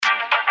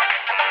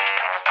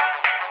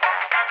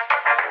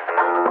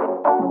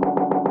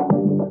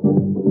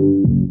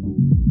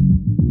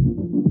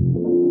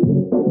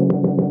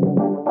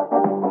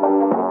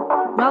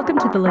Welcome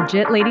to the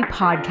Legit Lady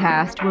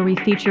Podcast, where we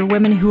feature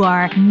women who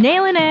are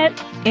nailing it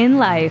in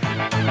life.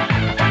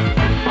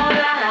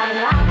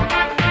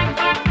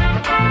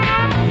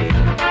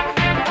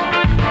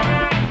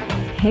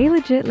 Hey,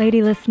 Legit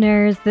Lady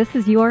listeners. This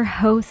is your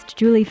host,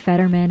 Julie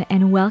Fetterman,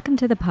 and welcome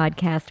to the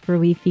podcast where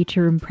we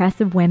feature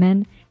impressive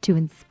women to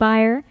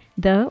inspire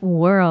the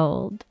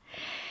world.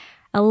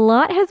 A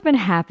lot has been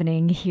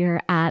happening here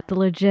at the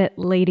Legit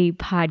Lady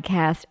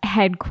Podcast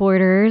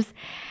headquarters.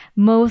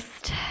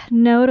 Most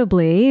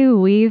notably,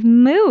 we've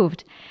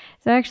moved.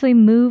 So I actually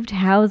moved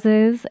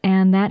houses,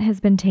 and that has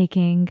been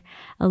taking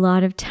a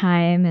lot of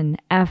time and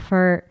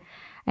effort.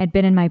 I'd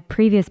been in my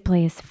previous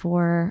place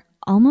for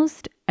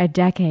almost a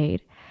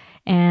decade,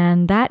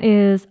 and that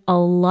is a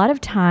lot of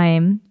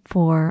time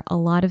for a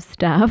lot of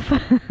stuff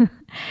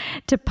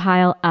to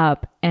pile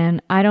up.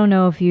 And I don't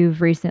know if you've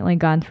recently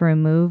gone through a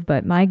move,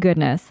 but my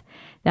goodness,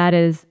 that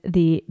is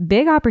the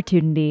big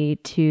opportunity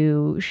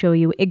to show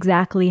you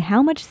exactly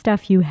how much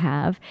stuff you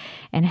have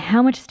and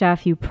how much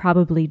stuff you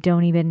probably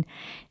don't even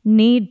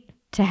need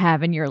to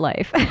have in your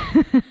life.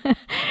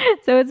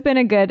 So it's been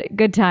a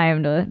good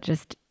time to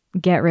just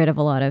get rid of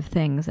a lot of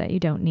things that you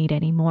don't need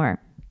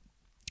anymore.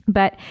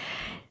 But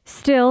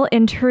still,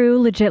 in true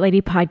Legit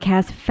Lady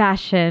Podcast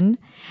fashion,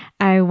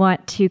 I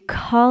want to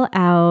call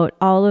out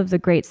all of the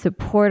great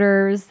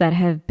supporters that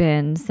have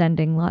been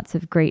sending lots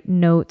of great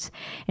notes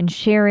and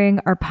sharing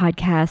our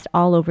podcast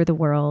all over the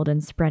world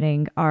and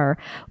spreading our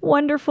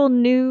wonderful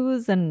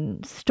news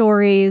and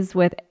stories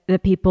with the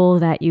people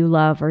that you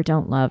love or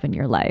don't love in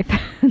your life.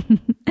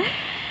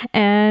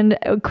 And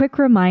a quick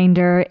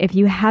reminder, if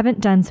you haven't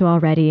done so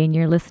already and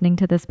you're listening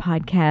to this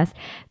podcast,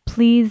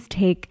 please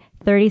take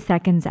 30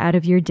 seconds out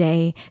of your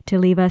day to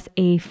leave us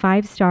a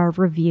 5-star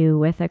review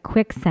with a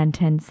quick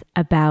sentence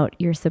about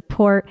your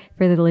support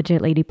for the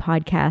Legit Lady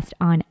Podcast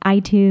on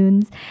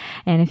iTunes.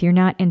 And if you're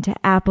not into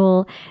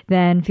Apple,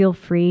 then feel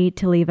free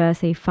to leave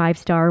us a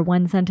 5-star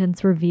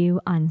 1-sentence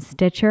review on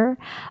Stitcher.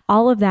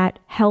 All of that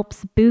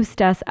helps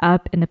boost us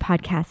up in the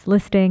podcast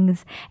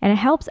listings, and it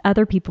helps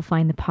other people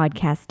find the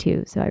podcast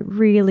too. So I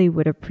really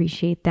would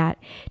appreciate that.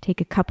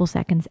 Take a couple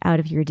seconds out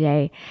of your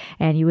day,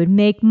 and you would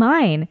make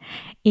mine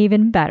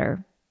even better.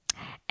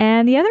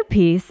 And the other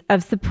piece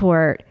of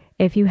support,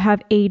 if you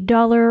have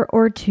 $1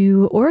 or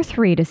 $2 or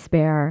 $3 to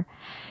spare,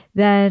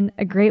 then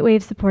a great way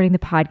of supporting the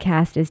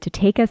podcast is to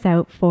take us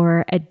out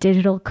for a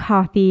digital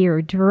coffee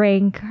or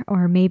drink,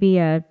 or maybe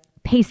a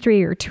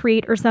pastry or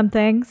treat or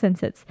something.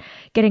 Since it's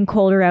getting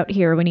colder out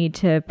here, we need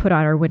to put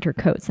on our winter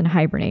coats and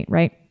hibernate,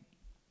 right?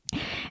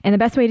 And the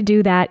best way to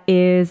do that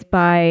is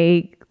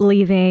by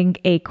leaving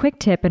a quick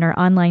tip in our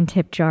online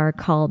tip jar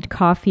called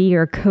Coffee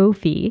or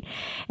Ko-fi.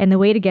 And the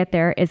way to get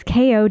there is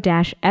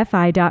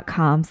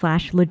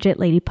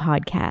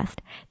ko-fi.com/legitladypodcast.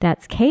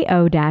 That's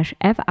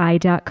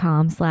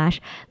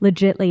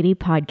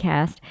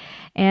ko-fi.com/legitladypodcast.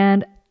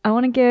 And I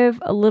want to give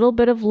a little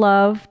bit of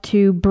love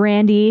to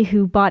Brandy,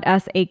 who bought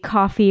us a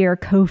coffee or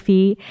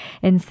Ko-fi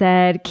and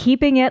said,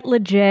 "Keeping it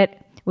legit,"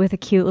 with a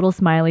cute little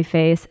smiley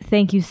face.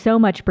 Thank you so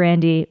much,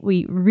 Brandy.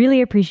 We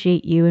really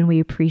appreciate you, and we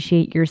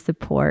appreciate your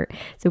support.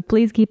 So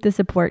please keep the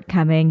support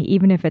coming,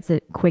 even if it's a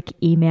quick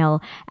email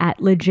at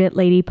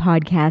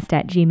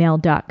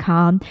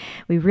legitladypodcast@gmail.com.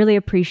 We really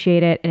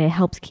appreciate it, and it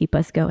helps keep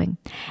us going.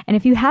 And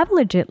if you have a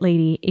legit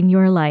lady in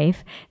your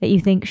life that you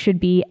think should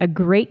be a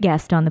great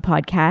guest on the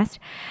podcast,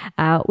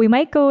 we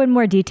might go in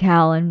more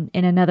detail in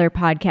another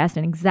podcast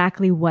and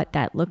exactly what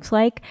that looks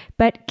like,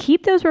 but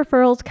keep those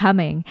referrals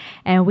coming,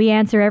 and we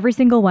answer every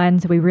single one,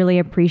 so we really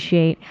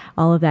appreciate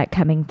all of that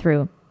coming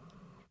through.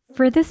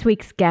 For this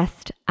week's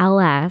guest, I'll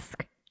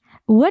ask,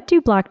 what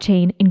do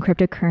blockchain and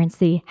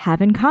cryptocurrency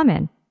have in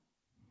common?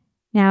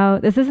 Now,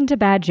 this isn't a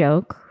bad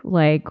joke,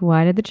 like,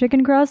 why did the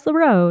chicken cross the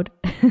road?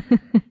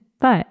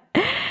 But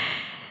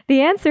the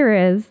answer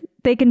is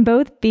they can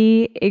both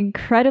be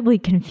incredibly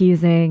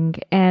confusing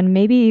and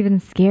maybe even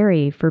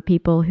scary for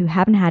people who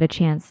haven't had a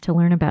chance to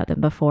learn about them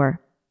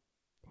before.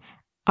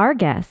 Our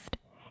guest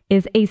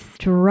is a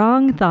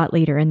strong thought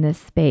leader in this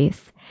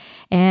space,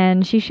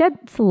 and she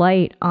sheds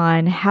light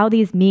on how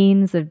these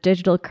means of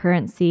digital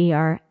currency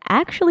are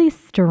actually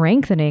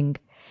strengthening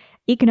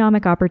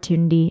economic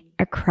opportunity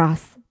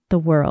across the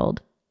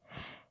world.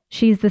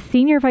 She's the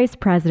Senior Vice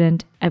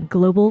President of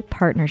Global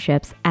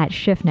Partnerships at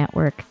Shift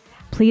Network.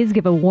 Please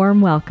give a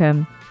warm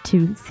welcome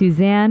to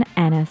Suzanne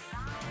Ennis.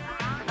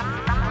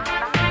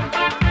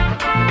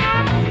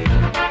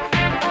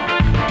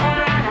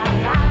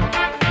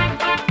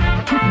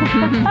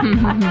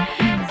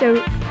 So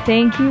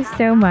thank you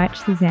so much,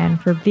 Suzanne,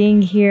 for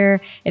being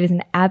here. It is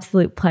an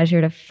absolute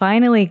pleasure to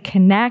finally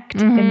connect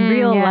in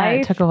real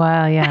life. It took a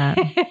while, yeah.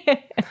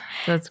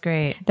 So it's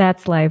great.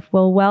 That's life.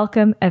 Well,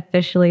 welcome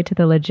officially to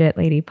the Legit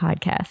Lady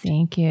podcast.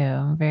 Thank you.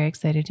 I'm very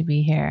excited to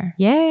be here.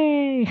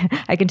 Yay.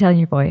 I can tell in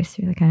your voice.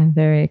 You're like, I'm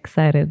very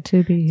excited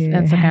to be here.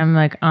 It's like I'm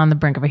like on the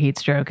brink of a heat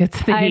stroke.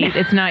 It's the heat.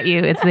 It's not you.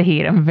 It's the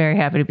heat. I'm very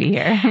happy to be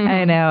here.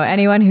 I know.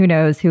 Anyone who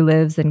knows who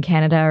lives in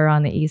Canada or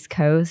on the East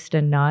Coast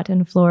and not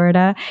in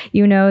Florida,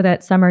 you know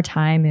that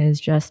summertime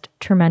is just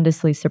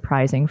tremendously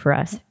surprising for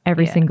us.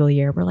 Every single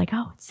year, we're like,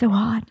 oh, it's so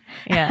hot.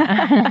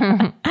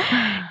 Yeah.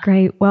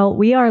 Great. Well,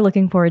 we are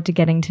looking forward to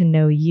getting to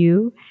know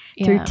you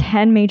through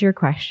 10 major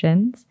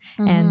questions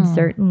and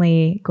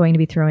certainly going to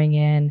be throwing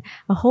in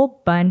a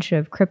whole bunch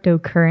of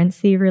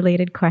cryptocurrency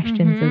related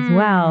questions as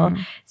well,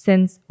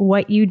 since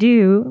what you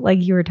do,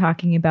 like you were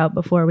talking about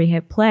before we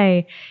hit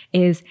play,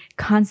 is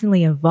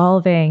constantly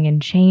evolving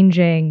and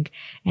changing.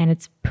 And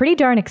it's pretty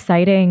darn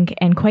exciting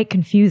and quite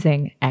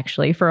confusing,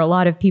 actually, for a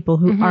lot of people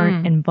who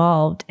aren't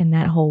involved in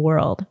that whole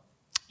world.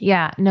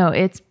 Yeah, no,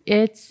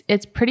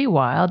 it's pretty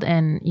wild.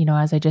 And, you know,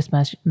 as I just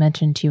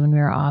mentioned to you when we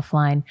were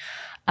offline,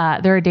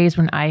 there are days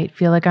when I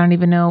feel like I don't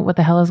even know what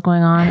the hell is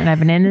going on. And I've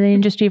been in the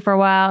industry for a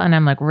while and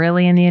I'm like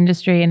really in the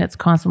industry and it's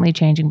constantly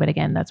changing. But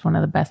again, that's one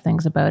of the best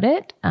things about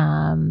it.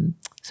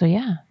 So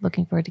yeah,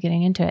 looking forward to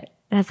getting into it.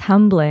 That's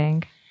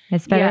humbling.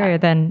 It's better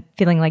than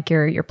feeling like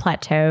you're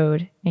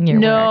plateaued in your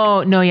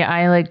work. No, yeah.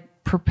 I like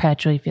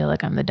perpetually feel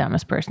like I'm the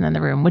dumbest person in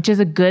the room, which is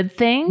a good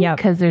thing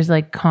because there's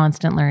like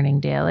constant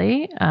learning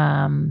daily.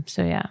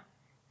 So yeah.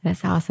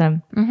 That's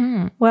awesome.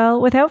 Well,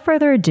 without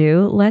further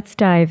ado, let's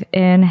dive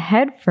in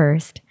head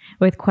first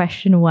with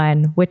question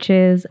 1, which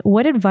is,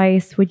 what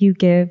advice would you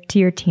give to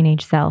your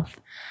teenage self?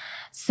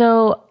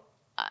 So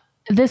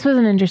this was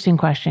an interesting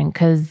question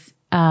because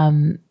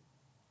I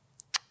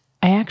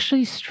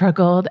actually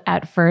struggled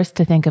at first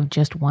to think of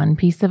just one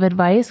piece of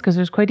advice because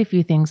there's quite a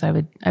few things I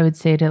would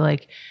say to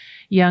like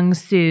young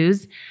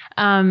Suze.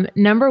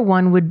 Number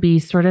 1 would be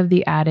sort of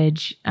the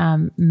adage,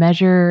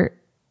 measure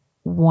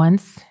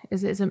once.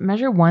 Is it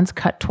measure once,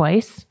 cut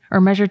twice, or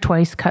measure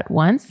twice, cut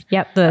once?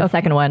 Yep, the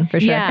second one for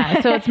sure.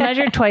 Yeah, so it's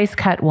measure twice,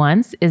 cut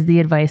once is the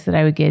advice that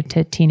I would give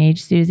to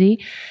teenage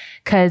Susie,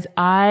 because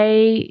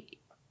I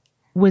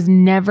was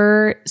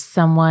never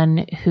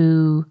someone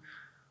who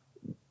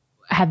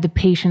had the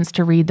patience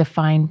to read the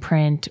fine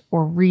print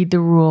or read the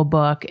rule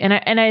book. And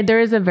I there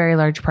is a very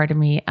large part of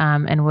me,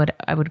 and what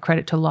I would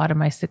credit to a lot of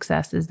my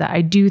success is that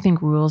I do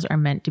think rules are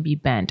meant to be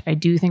bent. I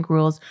do think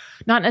rules,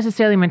 not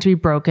necessarily meant to be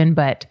broken,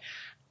 but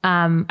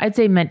I'd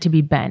say meant to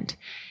be bent.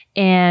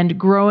 And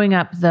growing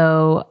up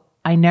though,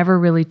 I never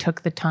really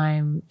took the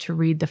time to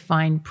read the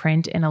fine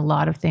print in a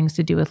lot of things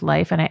to do with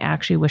life. And I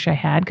actually wish I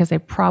had, because I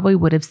probably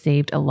would have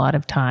saved a lot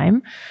of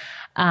time.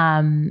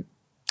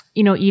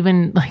 You know,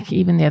 even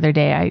the other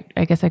day,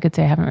 I guess I could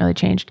say I haven't really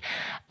changed.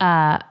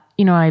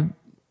 You know,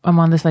 I'm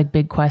on this like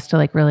big quest to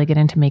like really get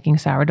into making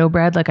sourdough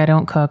bread. Like I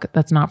don't cook,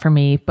 that's not for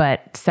me,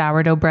 but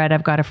sourdough bread,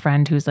 I've got a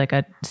friend who's like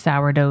a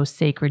sourdough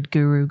sacred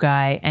guru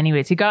guy.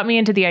 Anyways, he got me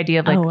into the idea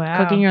of like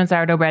cooking your own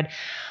sourdough bread.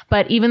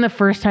 But even the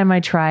first time I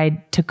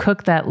tried to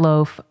cook that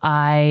loaf,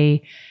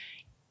 I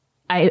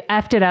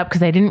effed it up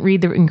because I didn't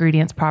read the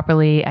ingredients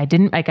properly.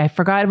 I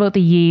forgot about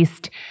the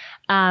yeast.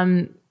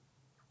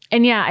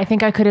 And yeah, I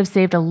think I could have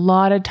saved a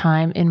lot of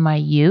time in my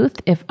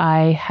youth if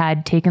I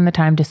had taken the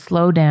time to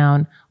slow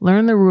down,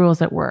 learn the rules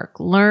at work,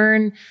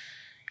 learn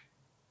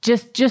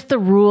just the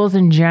rules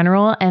in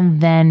general,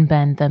 and then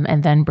bend them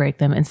and then break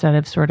them instead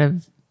of sort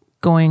of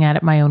going at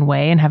it my own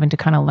way and having to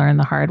kind of learn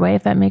the hard way,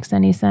 if that makes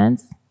any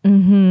sense.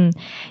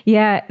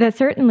 Yeah, that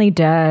certainly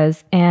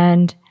does.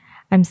 And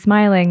I'm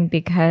smiling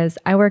because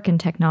I work in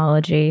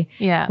technology,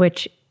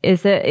 which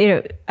is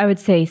I would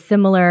say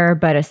similar,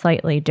 but a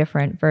slightly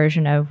different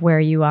version of where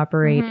you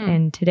operate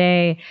in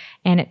today.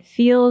 And it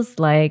feels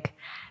like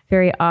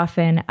very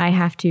often I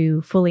have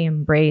to fully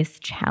embrace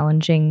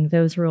challenging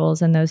those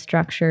rules and those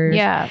structures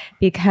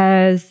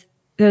because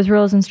those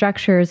rules and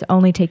structures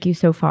only take you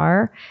so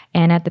far.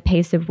 And at the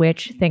pace of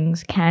which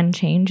things can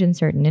change in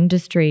certain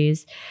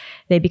industries,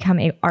 they become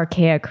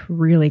archaic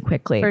really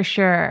quickly. For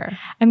sure.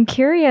 I'm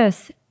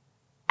curious,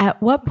 at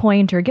what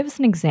point, or give us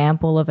an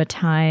example of a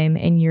time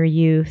in your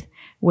youth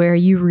where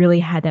you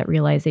really had that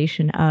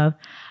realization of,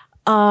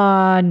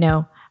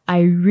 no,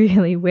 I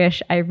really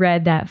wish I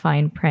read that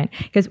fine print.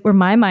 Because where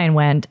my mind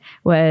went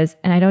was,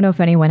 and I don't know if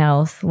anyone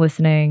else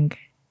listening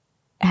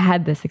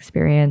had this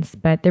experience,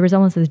 but there was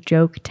almost this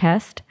joke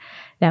test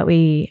that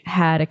we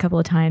had a couple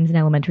of times in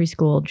elementary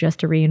school just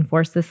to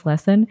reinforce this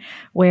lesson,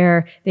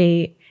 where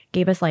they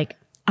gave us like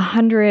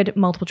 100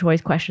 multiple choice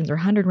questions or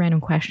 100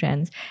 random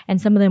questions. And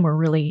some of them were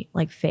really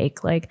like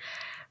fake, like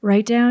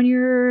write down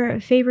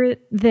your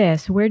favorite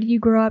this, where do you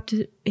grow up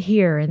to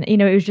here? And, you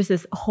know, it was just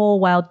this whole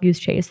wild goose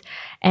chase.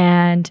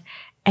 And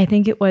I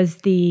think it was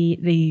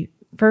the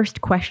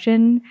first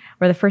question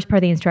or the first part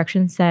of the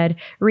instruction said,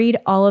 read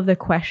all of the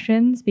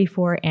questions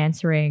before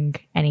answering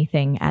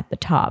anything at the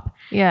top.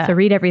 Yeah. So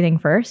read everything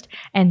first.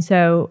 And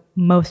so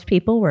most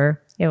people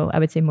were, you know, I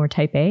would say more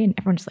type A, and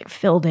everyone just like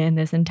filled in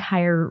this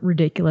entire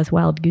ridiculous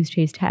wild goose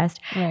chase test.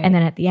 Right. And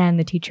then at the end,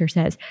 the teacher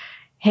says,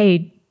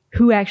 hey,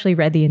 who actually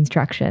read the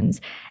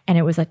instructions. And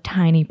it was a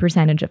tiny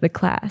percentage of the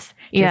class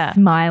just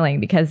smiling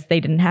because they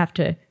didn't have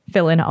to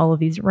fill in all of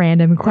these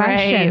random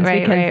questions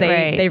because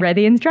they read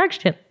the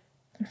instruction.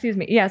 Excuse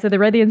me. Yeah, so they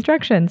read the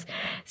instructions.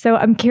 So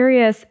I'm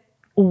curious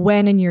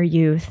when in your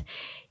youth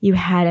you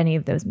had any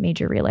of those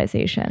major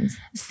realizations.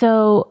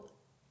 So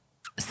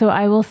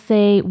I will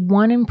say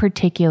one in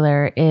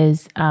particular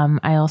is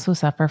I also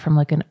suffer from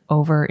like an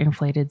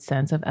overinflated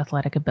sense of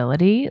athletic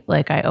ability.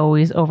 Like I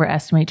always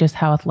overestimate just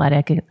how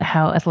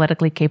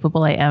athletically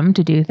capable I am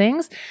to do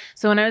things.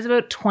 So when I was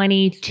about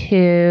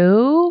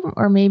 22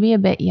 or maybe a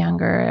bit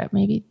younger,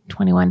 maybe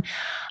 21,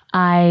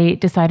 I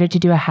decided to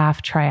do a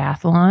half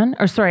Ironman.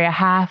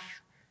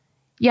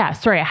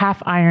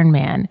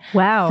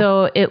 Wow.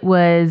 So it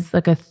was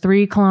like a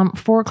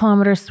 4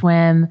 kilometer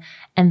swim.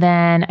 And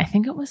then I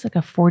think it was like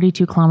a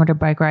 42 kilometer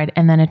bike ride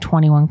and then a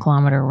 21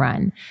 kilometer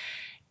run.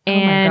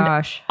 And oh my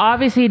gosh.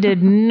 Obviously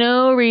did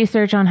no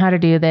research on how to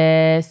do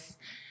this.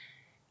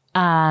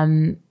 I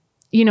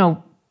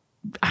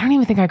don't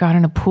even think I got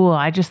in a pool.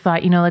 I just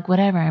thought, like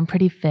whatever, I'm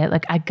pretty fit.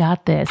 Like I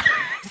got this.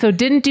 So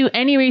didn't do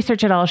any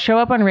research at all. Show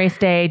up on race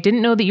day.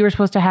 Didn't know that you were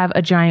supposed to have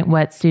a giant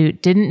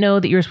wetsuit. Didn't know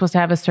that you were supposed to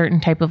have a certain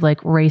type of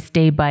like race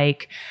day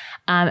bike.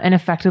 And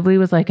effectively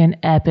was like an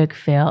epic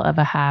fail of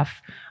a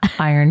half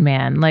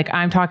Ironman. Like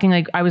I'm talking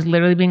like I was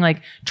literally being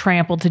like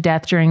trampled to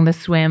death during the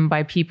swim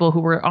by people who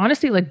were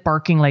honestly like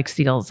barking like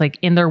seals, like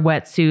in their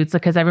wetsuits,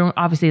 because everyone,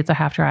 obviously it's a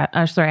half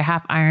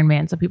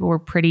Ironman. So people were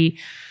pretty,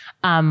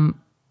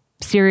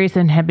 serious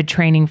and had been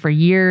training for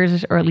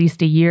years or at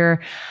least a year.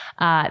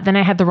 Then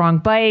I had the wrong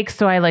bike.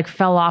 So I like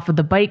fell off of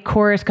the bike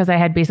course because I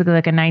had basically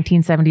like a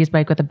 1970s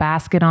bike with a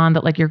basket on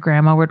that like your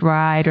grandma would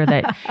ride or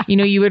that,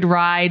 you would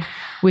ride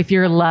with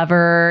your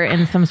lover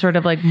in some sort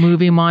of like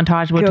movie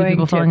montage with two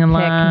people falling in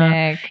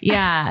love.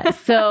 Yeah.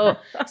 So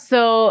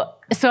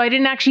I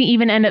didn't actually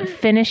even end up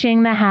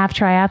finishing the half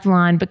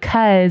triathlon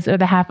or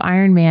the half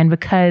Ironman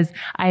because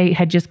I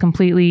had just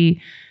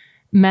completely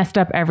messed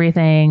up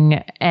everything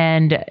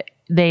and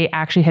they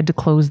actually had to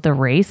close the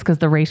race because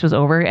the race was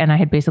over and I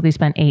had basically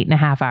spent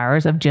 8.5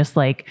 hours of just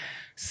like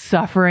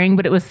suffering,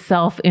 but it was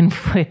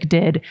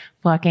self-inflicted,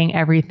 fucking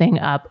everything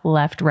up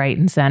left, right,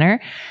 and center.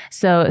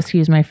 So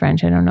excuse my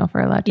French. I don't know if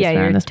we're allowed to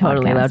swear on this podcast. Yeah, you're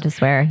totally allowed to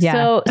swear.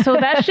 Yeah. So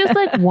that's just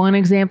like one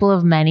example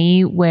of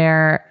many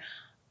where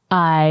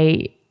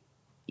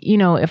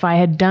if I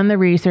had done the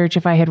research,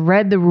 if I had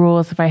read the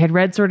rules, if I had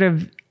read sort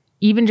of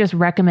even just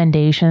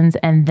recommendations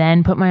and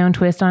then put my own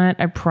twist on it,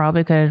 I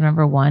probably could have,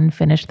 number one,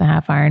 finished the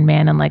half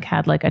Ironman and like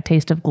had like a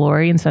taste of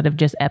glory instead of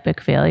just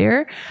epic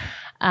failure.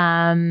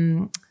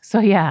 So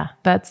yeah,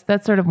 that's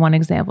sort of one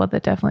example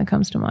that definitely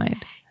comes to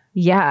mind.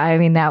 Yeah, I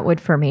mean, that would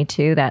for me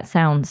too. That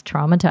sounds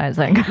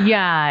traumatizing.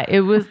 Yeah, it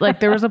was like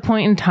there was a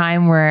point in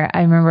time where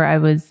I remember I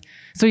was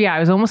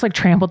almost like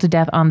trampled to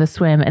death on the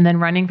swim. And then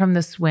running from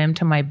the swim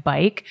to my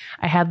bike,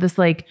 I had this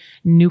like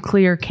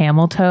nuclear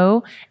camel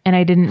toe and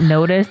I didn't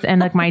notice.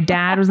 And like my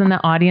dad was in the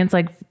audience,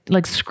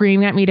 like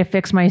screaming at me to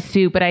fix my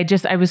suit. But I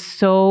was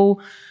so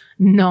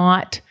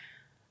not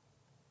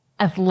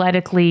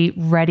athletically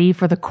ready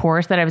for the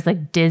course that I was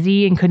like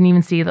dizzy and couldn't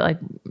even see that like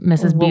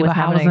Mrs.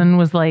 Beaverhausen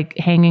was like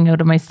hanging out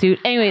of my suit.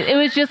 Anyways, it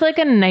was just like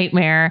a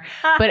nightmare,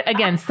 but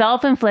again,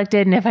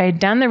 self-inflicted. And if I had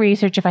done the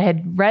research, if I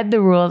had read the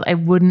rules, I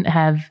wouldn't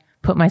have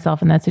put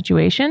myself in that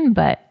situation.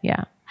 But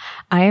yeah,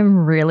 I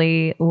am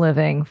really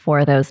living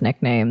for those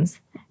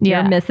nicknames.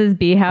 Yeah. Your Mrs.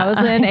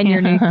 Beaverhausen and your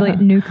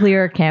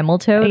nuclear camel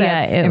toe.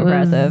 That's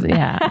impressive.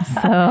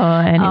 So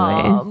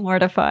anyways.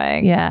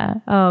 Mortifying. Yeah.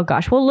 Oh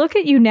gosh. Well, look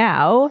at you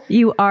now.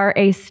 You are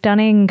a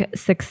stunning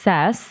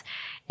success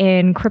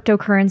in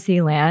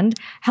cryptocurrency land.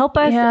 Help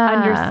us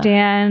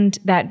understand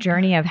that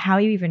journey of how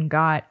you even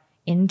got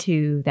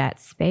into that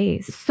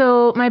space.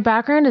 So my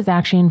background is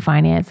actually in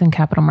finance and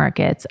capital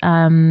markets.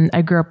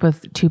 I grew up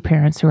with two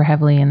parents who were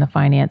heavily in the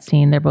finance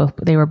scene.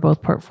 They were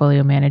both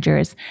portfolio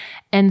managers.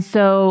 And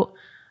so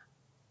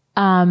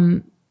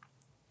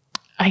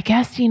I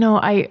guess,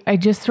 I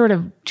just sort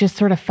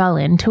of fell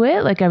into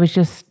it. Like I was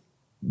just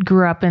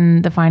grew up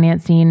in the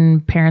finance scene,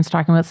 parents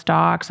talking about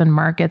stocks and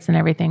markets and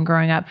everything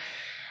growing up.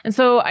 And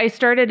so I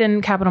started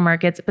in capital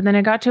markets, but then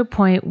I got to a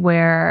point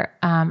where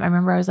I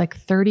remember I was like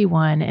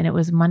 31 and it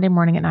was Monday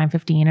morning at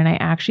 9:15. And I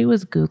actually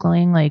was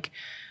Googling like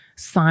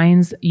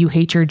signs you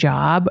hate your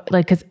job.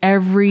 Like, cause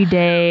every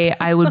day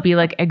I would be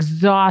like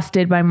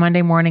exhausted by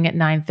Monday morning at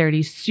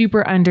 9:30,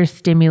 super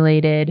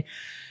understimulated.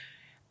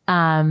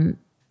 And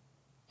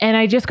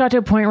I just got to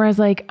a point where I was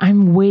like,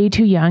 I'm way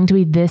too young to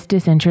be this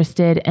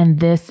disinterested and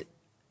this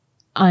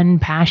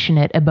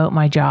unpassionate about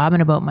my job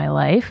and about my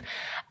life.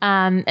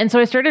 And so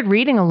I started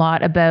reading a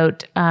lot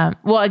about,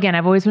 again,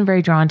 I've always been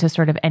very drawn to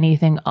sort of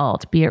anything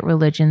alt, be it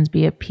religions,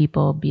 be it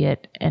people, be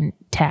it and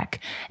tech.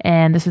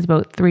 And this is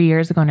about 3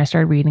 years ago. And I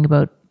started reading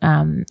about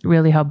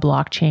really how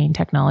blockchain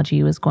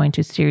technology was going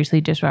to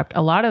seriously disrupt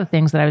a lot of the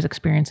things that I was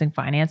experiencing in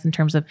finance in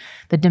terms of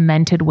the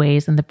demented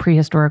ways and the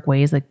prehistoric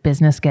ways like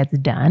business gets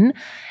done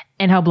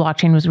and how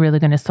blockchain was really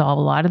going to solve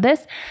a lot of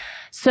this.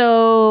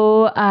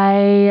 So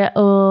I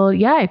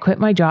quit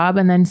my job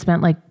and then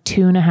spent like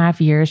 2.5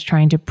 years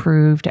trying to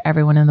prove to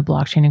everyone in the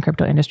blockchain and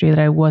crypto industry that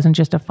I wasn't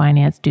just a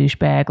finance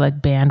douchebag,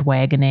 like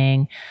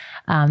bandwagoning.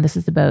 This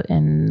is about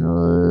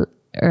in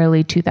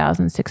early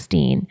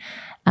 2016.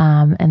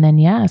 And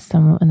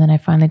then I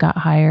finally got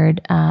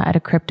hired at a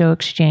crypto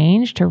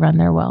exchange to run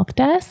their wealth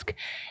desk.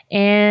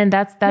 And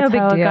that's how it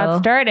got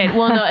started.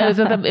 Well, no,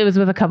 it was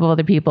with a couple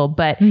other people,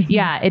 but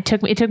yeah, it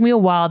took me a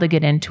while to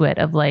get into it,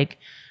 of like,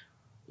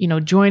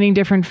 joining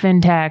different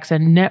fintechs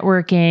and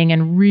networking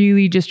and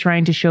really just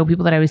trying to show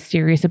people that I was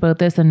serious about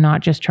this and not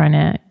just trying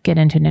to get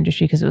into an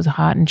industry because it was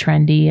hot and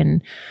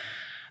trendy.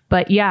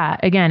 But yeah,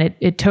 again,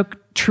 it took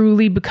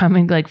truly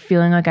becoming like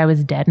feeling like I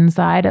was dead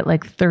inside at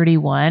like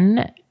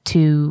 31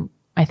 to,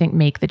 I think,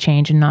 make the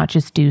change and not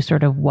just do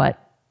sort of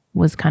what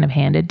was kind of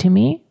handed to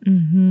me.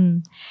 Mm-hmm.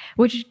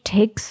 Which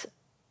takes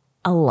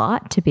a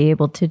lot to be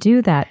able to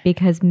do that,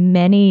 because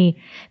many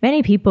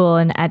people,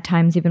 and at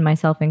times even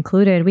myself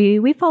included,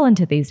 we fall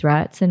into these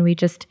ruts and we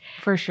just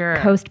for sure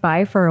coast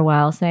by for a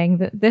while saying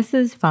that this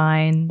is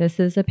fine,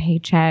 this is a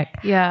paycheck.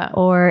 Yeah.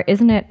 Or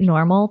isn't it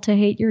normal to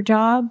hate your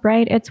job,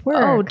 right? It's work.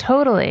 Oh,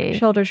 totally.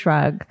 Shoulder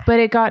shrug. But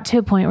it got to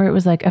a point where it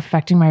was like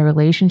affecting my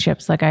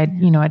relationships. Like I'd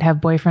have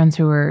boyfriends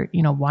who were,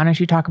 why don't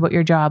you talk about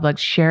your job? Like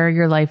share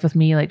your life with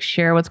me, like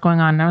share what's going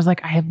on. And I was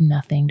like, I have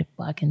nothing to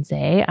fucking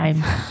say.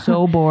 I'm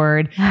so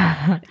bored.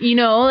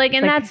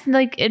 That's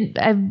like,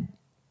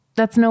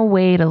 that's no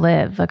way to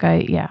live.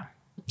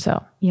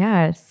 So.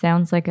 Yeah, it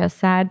sounds like a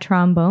sad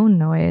trombone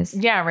noise.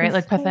 Yeah, right.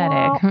 Like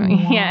pathetic.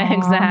 Yeah,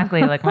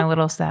 exactly. Like my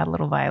little sad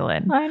little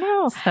violin. I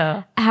know.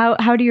 So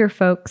how do your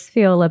folks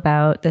feel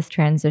about this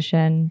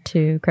transition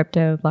to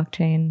crypto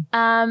blockchain?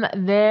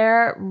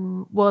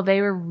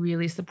 They were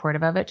really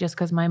supportive of it, just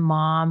because my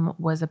mom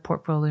was a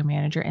portfolio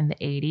manager in the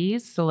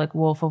 80s. So like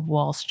Wolf of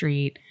Wall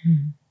Street,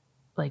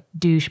 like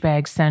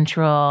douchebag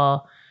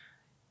central.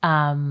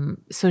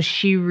 So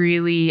she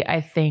really,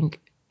 I think,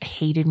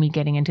 hated me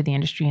getting into the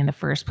industry in the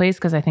first place,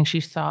 because I think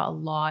she saw a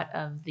lot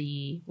of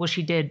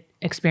she did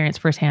experience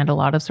firsthand a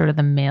lot of sort of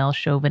the male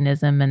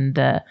chauvinism and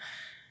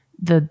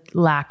the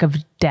lack of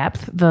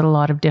depth that a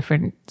lot of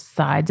different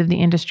sides of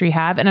the industry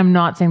have. And I'm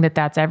not saying that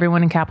that's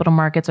everyone in capital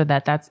markets or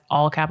that that's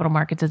all capital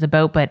markets is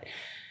about, but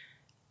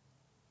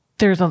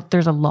there's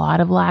a lot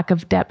of lack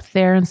of depth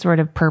there and sort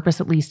of purpose,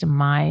 at least in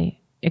my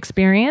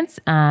experience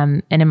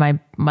and in my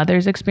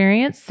mother's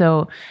experience.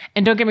 So,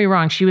 and don't get me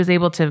wrong, she was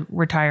able to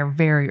retire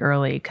very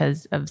early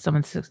because of some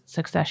of the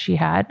success she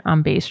had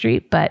on Bay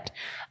Street. But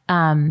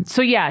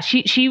so yeah,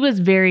 she was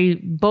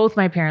both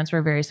my parents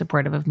were very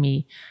supportive of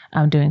me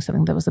doing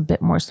something that was a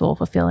bit more soul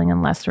fulfilling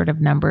and less sort of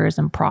numbers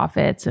and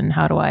profits and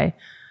how do I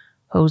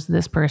hose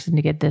this person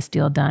to get this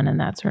deal done and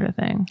that sort of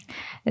thing.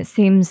 It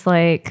seems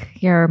like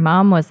your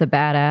mom was a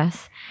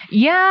badass.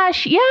 Yeah,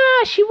 she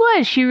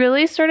was. She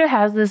really sort of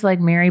has this like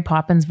Mary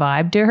Poppins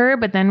vibe to her.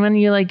 But then when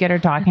you like get her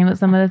talking about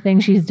some of the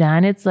things she's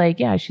done, it's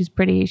like, yeah, she's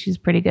pretty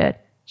good.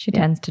 She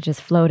tends to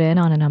just float in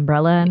on an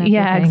umbrella and everything.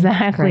 Yeah,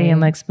 exactly. And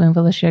like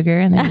spoonful of sugar,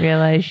 and then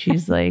realize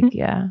she's like,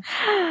 yeah,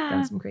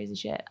 done some crazy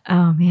shit.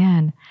 Oh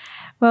man.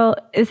 Well,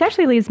 this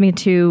actually leads me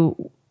to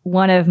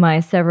one of my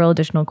several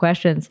additional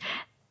questions.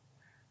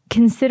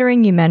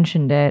 Considering you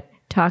mentioned it,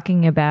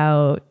 talking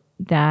about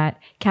that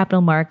capital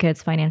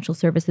markets, financial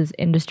services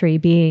industry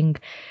being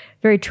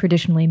very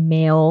traditionally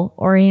male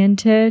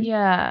oriented.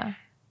 Yeah.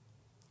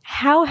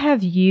 How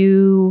have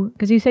you,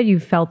 because you said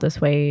you felt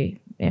this way,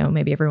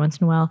 maybe every once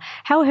in a while,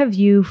 how have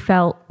you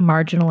felt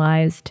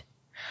marginalized?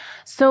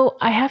 So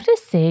I have to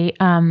say,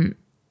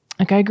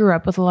 like I grew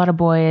up with a lot of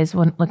boys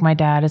like my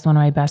dad is one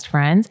of my best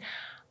friends.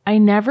 I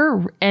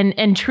never,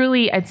 and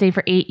truly, I'd say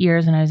for 8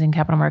 years when I was in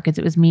capital markets,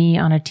 it was me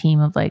on a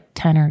team of like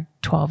 10 or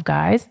 12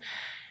 guys.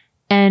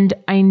 And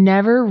I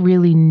never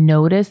really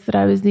noticed that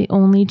I was the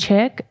only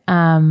chick,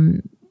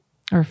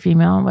 or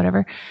female,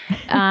 whatever.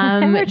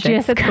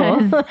 Just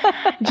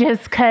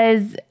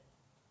because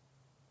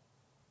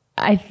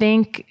I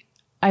think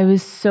I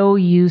was so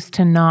used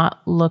to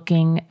not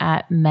looking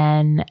at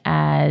men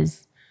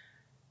as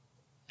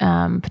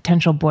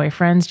potential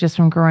boyfriends just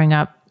from growing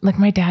up. Like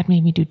my dad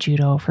made me do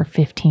judo for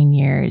 15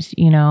 years,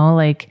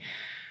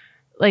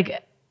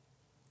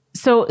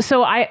 so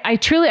I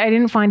truly, I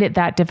didn't find it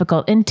that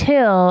difficult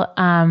until,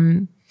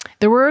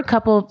 there were a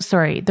couple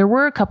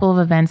of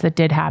events that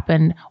did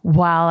happen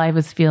while I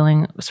was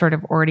feeling sort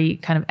of already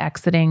kind of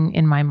exiting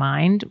in my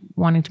mind,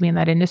 wanting to be in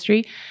that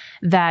industry,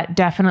 that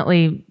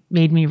definitely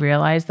made me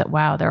realize that,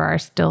 wow, there are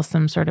still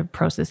some sort of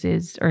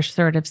processes or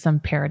sort of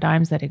some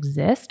paradigms that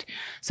exist.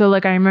 So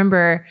like, I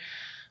remember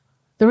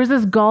there was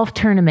this golf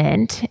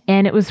tournament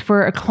and it was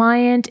for a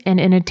client and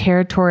in a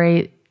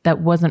territory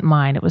that wasn't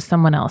mine. It was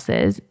someone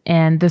else's.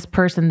 And this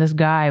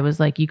guy was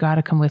like, you got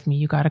to come with me.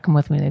 You got to come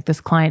with me. Like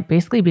this client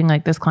basically being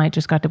like, this client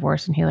just got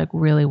divorced and he like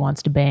really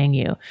wants to bang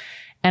you.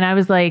 And I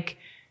was like,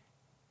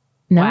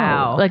 no.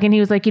 Wow. Like, and he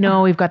was like,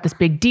 we've got this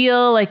big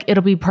deal. Like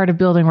it'll be part of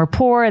building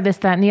rapport, this,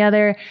 that, and the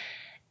other.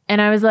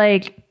 And I was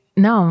like,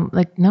 no,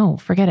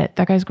 forget it.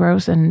 That guy's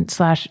gross and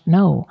 /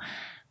 no.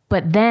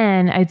 But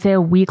then I'd say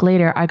a week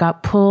later, I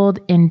got pulled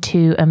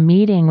into a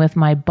meeting with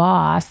my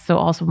boss, so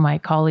also my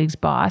colleague's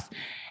boss.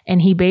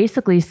 And he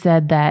basically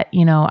said that,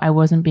 you know, I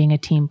wasn't being a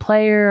team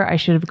player. I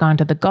should have gone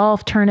to the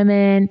golf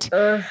tournament.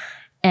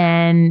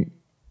 And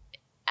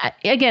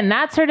again,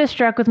 that sort of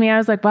struck with me. I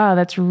was like, wow,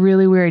 that's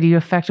really weird. You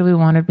effectively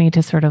wanted me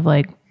to sort of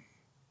like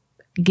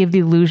give the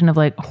illusion of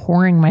like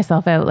whoring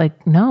myself out.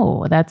 Like,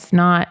 no, that's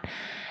not.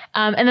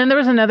 And then there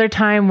was another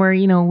time where,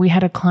 you know, we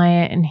had a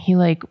client and he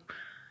like,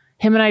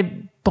 him and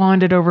I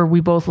bonded over,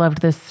 we both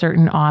loved this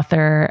certain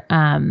author.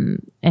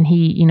 And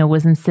he, you know,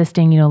 was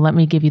insisting, you know, let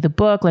me give you the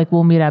book. Like,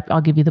 we'll meet up.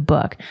 I'll give you the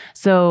book.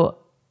 So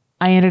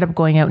I ended up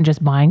going out and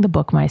just buying the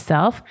book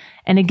myself.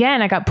 And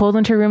again, I got pulled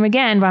into a room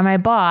again by my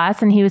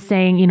boss. And he was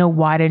saying, you know,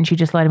 why didn't you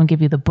just let him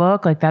give you the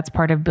book? Like, that's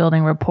part of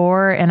building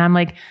rapport. And I'm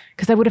like,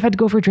 because I would have had to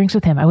go for drinks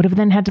with him. I would have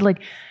then had to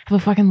like have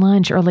a fucking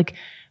lunch or like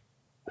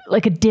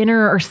a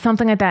dinner or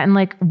something like that. And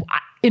like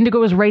Indigo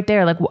was right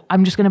there. Like,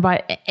 I'm just going to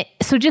buy it.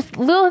 So just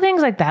little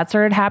things like that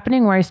started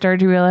happening where I started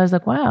to realize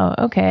like, wow,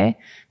 okay,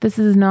 this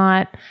is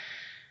not,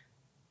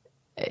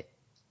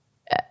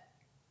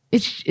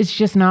 it's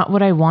just not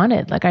what I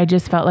wanted. Like, I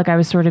just felt like I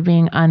was sort of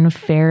being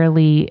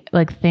unfairly,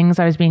 like things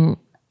I was being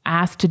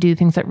asked to do,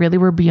 things that really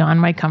were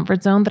beyond my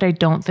comfort zone that I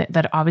don't think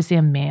that obviously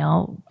a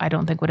male, I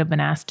don't think would have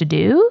been asked to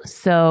do.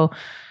 So,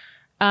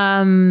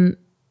 again,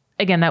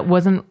 that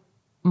wasn't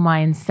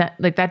my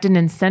like that didn't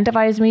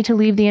incentivize me to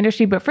leave the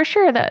industry, but for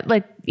sure that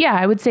like, yeah,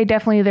 I would say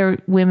definitely there were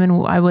women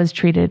who I was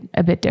treated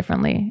a bit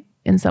differently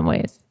in some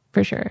ways,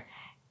 for sure.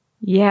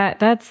 Yeah,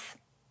 that's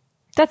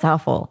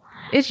awful.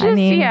 It's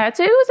just, yeah, it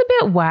was a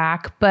bit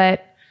whack,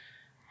 but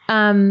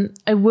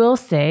I will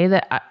say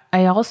that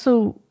I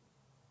also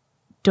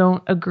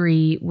don't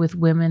agree with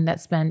women that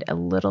spend a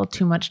little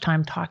too much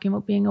time talking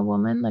about being a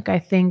woman. Like, I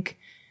think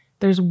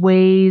there's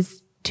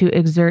ways to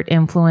exert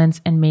influence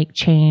and make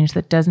change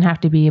that doesn't have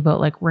to be about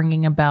like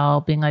ringing a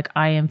bell, being like,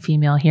 I am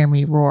female, hear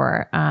me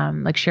roar.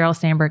 Like Sheryl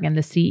Sandberg and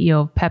the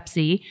CEO of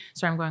Pepsi.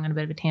 Sorry, I'm going on a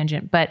bit of a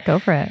tangent, but go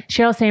for it.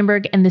 Sheryl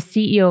Sandberg and the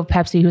CEO of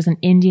Pepsi, who's an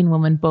Indian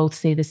woman, both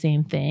say the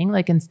same thing.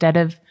 Like, instead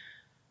of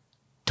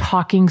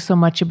talking so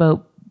much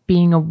about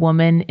being a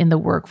woman in the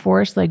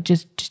workforce, like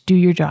just do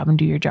your job and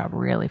do your job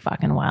really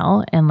fucking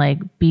well. And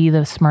like, be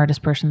the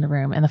smartest person in the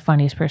room and the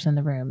funniest person in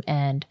the room.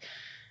 And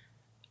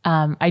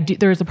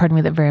there is a part of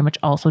me that very much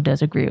also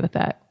does agree with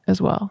that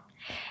as well.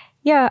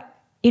 Yeah.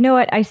 You know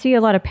what? I see a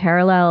lot of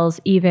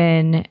parallels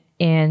even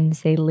in,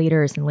 say,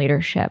 leaders and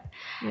leadership.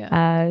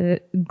 Yeah.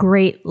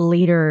 Great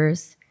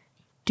leaders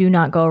do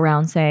not go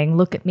around saying,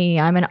 look at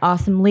me, I'm an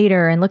awesome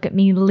leader and look at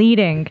me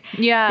leading.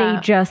 Yeah. They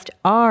just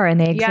are,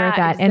 and they exert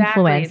that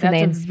influence. That's and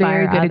they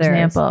inspire very good others.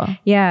 Example.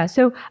 Yeah.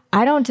 So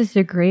I don't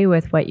disagree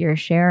with what you're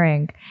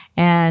sharing.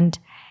 And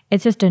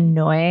it's just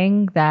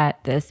annoying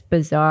that this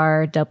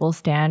bizarre double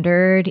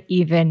standard,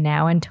 even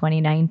now in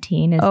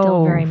 2019, is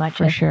still very much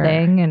a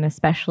thing, and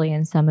especially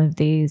in some of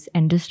these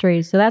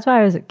industries. So that's why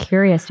I was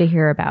curious to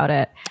hear about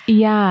it.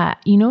 Yeah.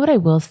 You know what I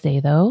will say,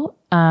 though?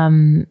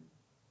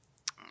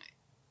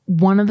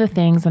 One of the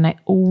things, and I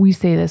always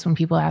say this when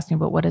people ask me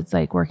about what it's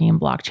like working in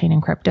blockchain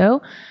and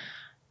crypto,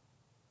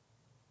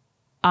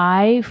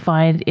 I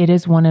find it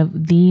is one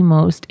of the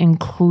most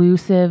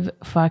inclusive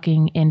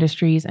fucking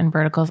industries and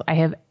verticals I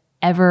have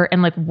ever,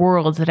 and like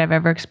worlds that I've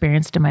ever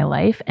experienced in my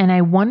life. And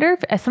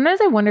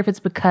sometimes I wonder if it's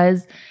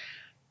because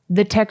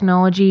the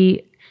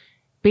technology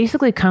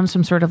basically comes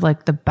from sort of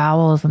like the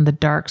bowels and the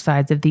dark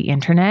sides of the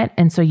internet.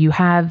 And so you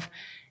have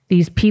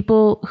these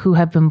people who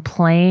have been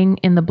playing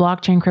in the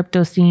blockchain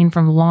crypto scene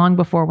from long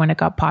before when it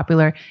got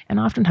popular. And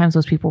oftentimes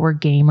those people were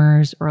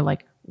gamers or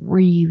like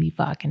really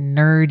fucking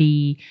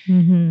nerdy,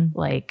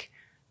 like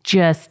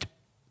just,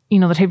 you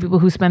know, the type of people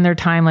who spend their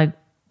time like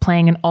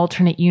playing in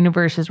alternate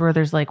universes where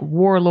there's like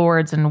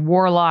warlords and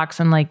warlocks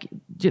and like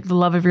the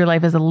love of your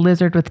life is a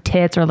lizard with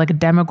tits or like a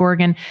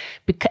demogorgon.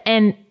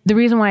 And the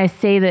reason why I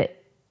say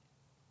that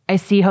I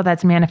see how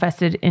that's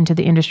manifested into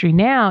the industry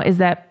now is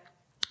that,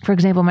 for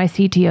example, my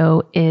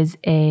CTO is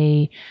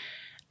a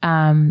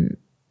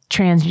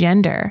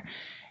transgender.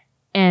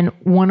 And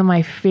one of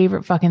my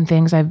favorite fucking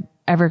things I've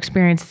ever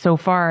experienced so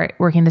far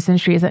working in this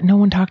industry is that no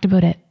one talked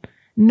about it.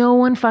 No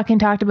one fucking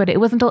talked about it. It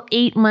wasn't until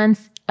 8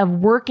 months of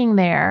working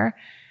there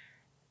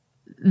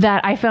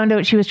that I found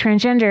out she was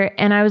transgender.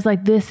 And I was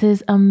like, this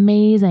is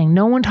amazing.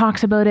 No one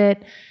talks about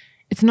it.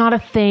 It's not a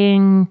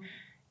thing.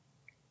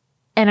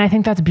 And I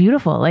think that's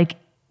beautiful. Like,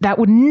 that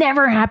would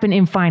never happen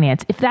in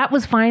finance. If that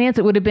was finance,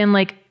 it would have been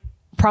like,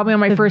 probably on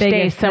my first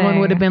day, someone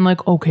would have been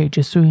like, okay,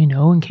 just so you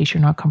know, in case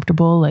you're not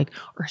comfortable, like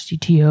our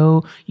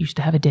CTO used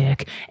to have a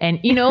dick. And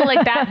you know,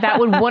 like that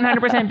would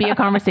 100% be a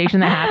conversation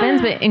that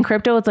happens. But in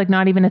crypto, it's like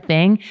not even a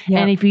thing. Yep.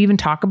 And if you even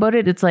talk about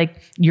it, it's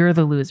like, you're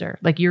the loser.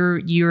 Like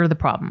you're the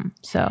problem.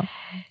 So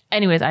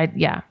anyways,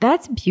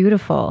 That's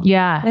beautiful.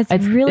 Yeah.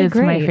 That's really it's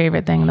great. My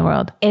favorite thing in the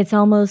world. It's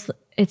almost,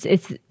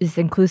 it's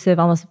inclusive,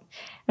 almost,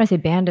 I don't say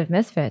band of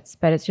misfits,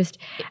 but it's just.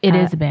 It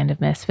is a band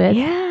of misfits.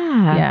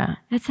 Yeah. Yeah.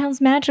 That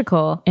sounds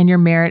magical. And your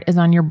merit is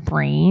on your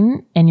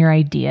brain and your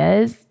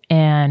ideas.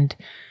 And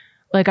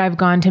like, I've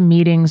gone to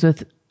meetings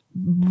with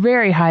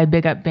very high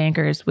big up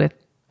bankers with,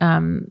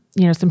 some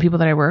people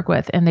that I work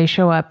with, and they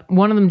show up.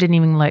 One of them didn't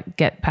even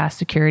get past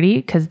security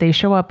because they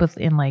show up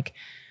in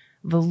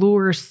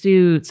velour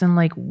suits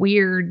and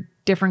weird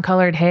different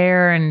colored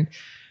hair and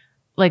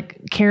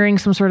carrying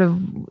some sort of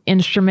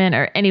instrument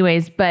or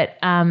anyways. But,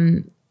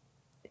 and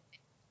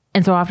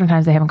so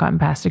oftentimes they haven't gotten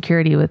past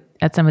security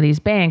at some of these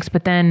banks,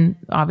 but then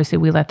obviously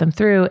we let them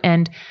through,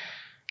 and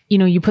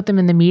you put them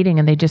in the meeting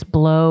and they just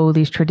blow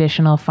these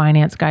traditional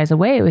finance guys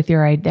away with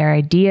their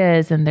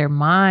ideas and their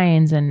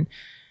minds. And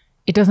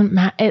it doesn't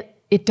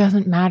it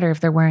doesn't matter if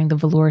they're wearing the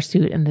velour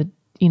suit and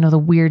the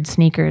weird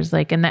sneakers.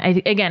 I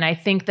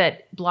think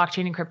that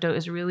blockchain and crypto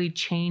is really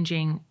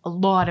changing a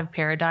lot of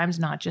paradigms,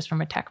 not just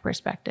from a tech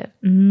perspective.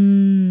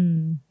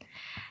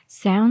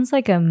 Sounds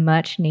like a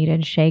much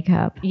needed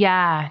shakeup.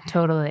 Yeah,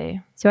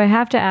 totally. So I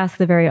have to ask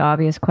the very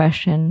obvious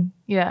question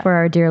for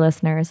our dear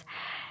listeners.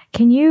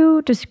 Can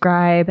you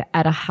describe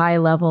at a high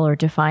level or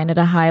define at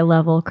a high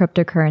level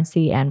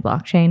cryptocurrency and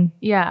blockchain?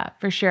 Yeah,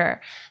 for sure.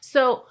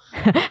 So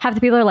half the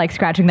people are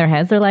scratching their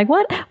heads. They're like,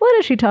 what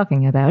is she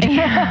talking about?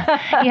 Yeah,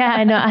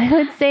 I know. I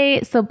would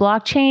say, so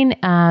blockchain,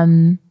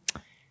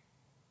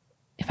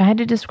 if I had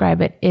to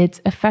describe it,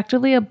 it's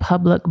effectively a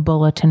public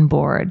bulletin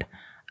board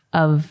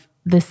of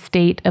the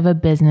state of a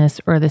business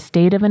or the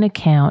state of an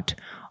account,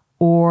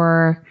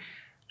 or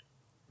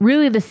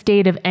really the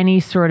state of any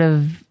sort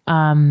of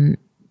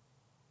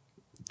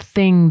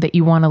thing that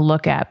you want to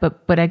look at.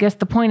 But I guess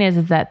the point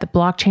is that the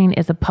blockchain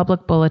is a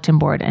public bulletin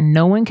board, and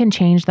no one can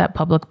change that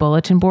public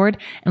bulletin board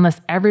unless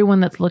everyone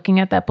that's looking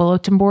at that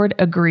bulletin board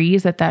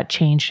agrees that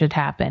change should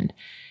happen.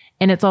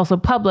 And it's also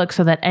public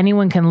so that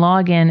anyone can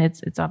log in.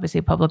 It's obviously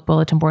a public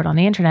bulletin board on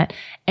the internet.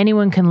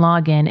 Anyone can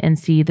log in and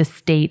see the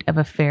state of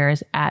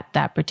affairs at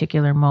that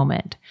particular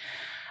moment.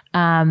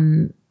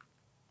 So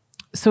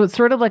it's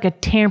sort of like a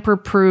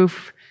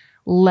tamper-proof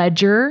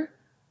ledger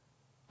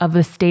of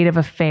the state of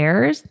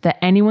affairs that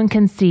anyone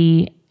can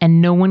see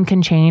and no one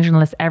can change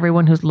unless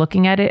everyone who's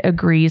looking at it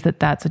agrees that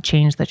that's a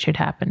change that should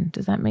happen.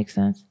 Does that make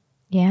sense?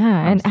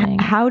 Yeah. And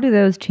how do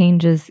those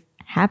changes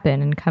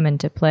happen and come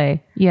into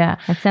play? Yeah.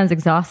 That sounds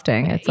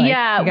exhausting. It's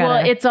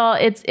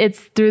it's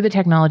through the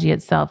technology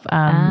itself.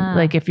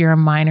 If you're a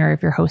miner,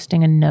 if you're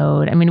hosting a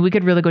node, I mean, we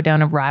could really go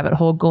down a rabbit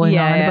hole going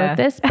on about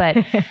this, but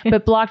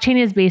blockchain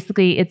is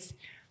basically, it's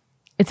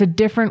a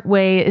different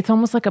way. It's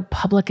almost like a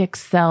public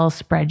Excel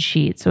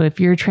spreadsheet. So if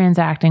you're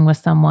transacting with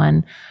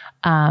someone,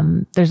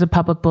 there's a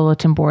public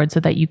bulletin board so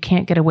that you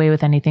can't get away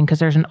with anything because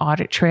there's an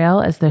audit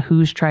trail as to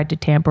who's tried to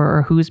tamper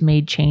or who's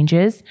made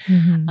changes,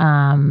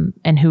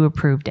 and who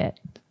approved it.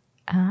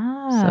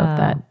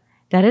 So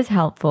that is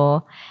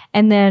helpful.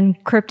 And then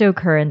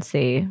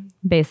cryptocurrency,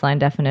 baseline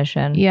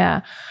definition.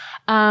 Yeah.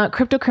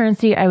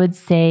 Cryptocurrency, I would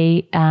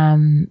say,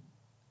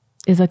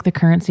 is like the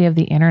currency of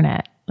the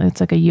internet. It's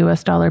like a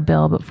US dollar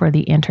bill, but for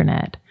the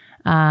internet.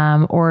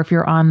 Or if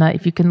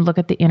you can look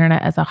at the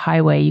internet as a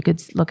highway, you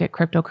could look at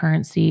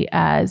cryptocurrency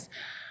as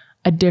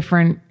a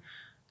different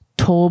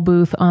toll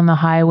booth on the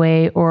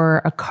highway,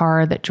 or a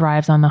car that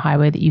drives on the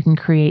highway that you can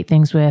create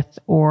things with,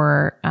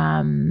 or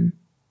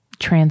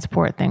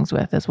transport things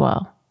with as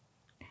well.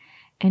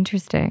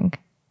 Interesting.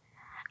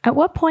 At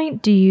what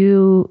point do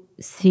you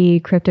see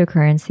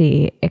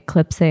cryptocurrency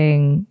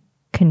eclipsing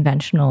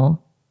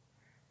conventional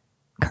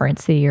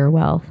currency or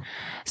wealth?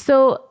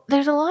 So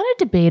there's a lot of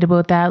debate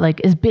about that.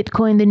 Is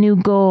Bitcoin the new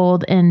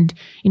gold? And,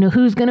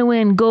 who's going to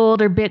win,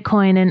 gold or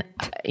Bitcoin? And,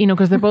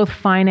 because they're both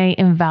finite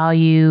in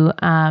value.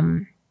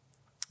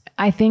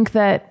 I think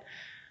that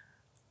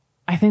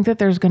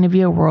there's going to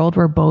be a world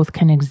where both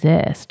can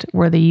exist,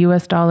 where the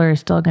US dollar is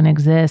still going to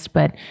exist.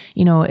 But,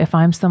 if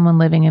I'm someone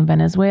living in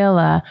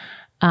Venezuela,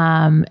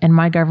 and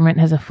my government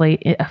has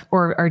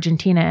or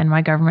Argentina, and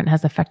my government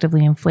has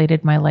effectively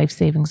inflated my life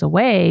savings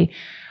away,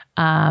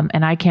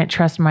 and I can't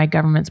trust my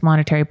government's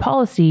monetary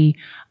policy,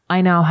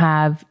 I now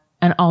have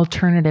an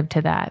alternative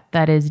to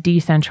that is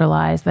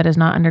decentralized, that is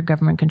not under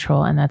government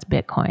control, and that's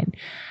Bitcoin.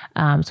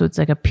 So it's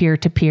like a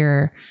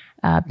peer-to-peer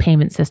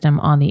payment system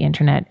on the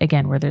internet,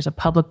 again, where there's a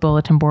public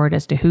bulletin board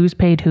as to who's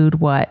paid who'd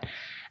what,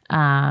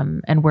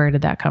 and where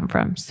did that come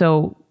from.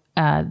 So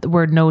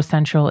where no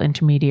central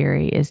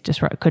intermediary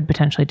could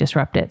potentially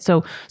disrupt it.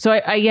 So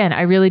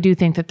I really do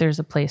think that there's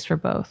a place for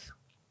both.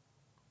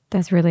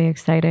 That's really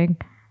exciting.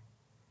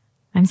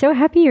 I'm so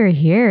happy you're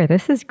here.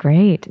 This is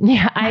great.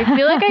 Yeah, I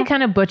feel like I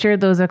kind of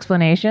butchered those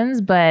explanations,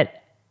 but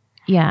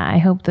yeah, I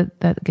hope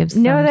that gives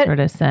some sort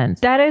of sense.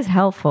 That is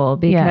helpful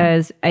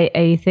because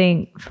I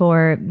think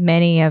for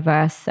many of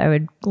us, I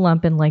would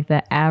lump in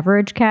the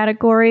average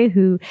category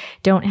who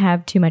don't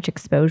have too much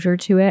exposure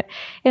to it.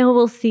 And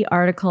we'll see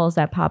articles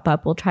that pop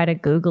up. We'll try to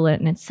Google it.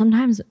 And it's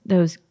sometimes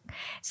it's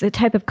the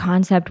type of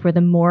concept where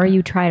the more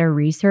you try to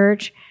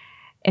research,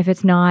 if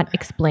it's not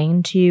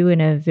explained to you in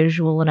a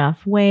visual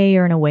enough way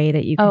or in a way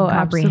that you can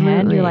comprehend,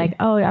 absolutely. You're like,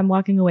 I'm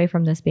walking away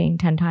from this being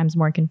 10 times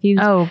more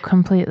confused. Oh,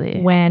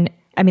 completely. When,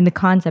 the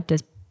concept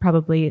is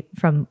probably,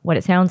 from what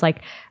it sounds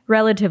like,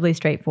 relatively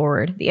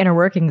straightforward. The inner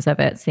workings of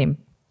it seem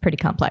pretty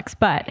complex,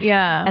 but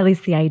Yeah. at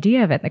least the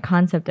idea of it, the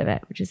concept of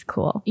it, which is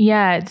cool.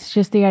 Yeah, it's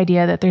just the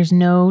idea that there's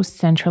no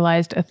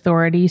centralized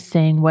authority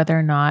saying whether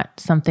or not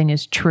something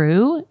is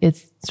true.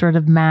 It's sort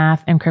of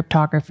math and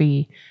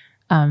cryptography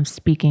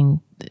speaking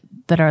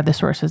that are the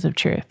sources of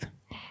truth.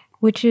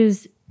 Which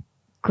is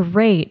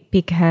great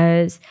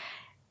because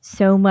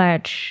so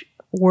much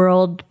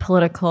world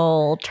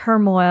political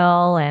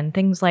turmoil and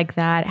things like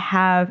that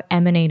have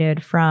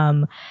emanated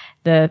from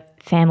the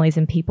families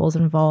and peoples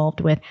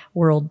involved with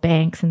world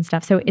banks and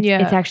stuff. So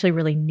it's actually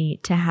really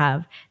neat to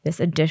have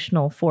this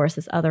additional force,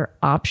 this other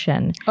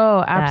option.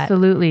 Oh,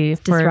 absolutely.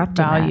 For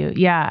disrupting value. that.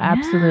 Yeah,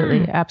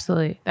 absolutely.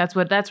 Absolutely.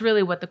 That's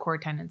really what the core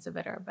tenets of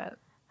it are about.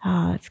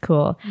 Oh, that's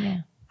cool.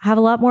 Yeah. I have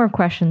a lot more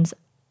questions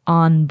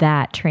on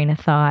that train of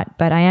thought,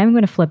 but I am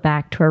going to flip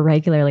back to our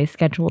regularly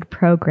scheduled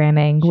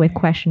programming with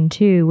question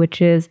 2,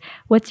 which is,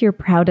 what's your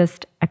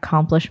proudest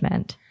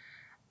accomplishment?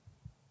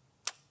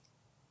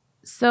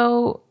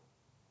 So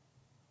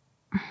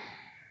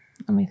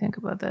let me think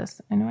about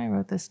this. I know I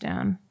wrote this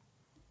down.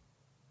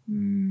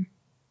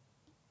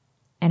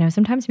 I know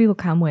sometimes people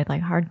come with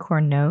like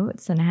hardcore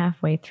notes, and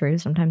halfway through,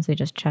 sometimes they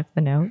just check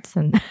the notes.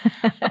 And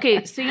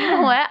Okay, so you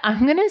know what?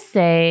 I'm going to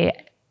say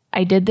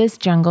I did this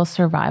jungle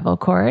survival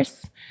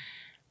course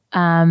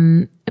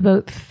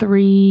about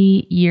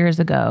 3 years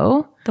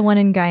ago. the one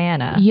in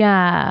Guyana.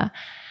 Yeah.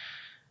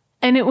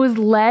 And it was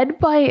led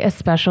by a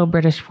special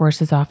British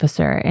Forces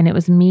officer. And it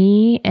was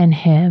me and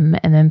him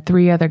and then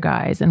 3 other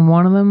guys. And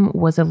one of them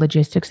was a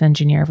logistics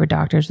engineer for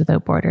Doctors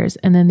Without Borders.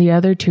 And then the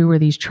other 2 were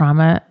these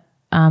trauma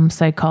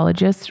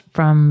psychologists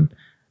from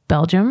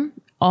Belgium,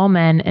 all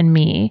men and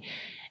me,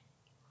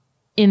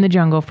 in the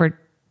jungle for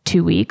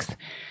 2 weeks.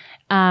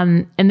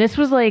 And this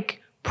was like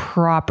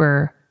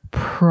proper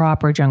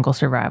jungle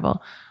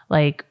survival.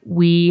 Like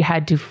we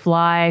had to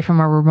fly from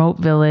a remote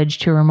village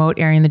to a remote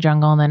area in the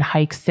jungle and then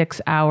hike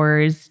 6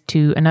 hours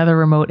to another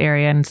remote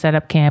area and set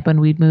up camp, and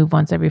we'd move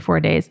once every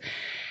 4 days.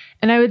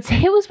 And I would say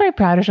it was my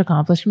proudest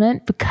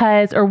accomplishment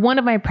or one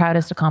of my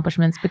proudest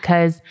accomplishments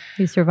because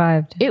You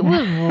survived. it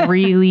was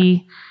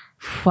really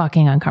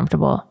fucking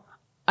uncomfortable.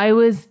 I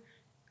was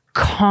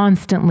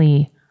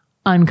constantly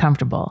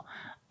uncomfortable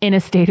in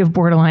a state of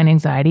borderline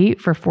anxiety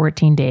for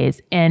 14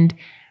 days. And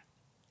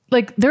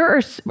like there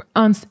are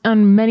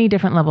on many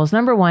different levels.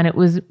 Number one, it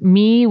was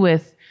me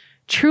with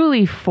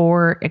truly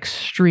 4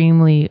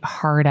 extremely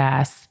hard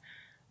ass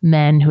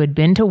men who had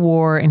been to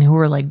war and who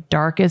were like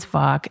dark as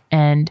fuck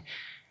and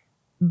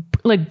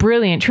like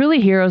brilliant, truly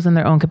heroes in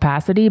their own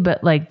capacity,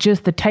 but like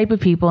just the type of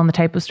people and the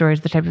type of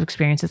stories, the type of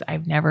experiences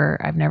I've never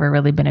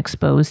really been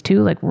exposed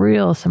to, like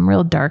some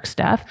real dark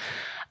stuff.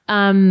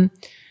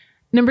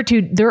 Number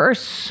 2, there are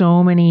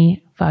so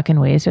many fucking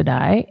ways to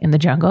die in the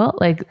jungle.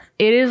 Like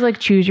it is like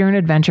choose your own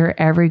adventure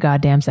every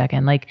goddamn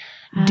second. Like,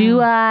 do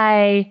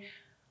I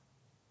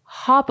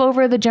hop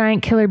over the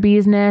giant killer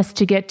bee's nest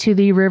to get to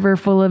the river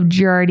full of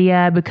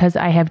giardia because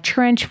I have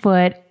trench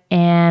foot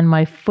and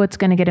my foot's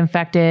going to get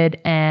infected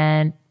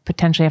and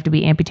potentially have to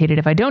be amputated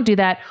if I don't do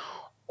that?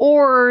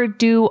 Or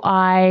do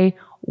I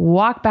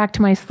walk back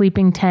to my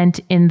sleeping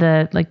tent in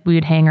the, like we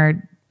would hang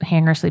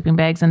our sleeping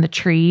bags in the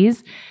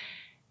trees,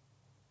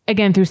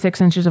 again, through 6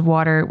 inches of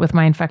water with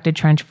my infected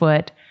trench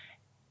foot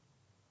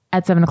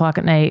at 7:00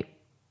 at night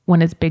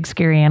when it's big,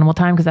 scary animal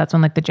time. Cause that's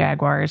when like the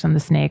jaguars and the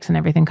snakes and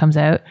everything comes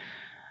out.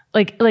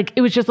 Like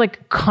it was just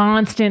like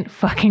constant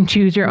fucking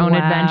choose your own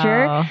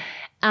adventure.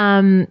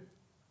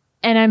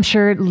 And I'm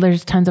sure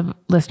there's tons of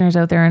listeners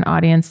out there in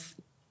audience,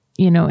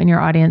 in your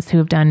audience who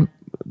have done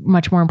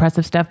much more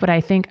impressive stuff. But I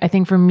think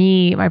for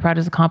me, my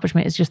proudest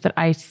accomplishment is just that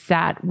I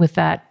sat with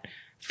that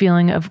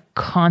feeling of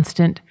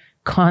constant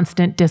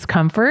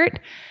discomfort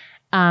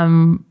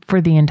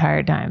for the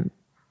entire time.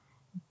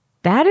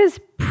 That is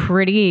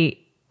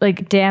pretty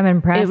like damn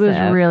impressive. It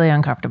was really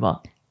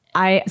uncomfortable.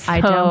 I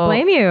don't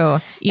blame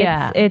you.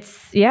 Yeah.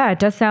 It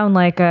does sound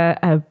like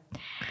a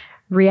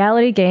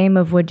reality game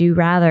of Would You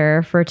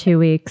Rather for 2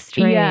 weeks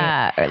straight.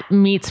 Yeah.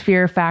 Meets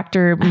Fear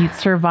Factor, meets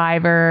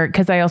Survivor.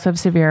 Cause I also have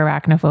severe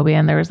arachnophobia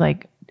and there was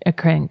like a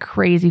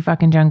crazy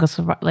fucking jungle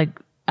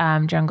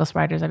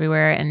spiders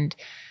everywhere and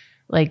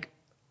like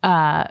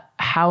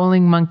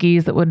howling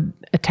monkeys that would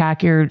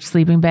attack your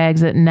sleeping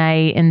bags at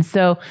night. And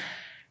so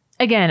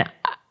again,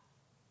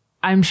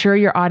 I'm sure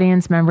your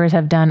audience members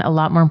have done a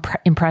lot more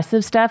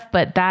impressive stuff,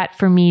 but that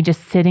for me,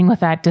 just sitting with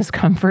that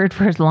discomfort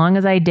for as long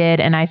as I did,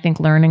 and I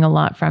think learning a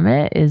lot from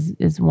it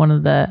is one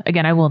of the,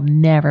 again, I will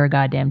never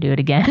goddamn do it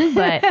again,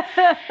 but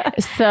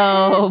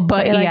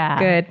yeah.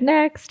 Good.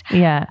 Next.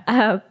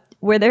 Yeah.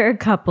 Were there a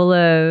couple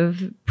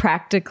of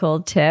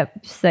practical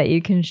tips that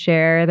you can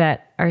share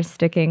that are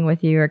sticking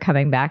with you or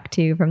coming back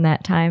to you from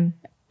that time?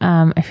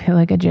 I feel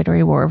like a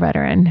jittery war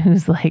veteran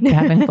who's like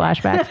having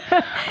flashbacks.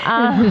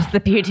 Just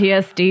the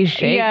PTSD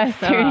shakes. Yeah,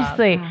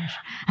 seriously.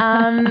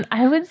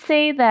 I would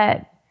say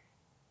that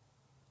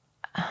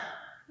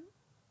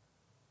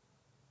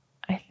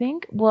I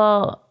think,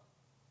 well,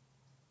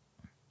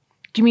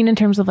 do you mean in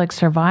terms of like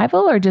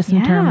survival or just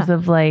in terms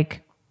of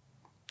like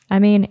I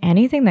mean,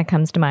 anything that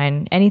comes to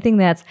mind, anything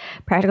that's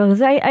practical.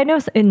 Because I know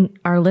in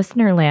our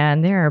listener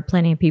land, there are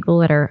plenty of people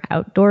that are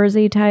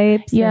outdoorsy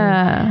types.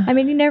 Yeah. And, I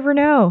mean, you never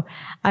know.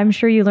 I'm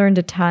sure you learned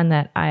a ton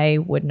that I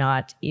would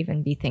not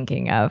even be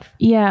thinking of.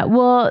 Yeah.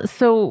 Well,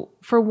 so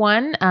for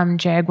one,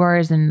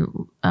 jaguars and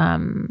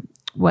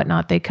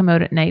whatnot, they come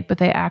out at night, but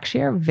they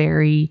actually are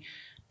very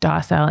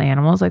docile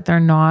animals. Like they're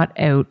not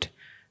out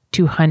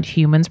to hunt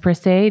humans per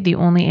se. The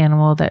only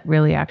animal that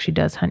really actually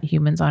does hunt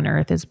humans on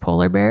Earth is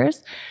polar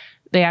bears.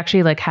 They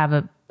actually like have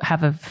a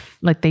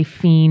like they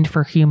fiend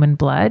for human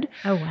blood.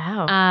 Oh,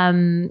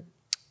 wow.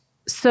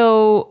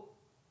 So,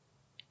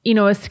 you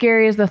know, as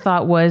scary as the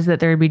thought was that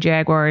there'd be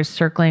jaguars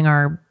circling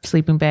our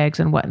sleeping bags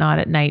and whatnot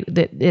at night,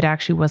 that it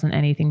actually wasn't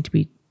anything to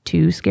be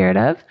too scared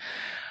of.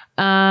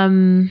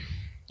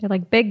 They're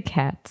like big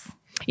cats.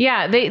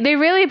 Yeah, they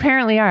really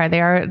apparently are. They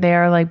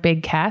are like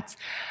big cats.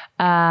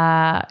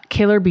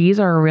 Killer bees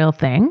are a real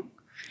thing.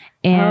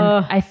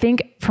 And I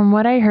think from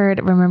what I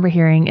remember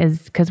hearing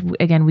is because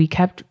again, we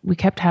kept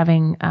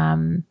having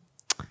a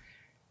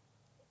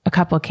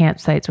couple of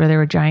campsites where there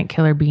were giant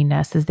killer bee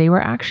nests. They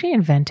were actually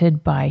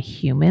invented by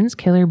humans.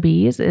 Killer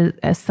bees,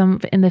 as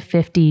some in the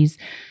 50s,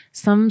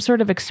 some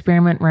sort of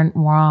experiment went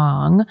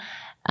wrong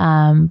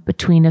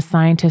between a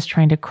scientist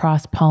trying to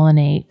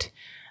cross-pollinate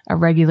a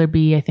regular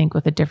bee, I think,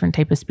 with a different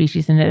type of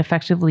species, and it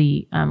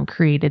effectively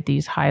created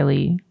these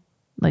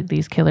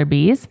these killer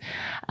bees.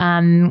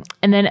 And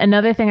then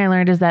another thing I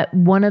learned is that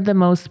one of the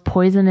most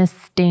poisonous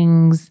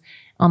stings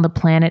on the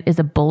planet is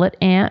a bullet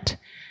ant.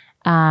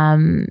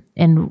 And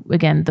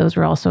again, those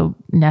were also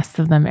nests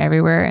of them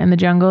everywhere in the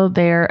jungle.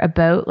 They're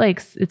about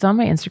it's on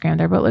my Instagram.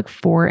 They're about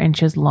 4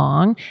 inches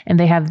long, and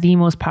they have the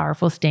most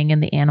powerful sting in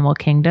the animal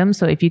kingdom.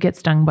 So if you get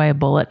stung by a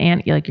bullet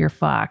ant, you're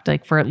fucked,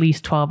 for at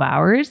least 12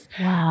 hours.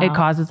 Wow. It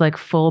causes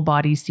full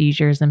body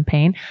seizures and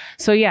pain.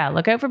 So yeah,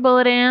 look out for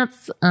bullet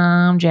ants.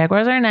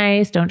 Jaguars are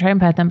nice. Don't try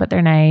and pet them, but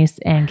they're nice.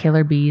 And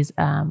killer bees,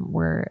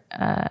 are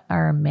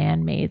a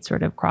man-made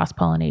sort of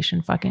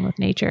cross-pollination fucking with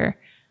nature.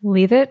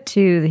 Leave it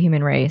to the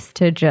human race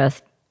to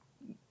just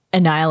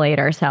annihilate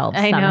ourselves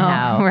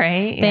somehow. Know,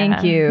 right?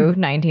 Thank you,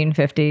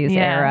 1950s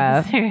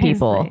era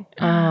people.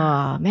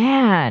 Oh,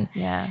 man.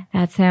 Yeah.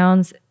 That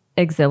sounds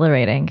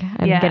exhilarating.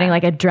 I'm getting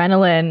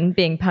adrenaline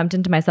being pumped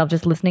into myself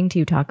just listening to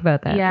you talk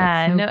about that.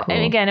 Yeah. That's so cool.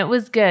 And again, it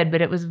was good,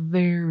 but it was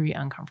very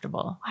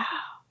uncomfortable. Wow.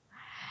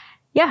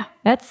 Yeah,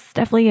 that's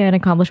definitely an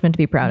accomplishment to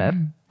be proud of.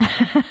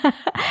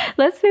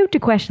 Let's move to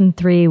question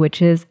 3,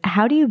 which is,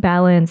 how do you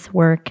balance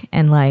work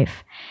and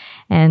life?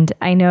 And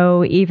I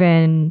know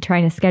even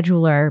trying to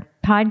schedule our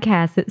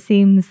podcast, it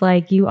seems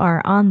like you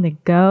are on the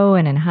go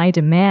and in high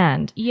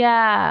demand.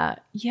 Yeah.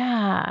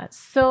 Yeah.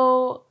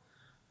 So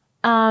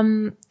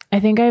I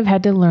think I've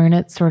had to learn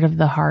it sort of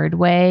the hard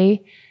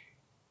way.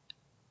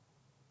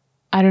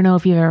 I don't know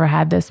if you've ever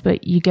had this,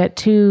 but you get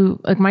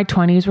to my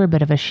 20s were a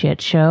bit of a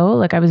shit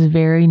show. I was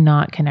very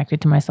not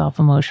connected to myself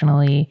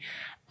emotionally,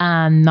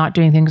 not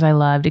doing things I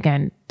loved.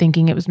 Again,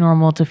 thinking it was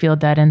normal to feel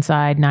dead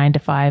inside 9 to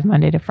 5,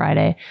 Monday to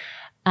Friday.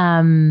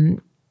 I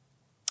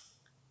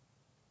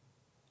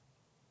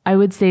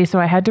would say,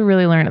 so I had to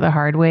really learn it the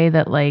hard way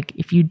that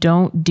if you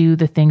don't do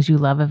the things you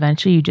love,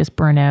 eventually you just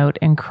burn out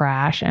and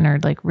crash and are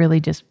really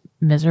just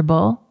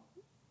miserable,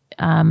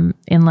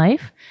 in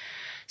life.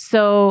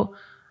 So,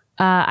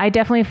 I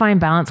definitely find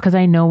balance because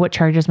I know what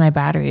charges my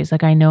batteries.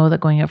 I know that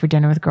going out for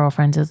dinner with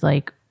girlfriends is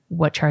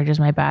what charges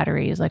my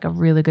batteries. A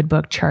really good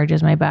book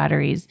charges my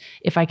batteries.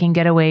 If I can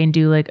get away and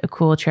do a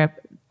cool trip,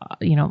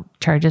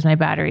 charges my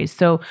batteries.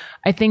 So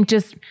I think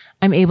just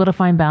I'm able to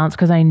find balance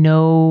because I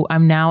know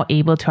I'm now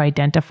able to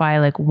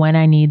identify when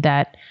I need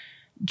that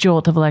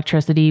jolt of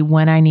electricity,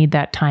 when I need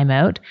that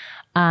timeout.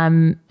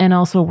 And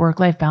also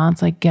work-life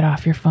balance, get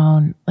off your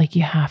phone.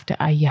 You have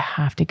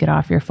to get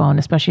off your phone,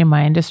 especially in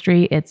my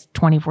industry. It's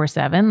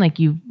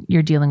 24/7.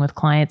 You're dealing with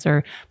clients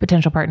or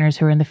potential partners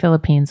who are in the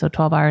Philippines, so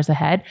 12 hours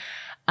ahead.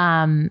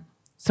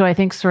 So I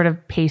think sort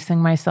of pacing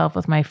myself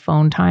with my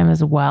phone time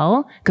as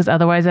well, because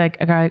otherwise I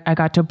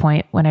got to a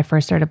point when I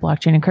first started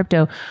blockchain and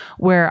crypto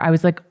where I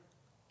was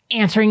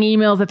answering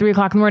emails at 3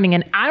 o'clock in the morning.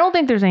 And I don't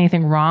think there's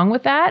anything wrong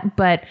with that.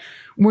 But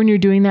when you're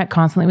doing that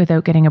constantly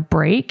without getting a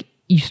break,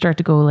 you start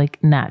to go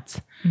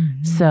nuts.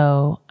 Mm-hmm.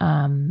 So,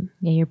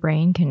 your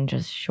brain can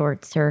just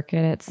short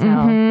circuit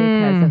itself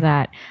because of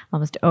that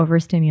almost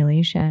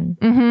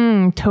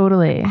overstimulation.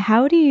 Totally.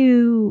 How do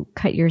you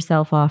cut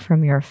yourself off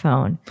from your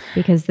phone?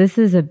 Because this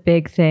is a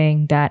big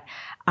thing that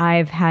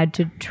I've had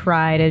to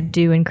try to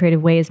do in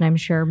creative ways. And I'm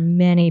sure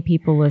many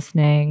people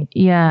listening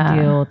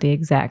deal with the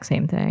exact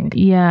same thing.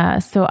 Yeah.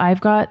 So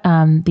I've got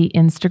the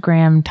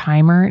Instagram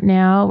timer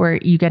now where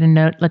you get a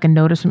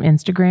notice from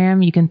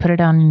Instagram. You can put it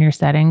on in your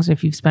settings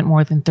if you've spent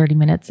more than 30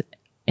 minutes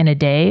in a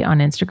day on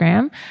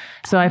Instagram.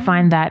 So I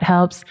find that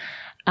helps.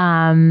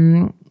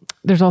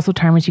 There's also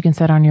timers you can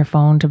set on your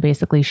phone to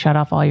basically shut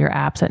off all your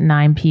apps at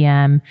 9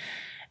 p.m.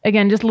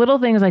 Again, just little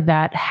things like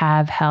that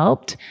have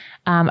helped.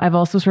 I've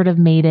also sort of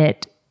made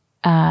it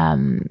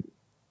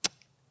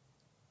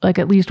like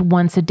at least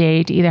once a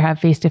day to either have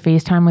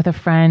face-to-face time with a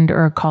friend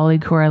or a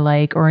colleague who I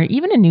like, or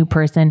even a new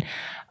person,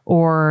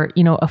 or,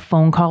 you know, a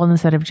phone call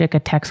instead of just a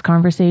text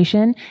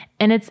conversation.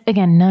 And it's,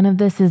 again, none of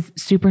this is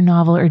super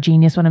novel or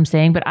genius what I'm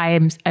saying, but I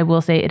will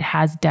say it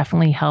has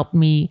definitely helped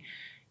me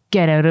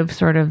get out of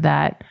sort of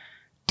that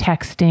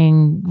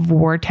texting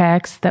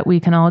vortex that we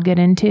can all get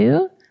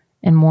into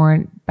and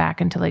more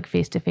back into like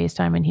face-to-face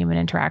time and human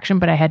interaction.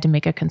 But I had to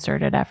make a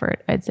concerted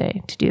effort, I'd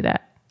say, to do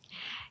that.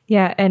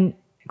 Yeah. And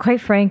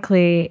quite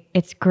frankly,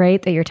 it's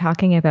great that you're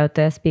talking about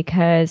this,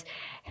 because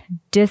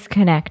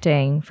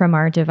disconnecting from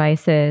our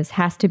devices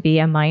has to be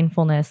a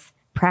mindfulness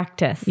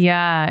practice.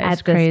 Yeah,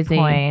 it's at this crazy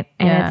point.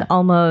 And it's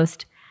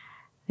almost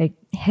like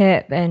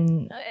hip,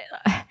 and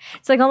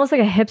it's like almost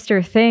like a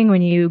hipster thing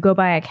when you go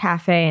by a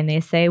cafe and they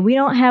say, we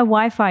don't have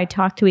Wi-Fi,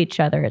 talk to each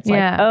other. It's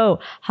like, oh,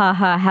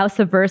 haha, how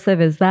subversive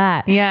is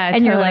that? Yeah.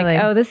 And you're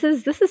like, oh, this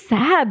is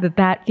sad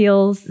that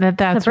feels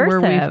that's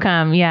subversive. Where we've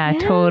come. Yeah,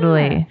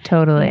 totally.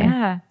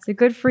 Yeah. So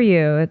good for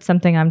you. It's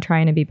something I'm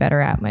trying to be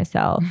better at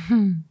myself.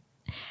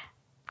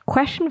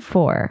 Question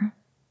 4.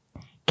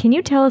 Can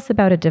you tell us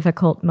about a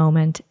difficult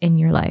moment in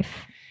your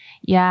life?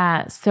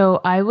 Yeah. So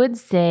I would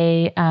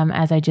say,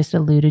 as I just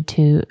alluded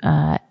to,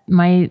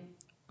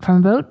 from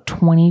about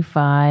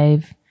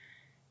 25,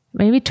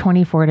 maybe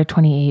 24 to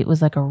 28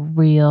 was like a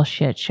real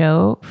shit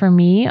show for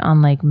me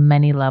on like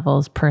many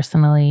levels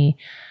personally.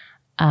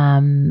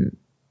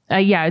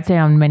 I'd say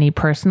on many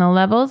personal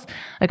levels.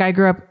 Like I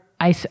grew up,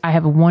 I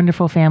have a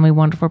wonderful family,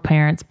 wonderful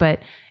parents,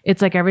 but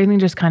it's like everything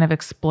just kind of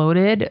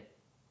exploded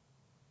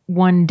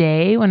one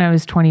day when I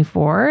was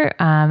 24.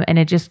 And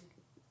it just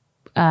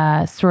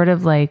sort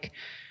of like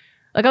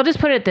I'll just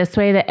put it this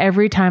way, that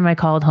every time I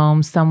called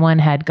home, someone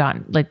had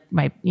gotten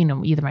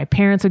either my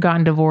parents had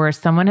gotten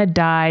divorced, someone had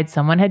died,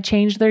 someone had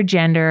changed their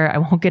gender. I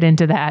won't get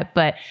into that,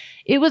 but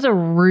it was a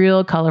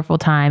real colorful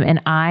time,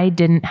 and I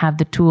didn't have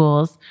the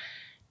tools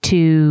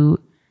to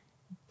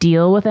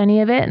deal with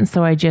any of it. And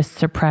so I just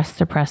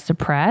suppressed.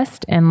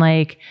 And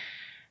like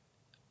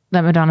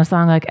that Madonna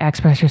song, like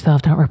express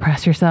yourself, don't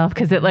repress yourself.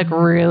 Cause it like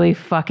really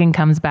fucking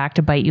comes back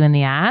to bite you in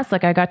the ass.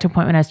 Like I got to a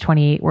point when I was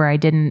 28 where I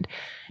didn't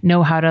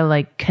know how to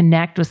like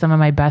connect with some of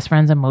my best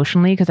friends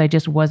emotionally, because I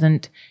just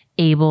wasn't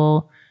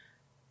able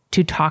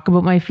to talk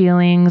about my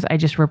feelings. I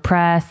just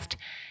repressed.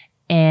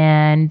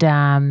 And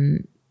I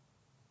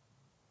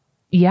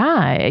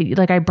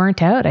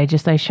burnt out. I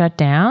shut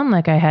down.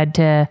 Like I had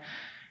to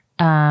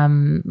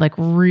like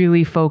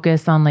really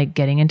focus on like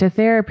getting into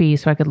therapy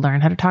so I could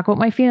learn how to talk about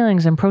my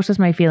feelings and process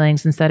my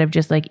feelings, instead of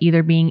just like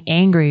either being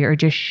angry or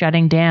just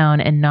shutting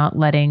down and not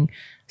letting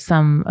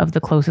some of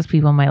the closest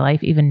people in my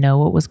life even know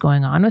what was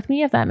going on with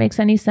me, if that makes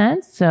any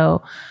sense.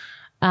 So,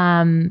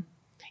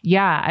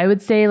 I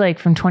would say like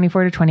from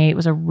 24 to 28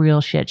 was a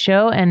real shit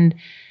show. And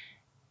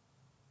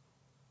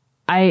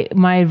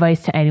my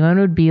advice to anyone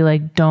would be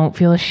like, don't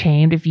feel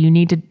ashamed. If you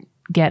need to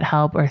get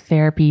help or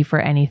therapy for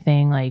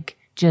anything, like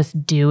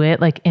just do it.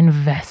 Like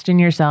invest in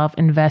yourself,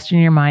 invest in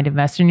your mind,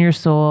 invest in your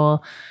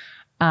soul.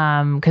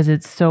 Cause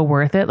it's so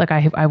worth it. Like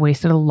I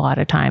wasted a lot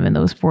of time in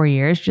those 4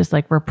 years, just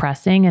like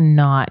repressing and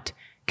not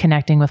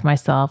connecting with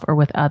myself or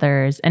with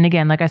others. And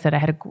again, like I said, I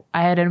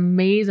had an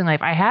amazing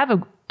life. I have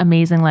an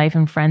amazing life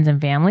and friends and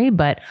family,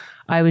 but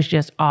I was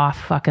just off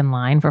fucking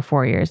line for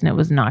 4 years, and it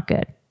was not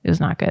good. It was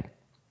not good.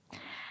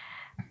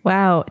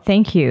 Wow.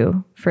 Thank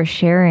you for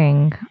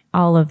sharing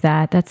all of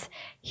that. That's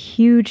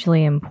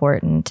hugely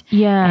important.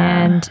 Yeah.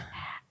 And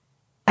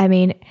I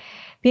mean,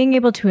 being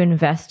able to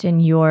invest in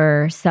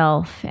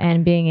yourself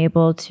and being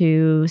able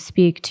to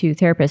speak to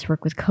therapists,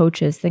 work with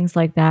coaches, things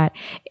like that,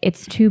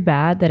 it's too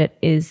bad that it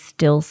is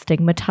still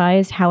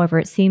stigmatized. However,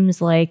 it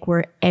seems like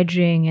we're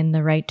edging in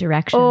the right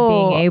direction,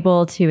 being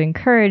able to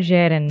encourage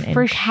it and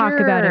talk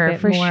about it a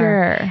bit more.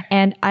 Sure.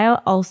 And I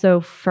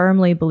also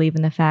firmly believe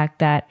in the fact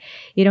that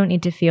you don't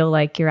need to feel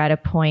like you're at a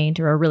point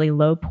or a really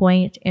low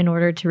point in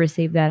order to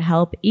receive that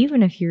help,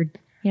 even if you're,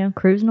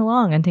 cruising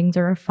along and things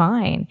are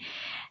fine.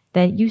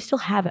 That you still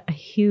have a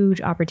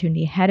huge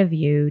opportunity ahead of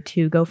you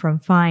to go from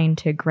fine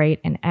to great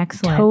and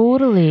excellent.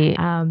 Totally.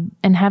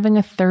 And having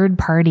a third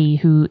party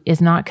who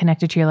is not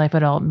connected to your life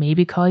at all,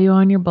 maybe call you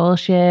on your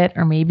bullshit,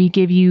 or maybe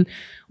give you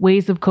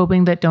ways of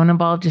coping that don't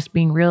involve just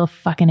being real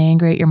fucking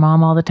angry at your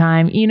mom all the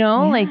time.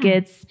 Like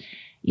it's,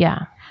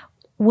 yeah.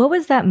 What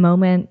was that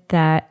moment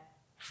that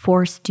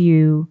forced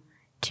you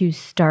to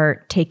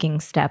start taking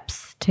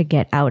steps to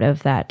get out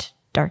of that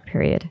dark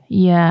period?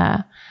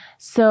 Yeah.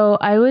 So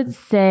I would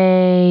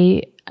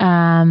say,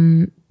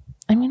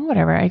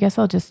 whatever, I guess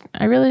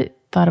I really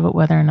thought about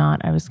whether or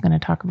not I was going to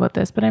talk about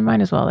this, but I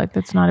might as well, like,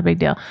 that's not a big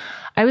deal.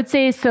 I would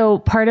say, so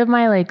part of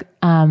my like,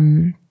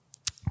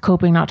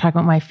 coping, not talking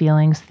about my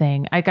feelings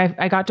thing, I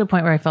got to a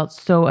point where I felt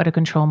so out of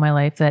control in my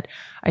life that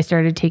I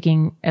started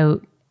taking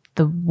out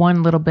the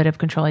one little bit of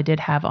control I did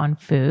have on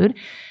food,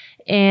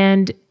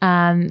 and,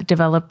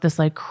 developed this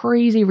like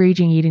crazy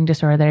raging eating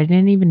disorder that I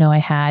didn't even know I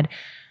had.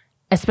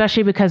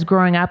 Especially because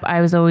growing up,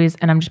 I was always,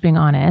 and I'm just being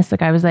honest,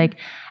 like I was like,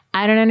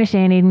 I don't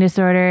understand eating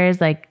disorders.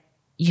 Like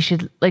you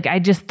should, like, I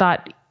just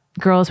thought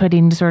girls who had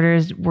eating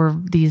disorders were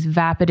these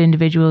vapid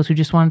individuals who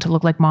just wanted to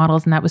look like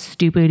models, and that was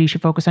stupid. You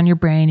should focus on your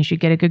brain. You should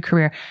get a good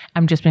career.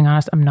 I'm just being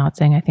honest. I'm not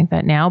saying I think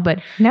that now,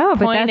 but no,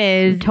 but point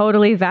that's is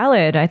totally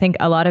valid. I think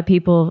a lot of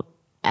people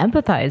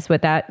empathize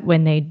with that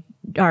when they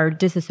are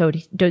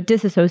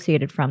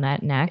disassociated from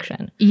that in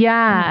action.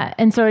 Yeah.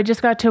 And so I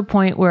just got to a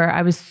point where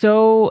I was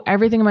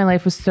everything in my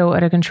life was so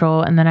out of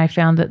control. And then I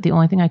found that the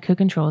only thing I could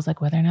control was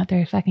like whether or not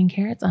there are fucking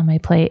carrots on my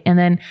plate. But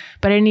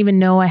I didn't even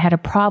know I had a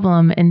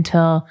problem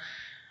until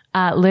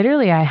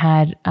literally I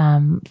had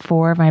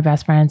 4 of my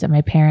best friends and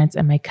my parents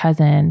and my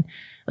cousin,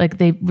 like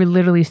they were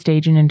literally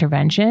staged an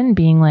intervention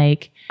being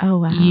like, oh,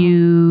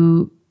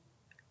 wow.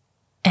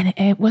 And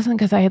it wasn't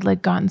because I had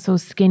like gotten so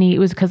skinny. It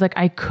was because like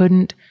I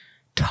couldn't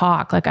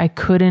talk. Like I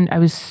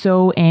was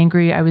so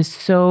angry. I was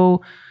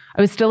still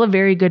a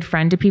very good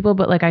friend to people,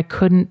 but like I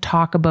couldn't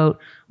talk about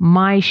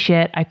my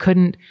shit. I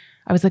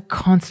was like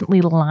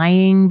constantly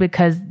lying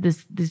because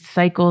these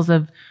cycles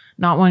of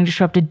not wanting to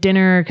show up to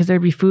dinner because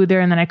there'd be food there.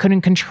 And then I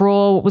couldn't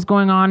control what was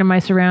going on in my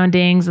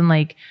surroundings. And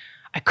like,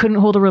 I couldn't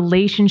hold a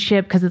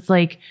relationship because it's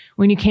like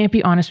when you can't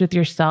be honest with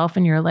yourself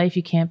in your life,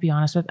 you can't be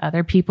honest with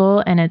other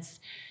people. And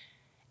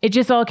it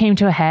just all came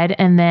to a head.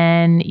 And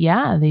then,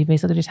 yeah, they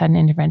basically just had an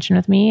intervention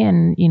with me.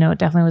 And, you know, it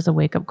definitely was a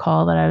wake up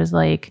call that I was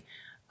like,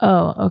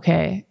 oh,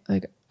 okay.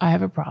 Like I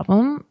have a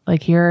problem.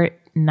 Like here are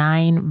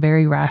 9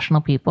 very rational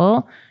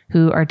people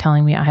who are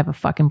telling me I have a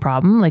fucking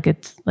problem. Like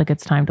it's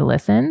time to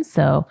listen.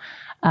 So,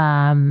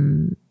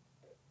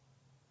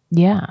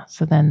 yeah.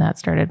 So then that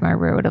started my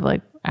road of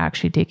like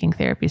actually taking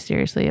therapy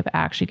seriously, of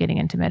actually getting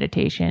into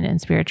meditation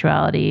and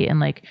spirituality and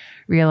like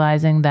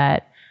realizing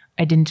that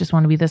I didn't just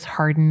want to be this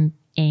hardened,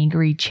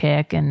 angry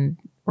chick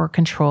or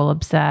control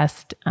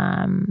obsessed.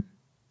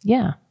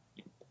 Yeah.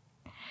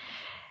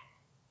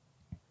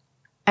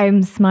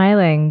 I'm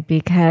smiling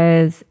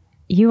because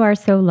you are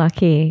so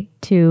lucky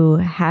to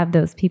have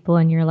those people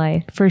in your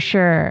life. For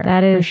sure.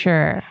 That is for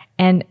sure.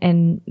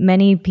 And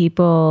many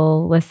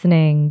people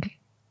listening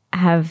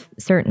have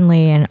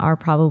certainly and are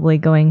probably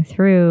going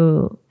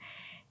through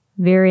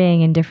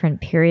varying and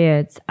different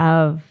periods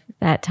of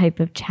that type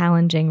of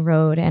challenging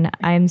road. And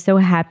I'm so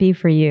happy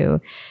for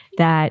you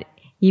that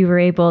you were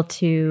able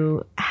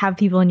to have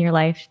people in your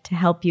life to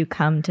help you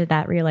come to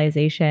that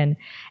realization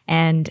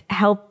and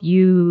help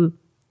you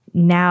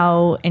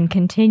now and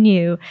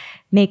continue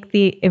make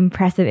the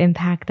impressive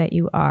impact that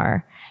you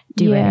are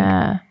doing.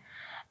 Yeah.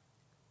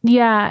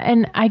 Yeah.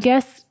 And I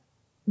guess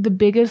the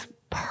biggest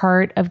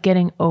part of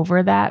getting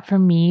over that for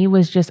me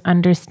was just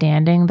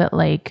understanding that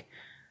like,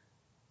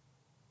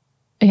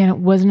 again, it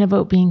wasn't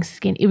about being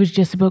skinny. It was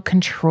just about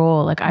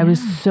control. Like I was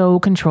so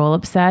control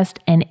obsessed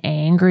and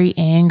angry,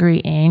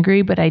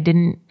 but I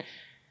didn't,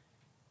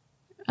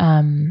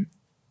 I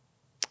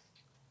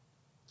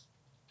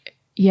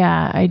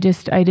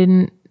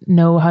didn't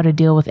know how to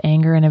deal with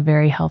anger in a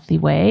very healthy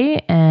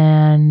way.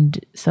 And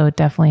so it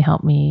definitely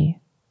helped me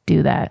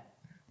do that.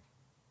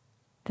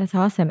 That's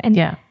awesome. And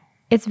yeah,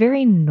 it's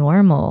very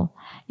normal.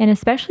 And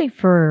especially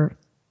for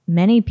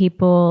many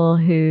people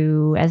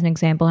who, as an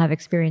example, have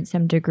experienced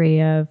some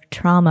degree of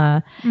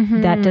trauma,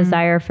 that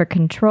desire for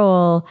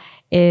control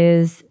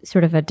is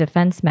sort of a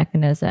defense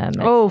mechanism.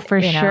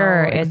 For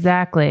sure.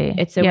 Exactly.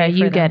 It's a way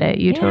you for get them. it.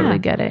 You totally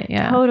get it.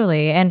 Yeah.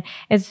 Totally. And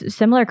it's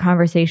similar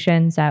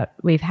conversations that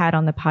we've had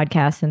on the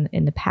podcast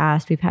in the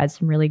past. We've had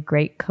some really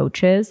great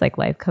coaches, like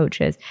life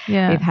coaches.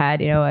 Yeah. We've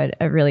had,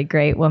 a really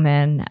great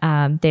woman,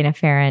 Dana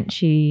Ferrant.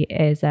 She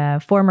is a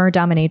former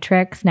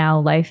dominatrix, now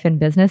life and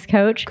business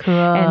coach. Cool.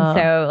 And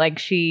so like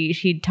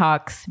she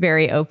talks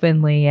very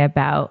openly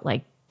about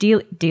like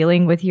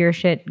dealing with your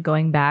shit,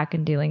 going back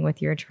and dealing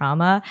with your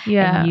trauma,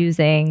 and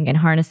using and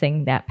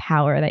harnessing that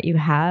power that you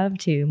have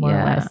to more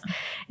or less,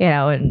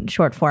 in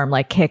short form,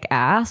 like kick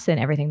ass in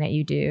everything that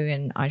you do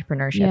in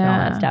entrepreneurship and all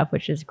that stuff,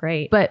 which is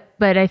great. But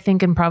I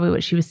think, and probably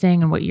what she was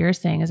saying and what you're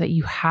saying is that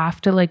you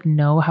have to like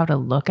know how to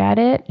look at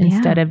it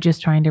instead of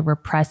just trying to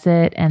repress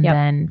it. And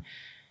then,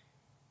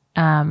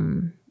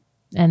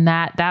 and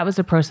that was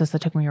a process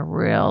that took me a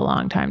real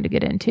long time to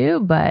get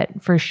into,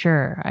 but for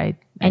sure,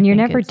 and you're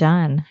never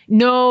done.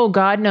 No,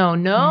 God, no.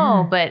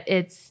 Yeah. But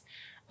it's,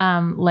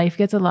 life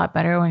gets a lot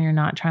better when you're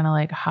not trying to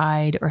like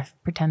hide or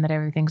pretend that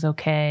everything's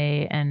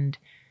okay. And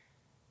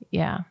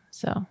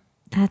so.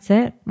 That's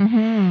it.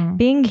 Mm-hmm.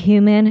 Being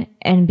human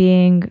and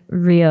being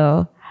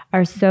real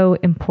are so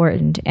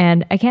important.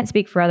 And I can't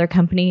speak for other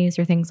companies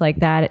or things like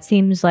that. It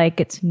seems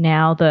like it's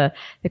now the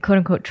quote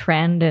unquote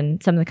trend,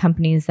 and some of the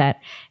companies that,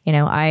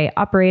 I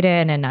operate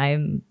in and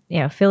I'm,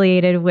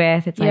 affiliated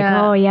with, it's like,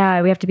 oh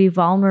yeah, we have to be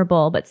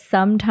vulnerable. But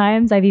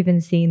sometimes I've even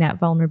seen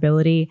that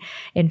vulnerability,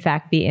 in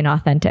fact, be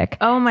inauthentic.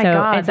 Oh my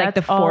God. It's like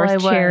the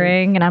forced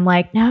sharing. And I'm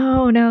like,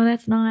 no,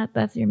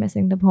 you're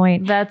missing the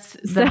point. But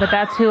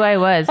that's who I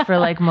was for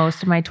like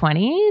most of my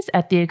 20s,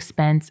 at the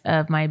expense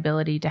of my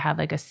ability to have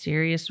like a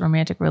serious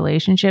romantic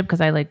relationship. Cause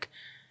I like,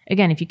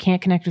 again, if you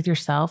can't connect with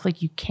yourself,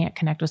 like you can't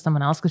connect with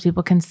someone else, because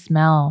people can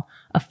smell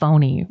a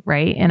phony,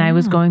 right? And I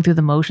was going through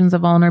the motions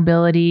of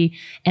vulnerability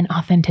and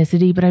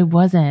authenticity, but I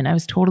wasn't. I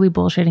was totally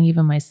bullshitting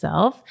even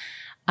myself.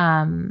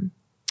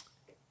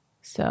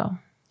 So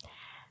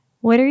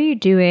what are you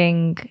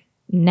doing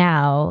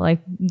now? Like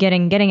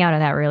getting out of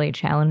that really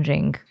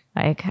challenging,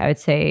 like I would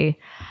say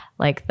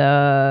like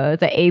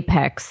the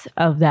apex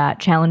of that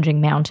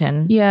challenging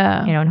mountain.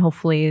 Yeah. And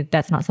hopefully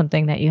that's not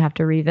something that you have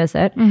to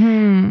revisit.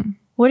 Mm-hmm.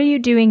 What are you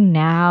doing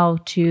now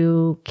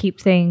to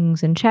keep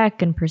things in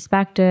check and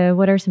perspective?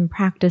 What are some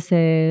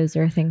practices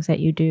or things that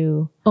you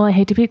do? Well, I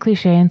hate to be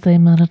cliche and say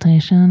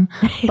meditation,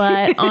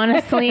 but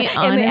honestly,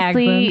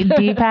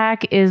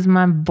 Deepak is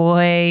my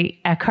boy,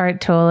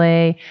 Eckhart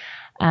Tolle.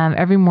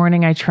 Every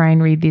morning I try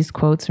and read these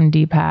quotes from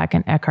Deepak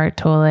and Eckhart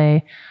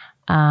Tolle.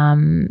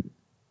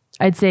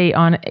 I'd say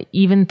on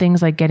even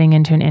things like getting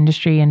into an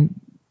industry and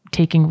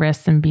taking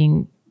risks and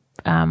being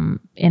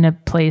in a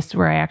place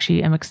where I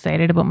actually am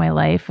excited about my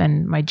life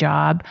and my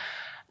job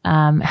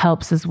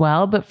helps as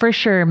well. But for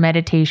sure,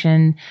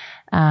 meditation,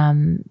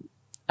 I've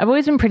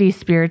always been pretty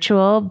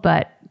spiritual,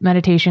 but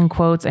meditation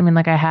quotes, I mean,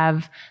 like I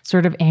have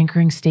sort of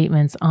anchoring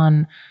statements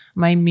on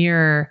my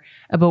mirror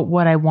about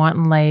what I want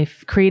in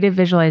life, creative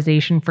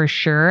visualization for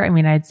sure. I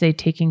mean, I'd say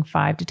taking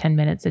 5 to 10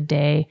 minutes a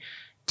day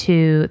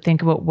to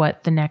think about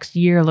what the next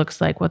year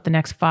looks like, what the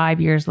next 5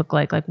 years look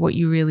like what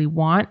you really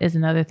want is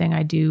another thing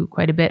I do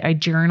quite a bit. I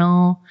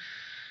journal.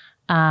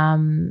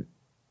 I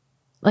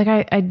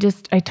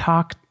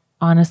talk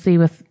honestly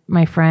with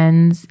my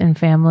friends and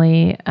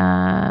family.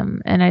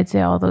 And I'd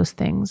say all those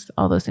things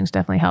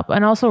definitely help.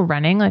 And also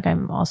running, like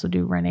I'm also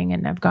do running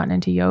and I've gotten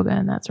into yoga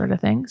and that sort of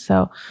thing.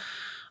 So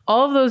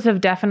all of those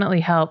have definitely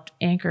helped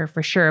anchor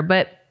for sure.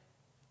 But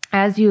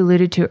as you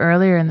alluded to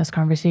earlier in this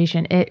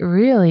conversation, it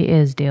really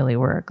is daily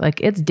work. Like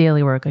it's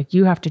daily work. Like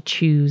you have to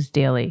choose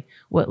daily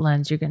what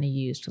lens you're going to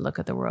use to look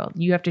at the world.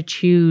 You have to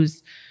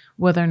choose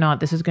whether or not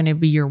this is going to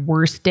be your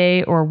worst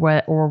day or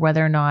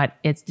whether or not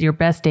it's your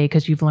best day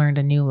because you've learned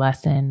a new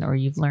lesson or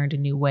you've learned a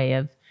new way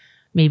of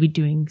maybe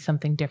doing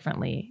something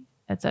differently,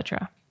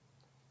 etc.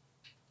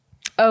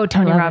 Oh,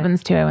 Tony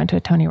Robbins too. I went to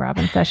a Tony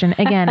Robbins session.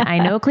 Again, I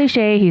know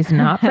cliche. He's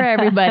not for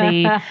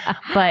everybody,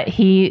 but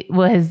he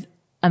was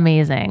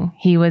amazing.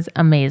 He was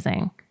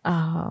amazing.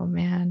 Oh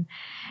man.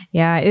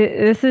 Yeah.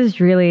 This is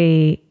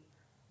really,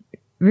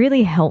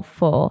 really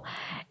helpful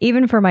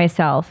even for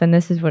myself. And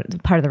this is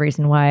what part of the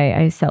reason why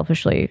I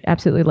selfishly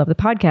absolutely love the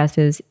podcast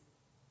is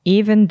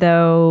even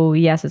though,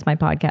 yes, it's my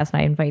podcast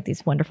and I invite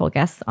these wonderful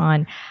guests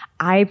on,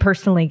 I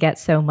personally get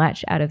so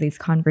much out of these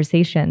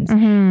conversations.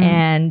 Mm-hmm.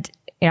 And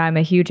I'm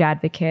a huge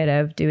advocate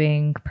of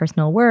doing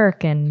personal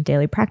work and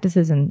daily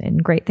practices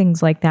and great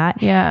things like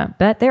that. Yeah.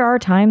 But there are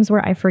times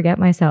where I forget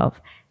myself.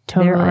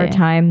 Totally. There are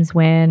times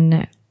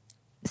when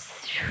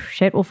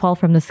shit will fall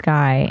from the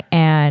sky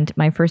and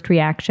my first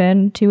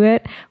reaction to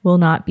it will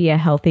not be a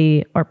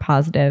healthy or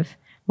positive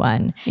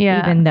one.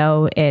 Yeah. Even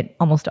though it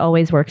almost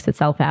always works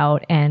itself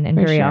out and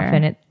very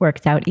often it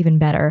works out even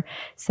better.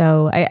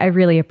 So I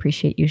really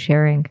appreciate you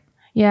sharing.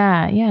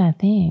 Yeah,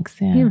 thanks.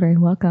 Yeah. You're very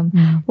welcome.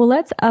 Mm-hmm. Well,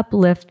 let's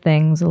uplift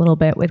things a little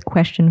bit with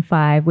question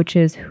 5, which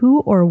is who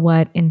or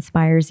what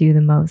inspires you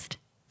the most?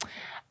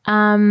 So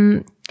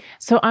I'm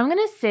going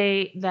to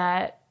say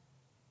that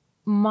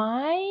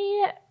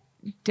my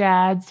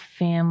dad's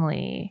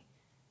family,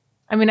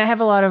 I mean, I have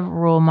a lot of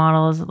role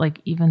models, like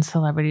even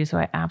celebrities who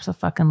I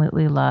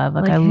absolutely love.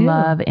 Like I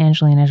love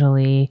Angelina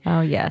Jolie.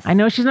 Oh, yes. I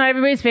know she's not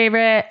everybody's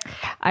favorite.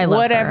 I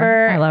love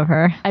her. I love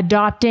her.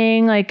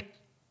 Adopting like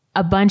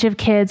a bunch of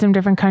kids from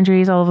different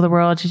countries all over the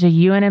world. She's a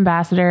UN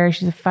ambassador.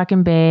 She's a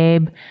fucking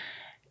babe.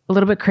 A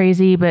little bit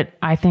crazy, but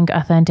I think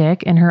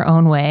authentic in her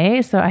own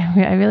way. So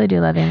I really do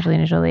love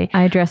Angelina Jolie.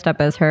 I dressed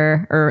up as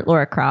her or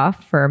Laura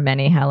Croft for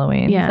many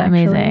Halloweens. Yeah,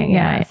 actually. Amazing.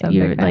 Yeah, so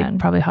you're like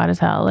probably hot as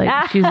hell.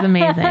 Like she's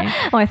amazing.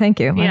 Why, thank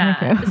you. Yeah.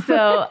 Thank you.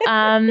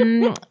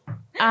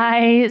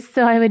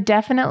 So I would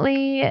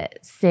definitely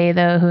say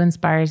though, who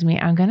inspires me,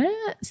 I'm gonna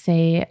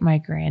say my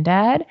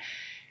granddad.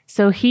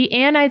 So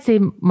I'd say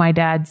my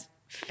dad's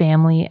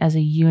family as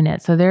a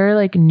unit. So they're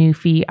like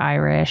Newfie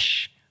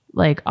Irish,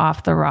 like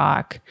off the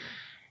rock.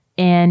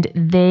 And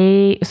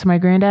so my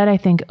granddad, I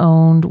think,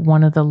 owned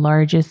one of the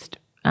largest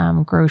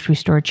grocery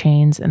store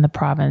chains in the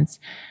province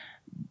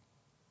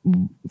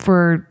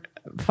for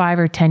 5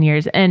 or 10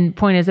 years. And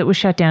point is, it was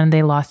shut down and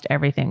they lost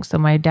everything. So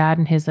my dad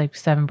and his like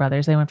 7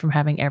 brothers, they went from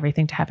having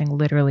everything to having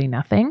literally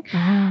nothing.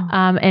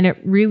 Wow. And it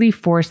really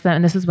forced them,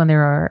 and this is when they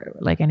were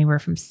like anywhere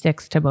from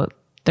 6 to about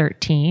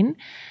 13.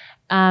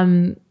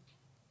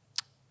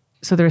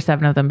 So there were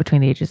 7 of them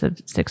between the ages of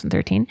 6 and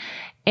 13.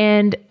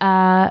 And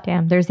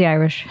damn, there's the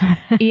Irish.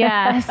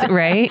 Yes,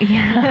 right?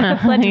 Yeah.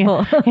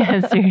 Plentiful. Yeah,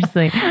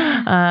 seriously.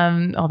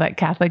 All that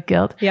Catholic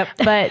guilt. Yep.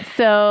 But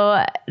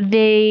so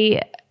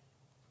they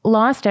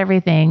lost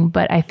everything,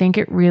 but I think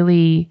it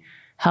really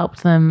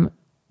helped them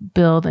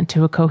build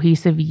into a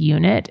cohesive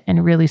unit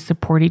and really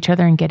support each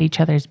other and get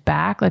each other's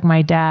back. Like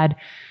my dad,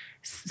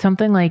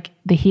 something like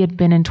he had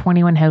been in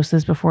 21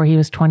 houses before he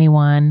was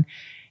 21.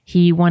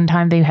 One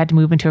time they had to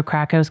move into a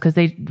crack house because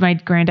my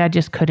granddad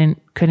just couldn't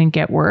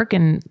get work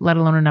and let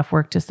alone enough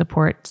work to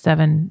support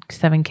seven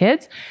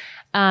kids.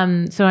 So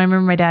I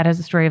remember my dad has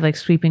a story of like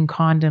sweeping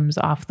condoms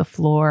off the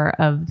floor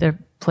of the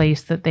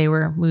place that they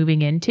were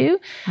moving into.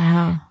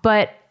 Wow.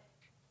 But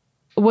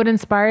what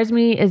inspires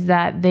me is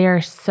that they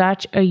are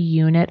such a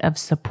unit of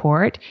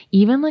support.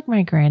 Even like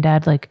my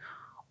granddad, like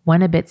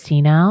went a bit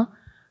senile,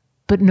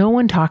 but no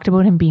one talked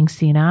about him being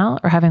senile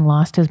or having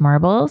lost his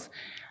marbles.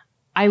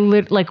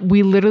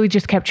 We literally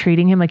just kept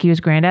treating him like he was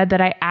granddad, that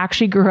I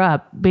actually grew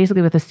up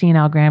basically with a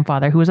senile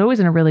grandfather who was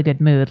always in a really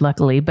good mood,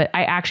 luckily. But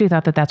I actually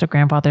thought that that's what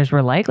grandfathers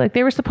were like. Like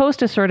they were supposed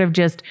to sort of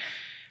just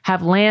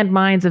have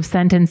landmines of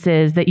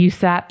sentences that you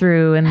sat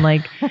through and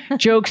like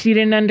jokes you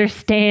didn't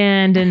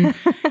understand. And,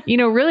 you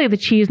know, really the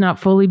cheese not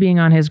fully being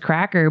on his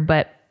cracker,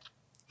 but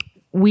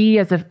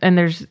there's I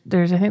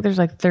think there's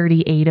like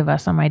 38 of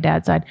us on my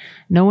dad's side.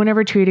 No one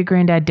ever treated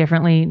granddad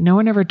differently. No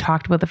one ever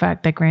talked about the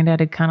fact that granddad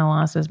had kind of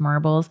lost his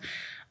marbles.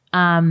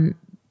 It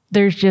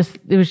was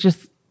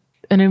just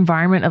an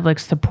environment of like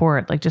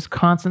support, like just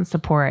constant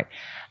support.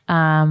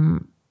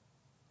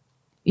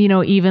 You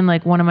know, even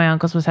like one of my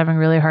uncles was having a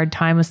really hard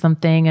time with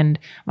something, and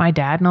my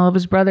dad and all of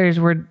his brothers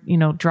were, you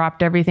know,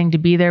 dropped everything to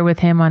be there with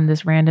him on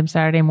this random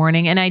Saturday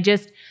morning. And I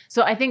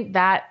think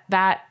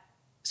that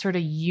sort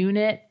of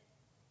unit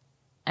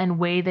and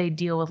way they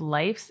deal with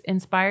life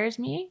inspires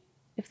me,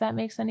 if that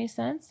makes any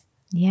sense.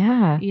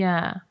 Yeah.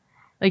 Yeah.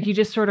 Like you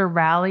just sort of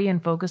rally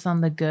and focus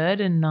on the good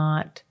and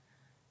not,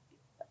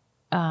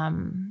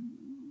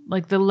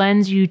 like the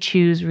lens you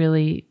choose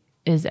really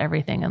is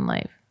everything in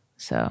life.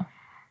 So.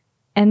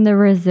 And the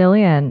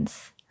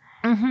resilience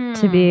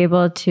to be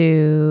able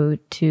to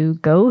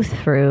go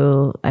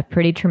through a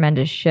pretty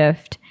tremendous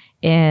shift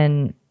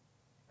in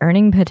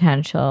earning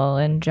potential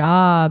and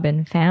job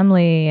and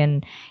family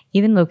and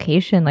even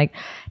location, like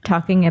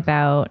talking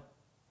about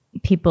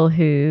people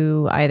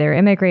who either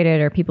immigrated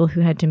or people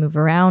who had to move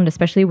around,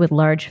 especially with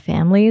large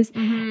families.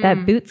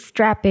 That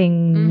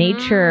bootstrapping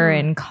nature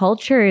and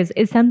culture is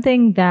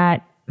something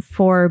that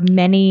for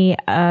many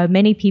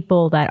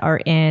people that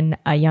are in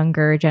a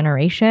younger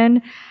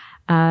generation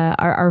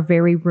are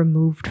very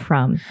removed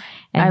from.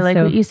 And I like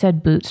what you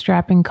said,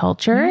 bootstrapping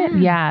culture.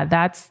 Yeah,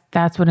 that's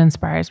what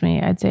inspires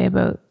me, I'd say,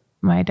 about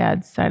my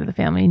dad's side of the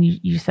family. And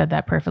you said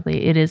that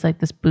perfectly. It is like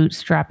this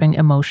bootstrapping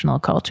emotional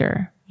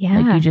culture. Yeah.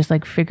 Like you just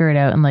like figure it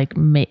out and like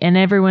and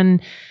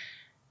everyone,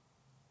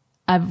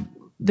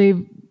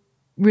 they've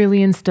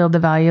really instilled the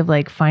value of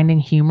like finding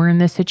humor in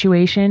this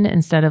situation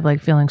instead of like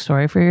feeling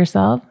sorry for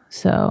yourself.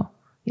 So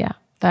yeah,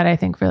 that I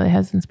think really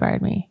has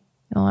inspired me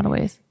in a lot of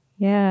ways.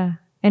 Yeah.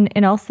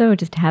 And also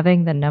just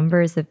having the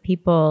numbers of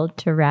people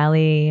to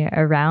rally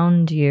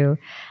around you,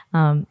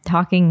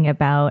 talking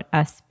about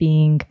us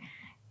being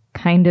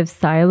kind of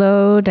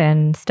siloed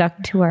and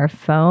stuck to our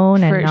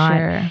phone and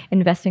not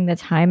investing the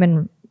time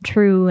in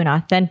true and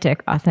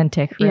authentic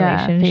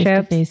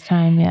relationships. Face-to-face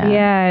time.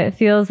 Yeah. It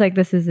feels like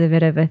this is a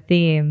bit of a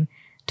theme.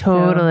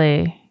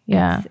 Totally. So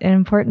yeah. It's an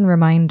important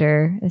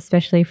reminder,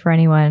 especially for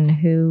anyone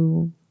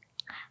who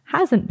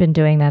hasn't been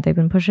doing that. They've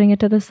been pushing it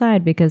to the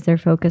side because they're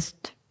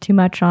focused too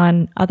much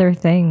on other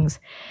things.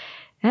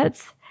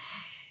 That's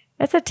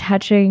a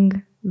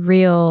touching,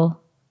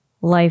 real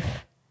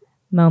life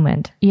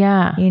moment.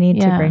 Yeah. You need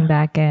to bring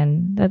back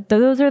in.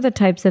 Those are the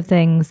types of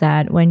things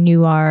that when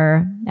you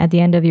are at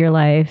the end of your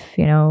life,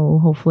 you know,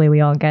 hopefully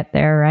we all get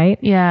there, right?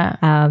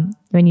 Yeah.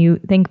 When you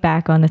think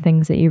back on the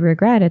things that you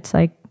regret, it's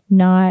like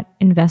not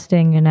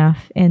investing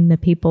enough in the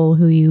people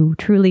who you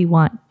truly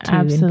want to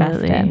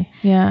invest in.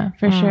 Yeah,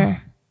 for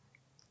sure.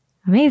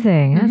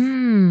 Amazing. That's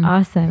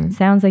awesome.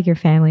 Sounds like your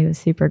family was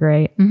super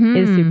great.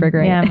 Is super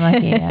great. Yeah, I'm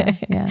lucky.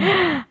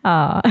 Yeah.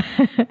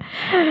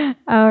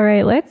 All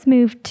right. Let's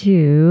move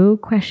to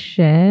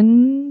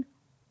question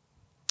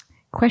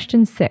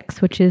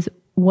 6, which is,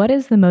 what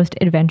is the most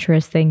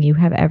adventurous thing you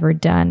have ever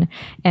done?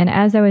 And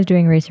as I was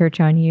doing research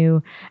on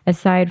you,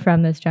 aside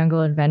from this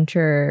jungle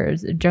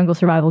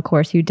survival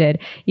course you did,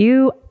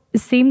 you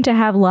seem to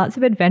have lots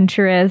of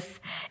adventurous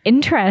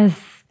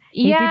interests.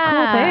 You do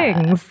cool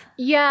things.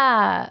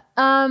 Yeah.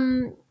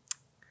 I'm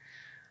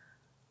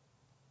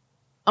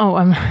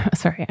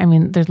sorry. I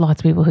mean, there's lots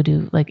of people who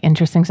do like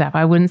interesting stuff.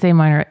 I wouldn't say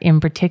mine are in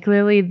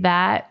particularly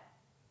that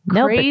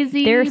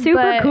crazy. But they're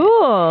super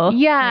cool.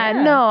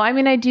 Yeah. No, I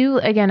mean, I do.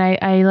 Again,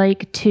 I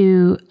like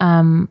to,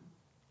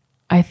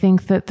 I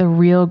think that the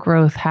real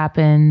growth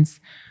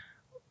happens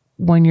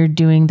when you're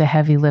doing the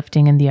heavy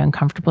lifting and the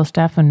uncomfortable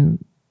stuff.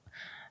 And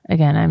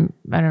again,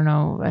 I don't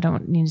know, I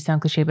don't need to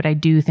sound cliche, but I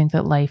do think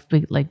that life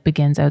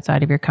begins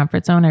outside of your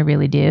comfort zone. I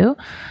really do.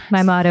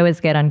 My motto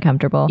is get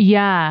uncomfortable.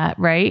 Yeah.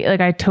 Right.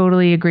 Like I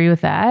totally agree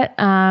with that.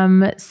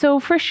 So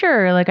for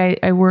sure, like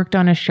I worked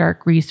on a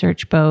shark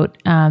research boat,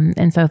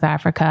 in South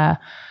Africa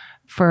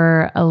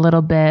for a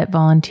little bit,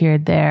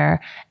 volunteered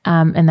there.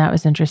 And that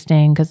was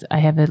interesting because I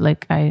had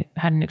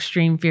an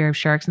extreme fear of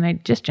sharks and I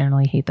just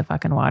generally hate the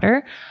fucking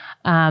water.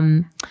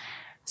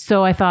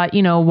 So I thought,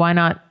 you know, why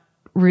not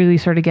really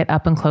sort of get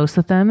up and close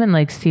with them and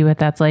like see what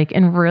that's like.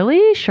 And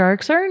really,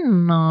 sharks are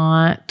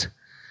not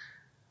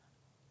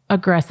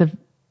aggressive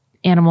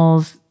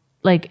animals.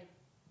 Like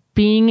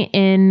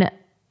being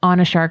on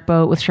a shark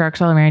boat with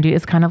sharks all around you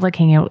is kind of like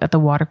hanging out at the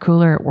water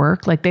cooler at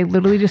work. Like they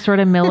literally just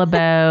sort of mill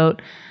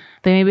about.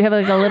 They maybe have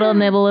like a little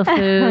nibble of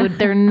food.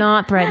 They're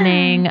not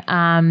threatening.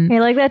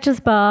 You're like, that's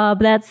just Bob.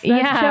 That's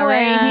yeah,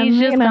 right. Joanne, He's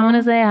just coming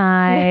to say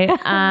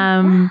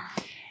hi.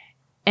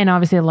 And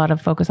obviously a lot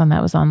of focus on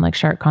that was on like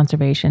shark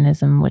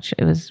conservationism, which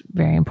it was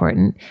very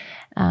important.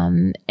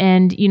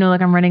 And you know,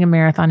 like I'm running a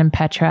marathon in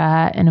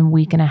Petra in a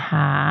week and a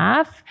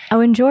half. Oh,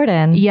 in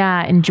Jordan.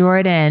 Yeah, in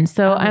Jordan.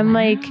 So I'm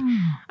like,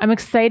 I'm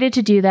excited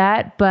to do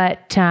that.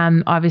 But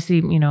obviously,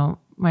 you know,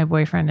 my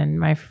boyfriend and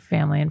my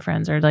family and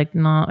friends are like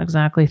not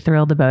exactly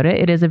thrilled about it.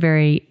 It is a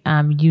very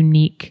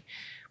unique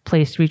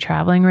place to be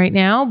traveling right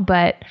now.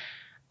 But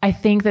I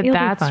think that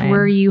that's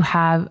where you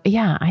have,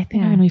 I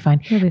think I'm going to be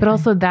fine. But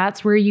also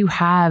that's where you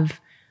have,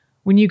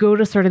 when you go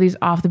to sort of these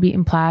off the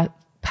beaten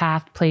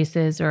path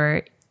places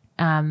or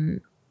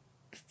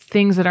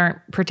things that aren't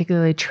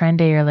particularly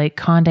trendy or like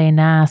Condé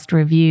Nast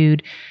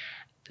reviewed,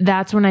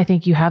 that's when I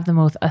think you have the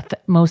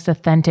most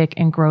authentic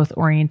and growth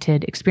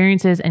oriented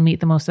experiences and meet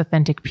the most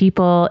authentic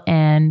people.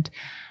 And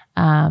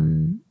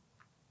so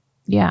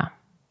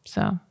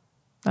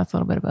that's a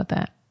little bit about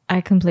that. I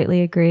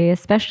completely agree,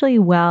 especially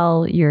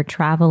while you're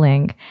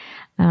traveling.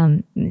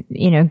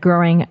 You know,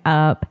 growing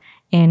up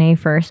in a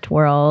first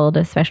world,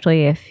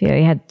 especially if you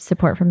had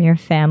support from your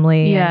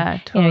family. Yeah,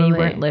 and, totally. You know, you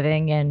weren't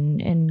living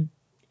in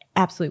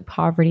absolute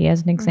poverty,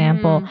 as an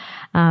example.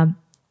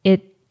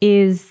 It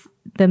is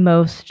the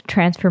most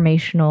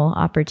transformational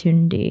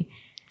opportunity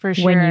for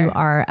sure when you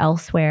are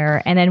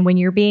elsewhere, and then when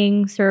you're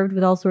being served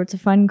with all sorts of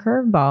fun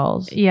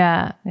curveballs.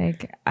 Yeah,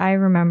 like I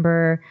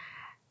remember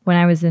when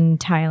I was in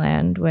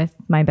Thailand with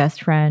my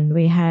best friend,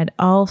 we had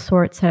all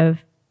sorts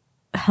of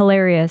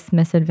hilarious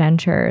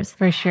misadventures.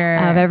 For sure.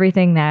 Of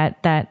everything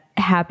that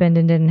happened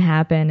and didn't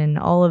happen, and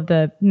all of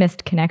the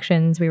missed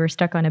connections. We were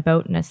stuck on a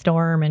boat in a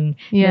storm and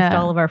missed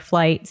all of our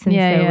flights. And we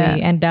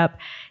end up,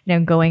 you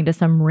know, going to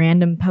some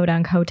random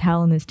podunk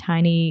hotel in this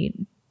tiny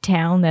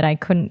town that I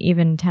couldn't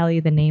even tell you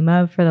the name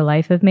of for the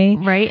life of me.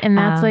 Right. And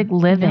that's like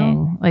living. You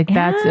know? Like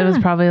it was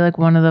probably like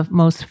one of the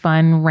most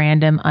fun,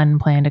 random,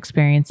 unplanned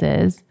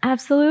experiences.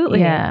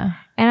 Absolutely. Yeah.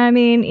 And I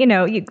mean, you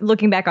know,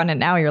 looking back on it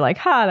now, you're like,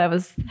 that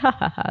was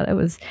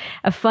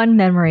a fun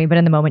memory. But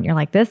in the moment, you're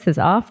like, this is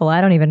awful.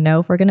 I don't even know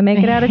if we're going to make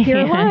it out of here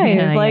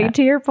alive,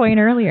 to your point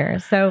earlier.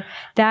 So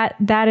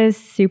that is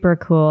super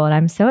cool. And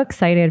I'm so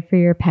excited for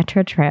your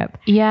Petra trip.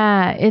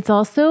 Yeah. It's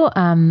also,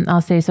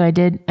 I'll say, so I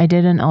did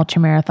an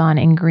ultra marathon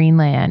in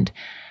Greenland.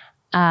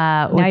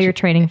 Now you're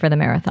training for the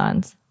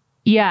marathons.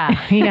 Yeah.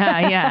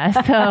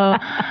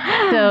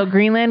 So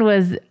Greenland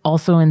was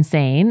also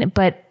insane,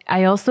 but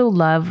I also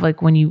love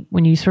like when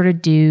you sort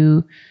of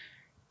do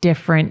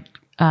different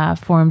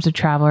forms of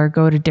travel or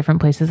go to different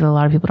places that a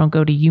lot of people don't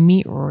go to, you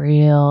meet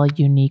real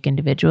unique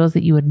individuals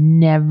that you would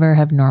never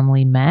have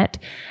normally met.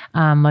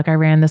 Like I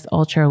ran this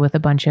ultra with a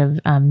bunch of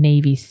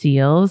Navy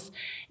SEALs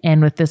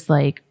and with this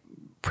like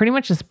pretty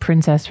much this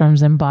princess from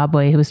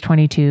Zimbabwe who was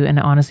 22 and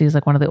honestly is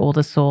like one of the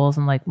oldest souls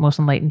and like most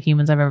enlightened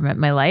humans I've ever met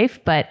in my life.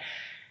 But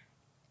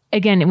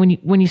again,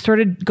 when you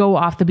sort of go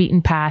off the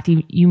beaten path,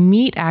 you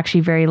meet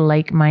actually very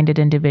like-minded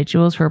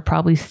individuals who are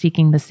probably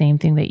seeking the same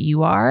thing that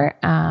you are.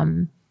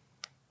 I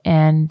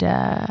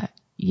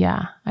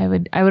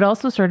would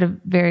also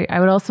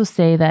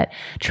say that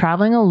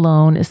traveling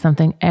alone is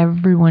something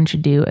everyone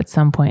should do at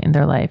some point in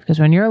their life. Because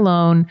when you're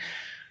alone,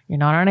 you're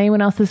not on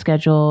anyone else's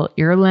schedule.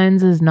 Your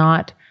lens is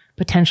not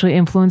potentially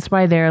influenced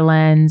by their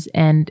lens,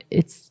 and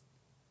it's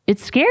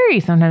scary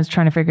sometimes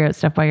trying to figure out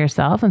stuff by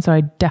yourself. And so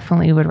I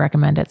definitely would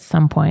recommend at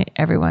some point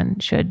everyone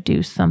should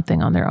do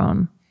something on their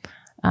own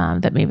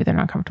that maybe they're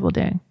not comfortable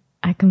doing.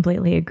 I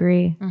completely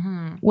agree.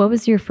 Mm-hmm. What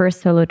was your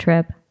first solo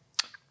trip?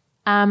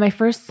 My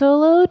first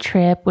solo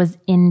trip was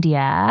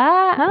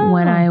India.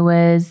 When I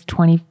was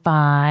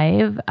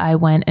 25. I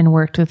went and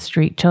worked with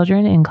street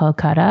children in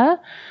Calcutta,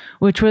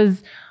 which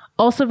was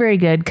also very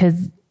good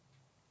because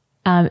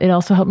it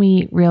also helped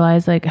me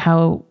realize like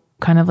how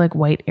kind of like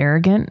white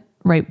arrogant,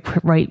 right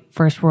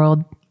first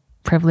world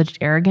privileged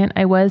arrogant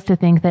I was to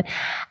think that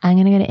I'm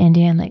going to go to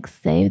India and like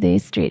save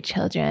these street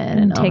children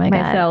and take my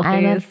selfies.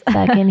 I'm a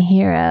fucking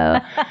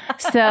hero.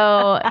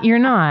 So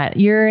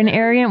you're an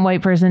arrogant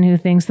white person who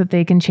thinks that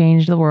they can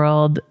change the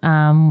world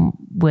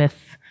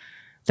with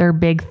their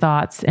big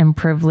thoughts and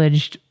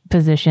privileged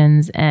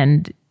positions.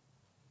 And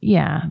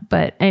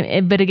but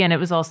again, it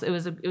was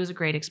a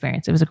great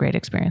experience. It was a great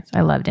experience.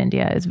 I loved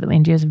India.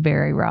 India is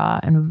very raw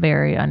and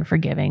very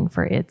unforgiving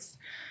for its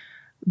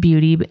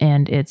beauty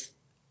and its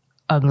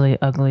ugly,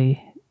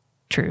 ugly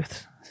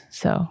truth.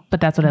 So,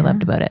 but that's what I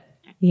loved about it.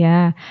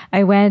 Yeah.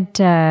 I went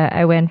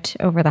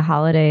over the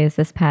holidays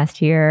this past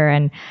year,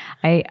 and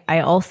I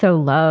also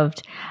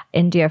loved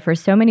India for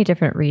so many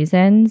different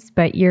reasons,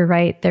 but you're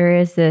right.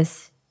 There's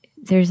this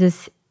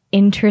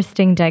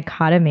interesting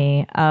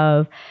dichotomy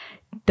of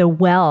the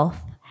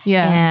wealth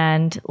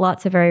and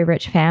lots of very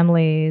rich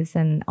families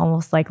and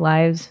almost like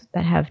lives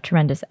that have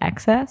tremendous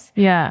excess.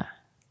 Yeah.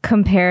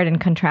 Compared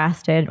and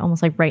contrasted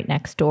almost like right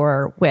next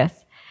door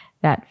with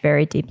that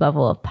very deep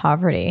level of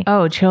poverty.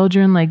 Oh,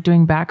 children like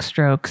doing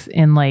backstrokes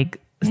in like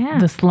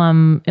the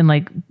slum in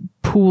like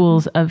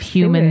pools of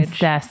human Sewage.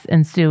 cess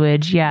and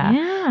sewage.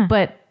 Yeah.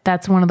 But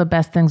that's one of the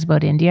best things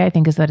about India, I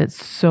think, is that it's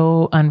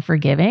so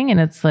unforgiving, and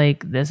it's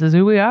like, this is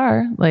who we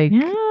are. Like,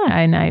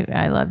 and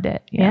I loved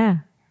it. Yeah.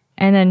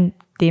 And then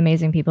the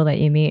amazing people that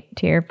you meet,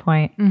 to your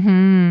point.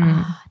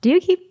 Do you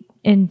keep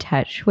in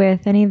touch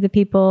with any of the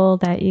people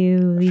that you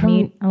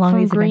meet along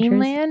these adventures?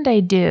 Greenland, I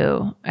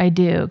do.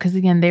 Because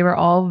again, they were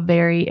all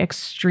very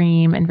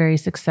extreme and very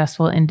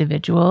successful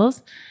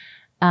individuals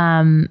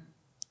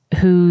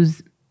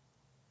whose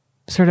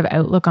sort of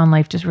outlook on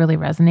life just really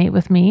resonate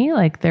with me.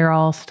 Like, they're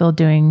all still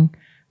doing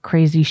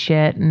crazy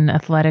shit and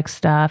athletic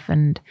stuff.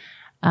 And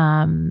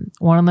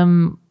one of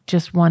them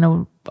just won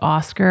an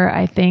Oscar,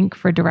 I think,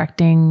 for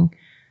directing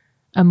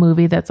a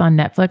movie that's on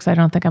Netflix. I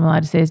don't think I'm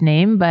allowed to say his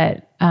name,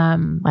 but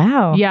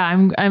wow. Yeah,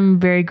 I'm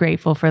very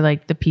grateful for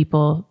like the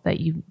people that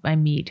I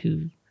meet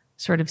who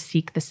sort of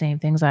seek the same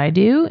things I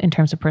do in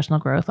terms of personal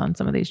growth on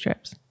some of these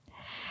trips.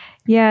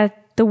 Yeah,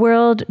 the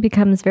world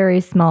becomes very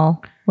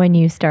small when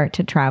you start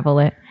to travel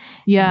it.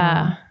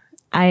 Yeah.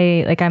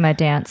 I'm a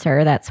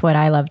dancer. That's what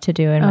I love to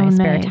do in my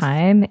spare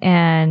time.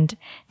 And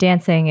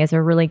dancing is a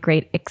really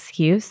great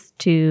excuse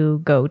to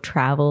go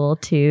travel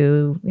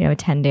to,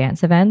 attend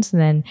dance events.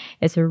 And then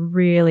it's a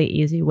really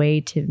easy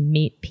way to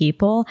meet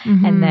people.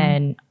 And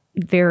then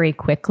very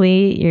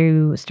quickly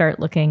you start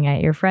looking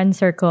at your friend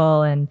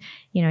circle and,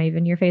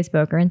 even your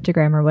Facebook or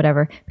Instagram or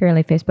whatever.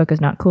 Apparently Facebook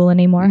is not cool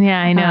anymore.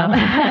 Yeah, I know.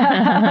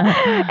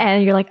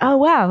 And you're like, oh,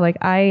 wow. Like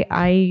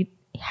I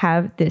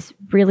have this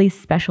really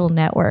special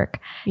network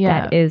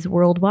that is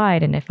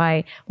worldwide. And if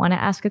I want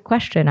to ask a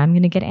question, I'm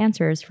going to get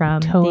answers from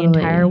the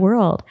entire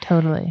world.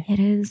 Totally. It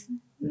is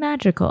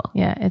magical.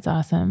 Yeah, it's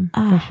awesome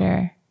for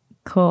sure.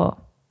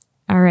 Cool.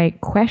 All right.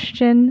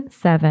 Question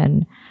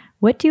 7.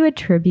 What do you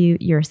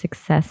attribute your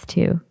success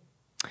to?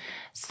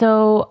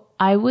 So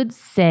I would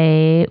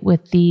say,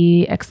 with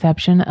the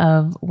exception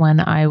of when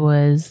I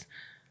was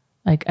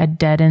like a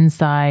dead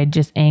inside,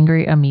 just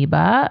angry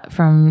amoeba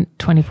from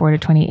 24 to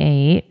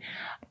 28,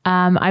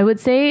 I would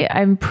say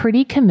I'm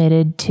pretty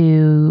committed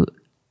to,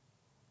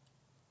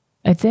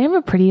 I'd say I'm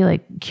a pretty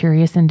like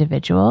curious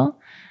individual,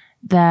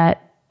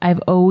 that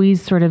I've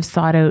always sort of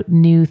sought out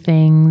new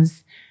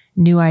things,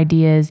 new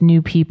ideas,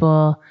 new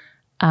people,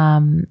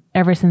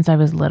 ever since I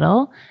was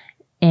little.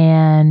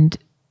 And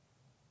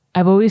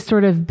I've always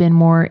sort of been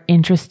more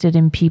interested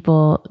in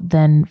people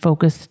than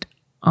focused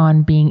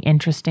on being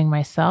interesting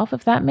myself,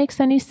 if that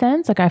makes any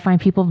sense. Like, I find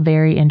people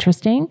very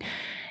interesting,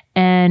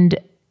 and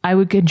I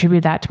would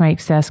contribute that to my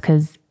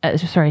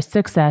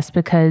success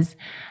because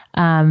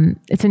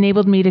it's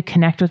enabled me to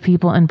connect with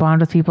people and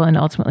bond with people and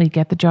ultimately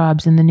get the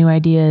jobs and the new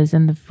ideas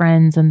and the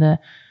friends and the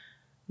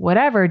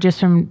whatever, just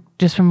from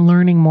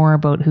learning more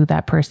about who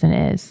that person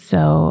is.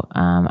 So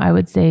I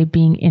would say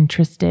being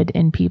interested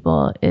in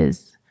people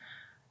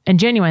and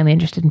genuinely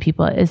interested in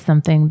people is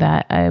something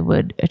that I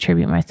would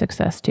attribute my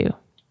success to,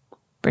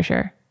 for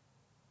sure.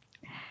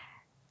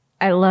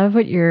 I love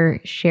what you're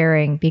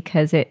sharing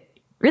because it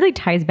really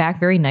ties back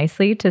very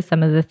nicely to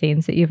some of the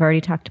themes that you've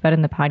already talked about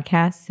in the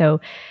podcast.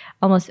 So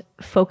almost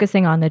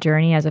focusing on the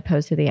journey as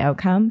opposed to the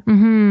outcome,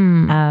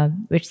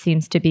 which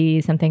seems to be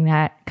something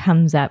that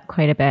comes up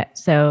quite a bit.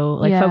 So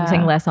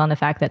focusing less on the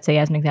fact that, say,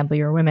 as an example,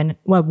 you're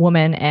a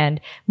woman and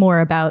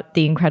more about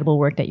the incredible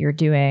work that you're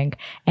doing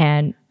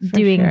and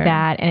doing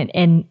that.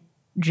 And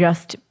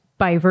just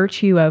by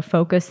virtue of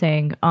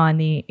focusing on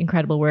the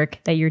incredible work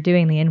that you're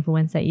doing, the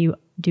influence that you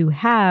do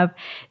have,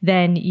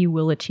 then you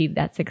will achieve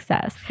that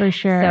success. For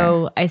sure.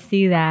 So I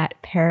see that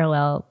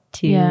parallel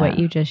to what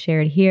you just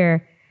shared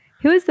here.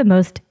 Who is the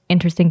most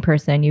interesting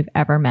person you've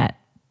ever met?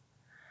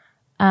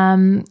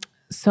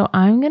 So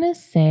I'm going to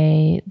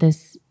say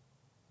this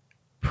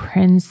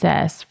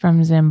princess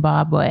from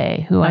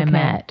Zimbabwe who I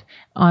met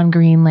on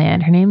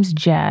Greenland. Her name's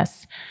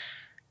Jess.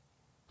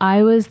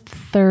 I was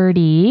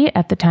 30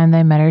 at the time that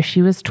I met her.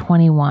 She was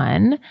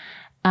 21.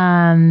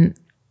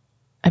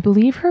 I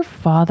believe her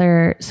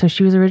father, so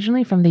she was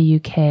originally from the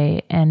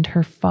UK, and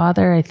her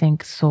father, I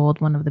think, sold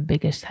one of the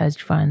biggest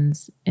hedge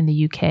funds in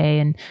the UK.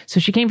 And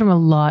so she came from a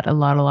lot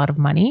of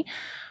money,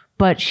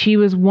 but she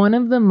was one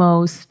of the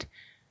most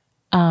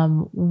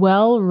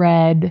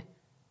well-read,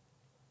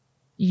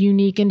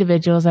 unique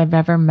individuals I've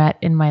ever met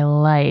in my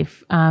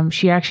life.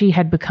 She actually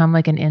had become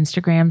like an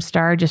Instagram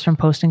star just from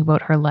posting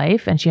about her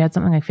life. And she had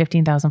something like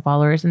 15,000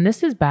 followers. And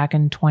this is back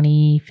in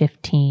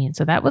 2015.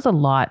 So that was a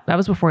lot. That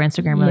was before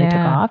Instagram really took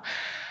off.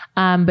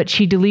 But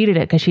she deleted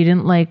it because she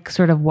didn't like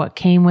sort of what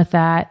came with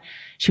that.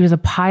 She was a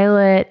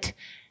pilot.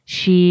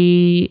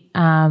 She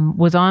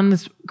was on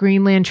this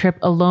Greenland trip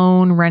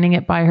alone, running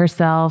it by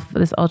herself,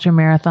 this ultra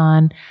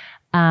marathon.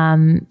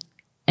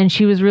 And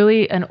she was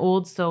really an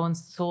old soul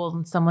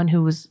and someone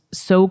who was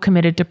so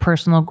committed to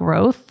personal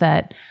growth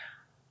that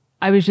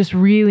I was just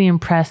really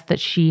impressed that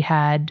she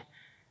had,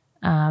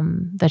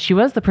 that she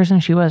was the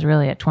person she was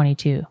really at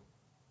 22.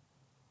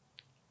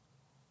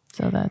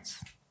 So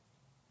that's...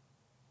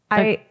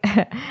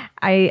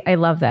 I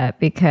love that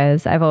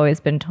because I've always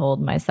been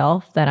told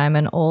myself that I'm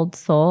an old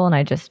soul, and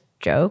I just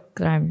joke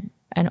that I'm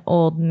an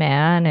old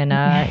man in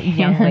a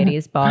young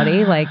lady's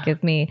body. Like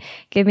give me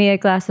a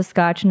glass of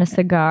scotch and a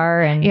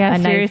cigar and yeah,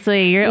 a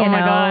seriously, nice, you're oh my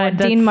god,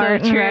 that's Dean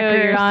Martin so true.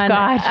 record Your on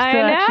Scotch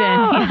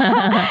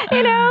selection.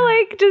 You know,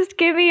 like just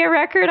give me a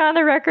record on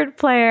the record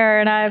player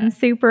and I'm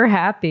super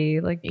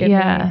happy. Like give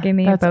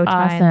me a bow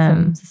tie and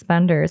some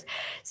suspenders.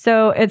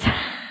 So it's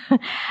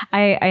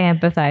I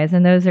empathize,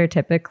 and those are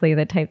typically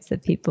the types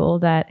of people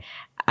that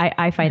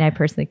I find I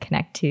personally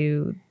connect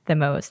to the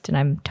most, and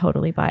I'm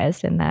totally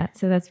biased in that.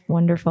 So that's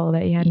wonderful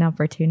that you had an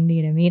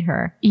opportunity to meet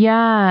her.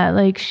 Yeah,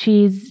 like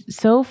she's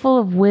so full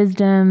of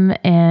wisdom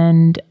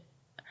and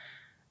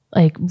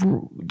like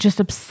just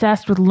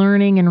obsessed with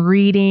learning and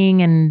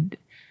reading. And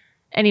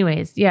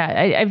anyways,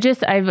 yeah, I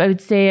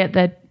would say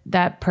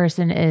that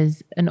person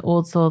is an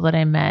old soul that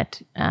I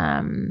met,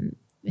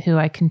 who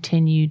I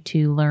continue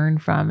to learn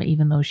from,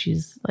 even though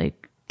she's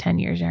like 10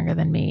 years younger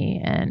than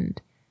me. And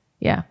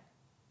yeah.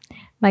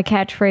 My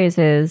catchphrase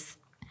is,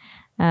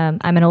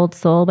 I'm an old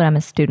soul, but I'm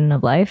a student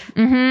of life.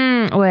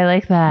 Mm-hmm. Oh, I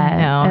like that.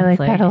 I like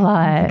that a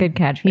lot. It's a good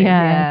catchphrase.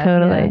 Yeah,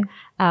 totally.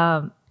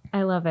 Yeah.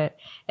 I love it.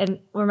 And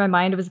where my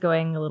mind was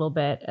going a little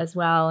bit as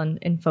well,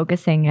 and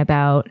focusing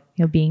about,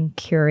 being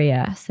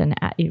curious and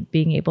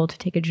being able to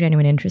take a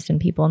genuine interest in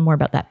people and more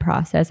about that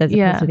process as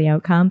opposed to the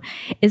outcome,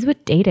 is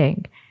with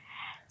dating.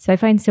 So I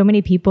find so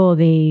many people,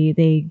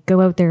 they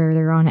go out there,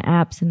 they're on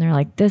apps and they're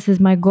like, this is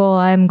my goal.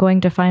 I'm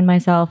going to find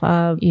myself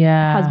a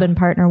husband,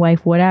 partner,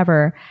 wife,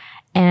 whatever.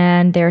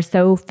 And they're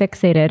so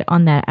fixated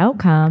on that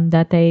outcome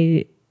that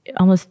they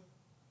almost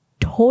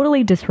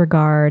totally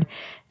disregard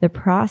the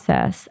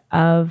process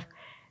of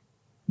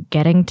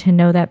getting to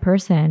know that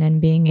person and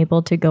being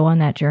able to go on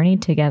that journey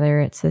together.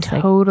 It's this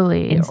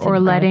totally, like or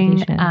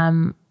letting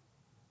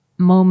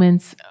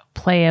moments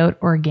play out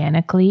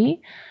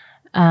organically.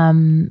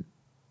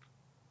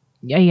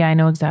 Yeah, I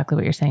know exactly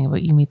what you're saying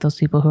about you meet those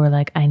people who are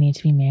like, I need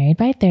to be married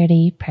by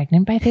 30,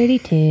 pregnant by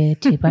 32,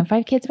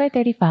 2.5 kids by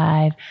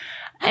 35.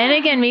 And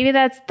again, maybe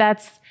that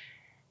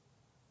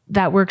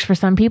works for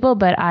some people,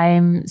 but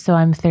I'm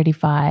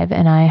 35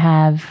 and I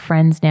have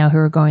friends now who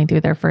are going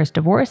through their first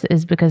divorce,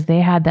 is because they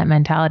had that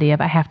mentality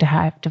of I have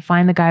to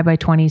find the guy by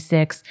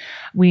 26.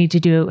 We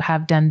need to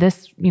have done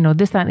this,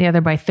 this, that, and the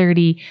other by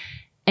 30.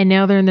 And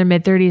now they're in their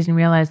mid 30s and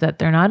realize that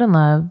they're not in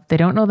love. They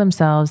don't know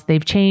themselves.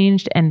 They've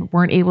changed and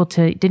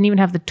didn't even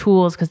have the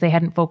tools, because they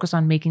hadn't focused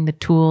on making the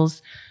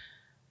tools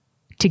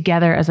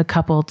together as a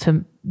couple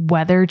to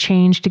weather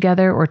change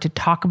together or to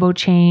talk about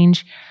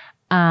change.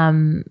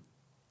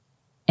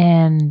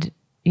 And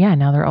yeah,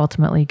 now they're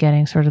ultimately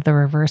getting sort of the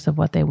reverse of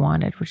what they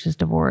wanted, which is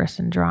divorce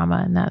and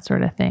drama and that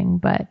sort of thing.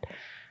 But,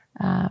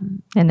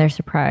 and they're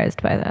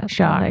surprised by that.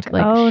 Shocked.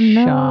 Like, oh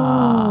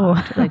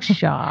no.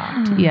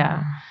 Shocked.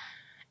 Yeah.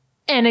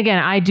 And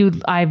again,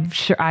 I'm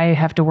sure I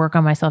have to work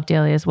on myself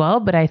daily as well.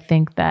 But I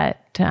think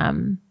that,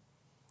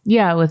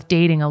 with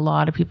dating, a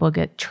lot of people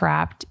get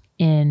trapped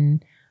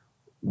in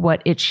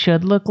what it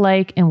should look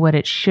like and what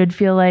it should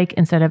feel like,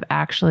 instead of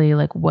actually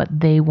like what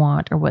they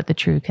want or what the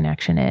true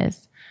connection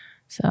is.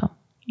 So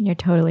you're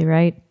totally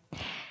right.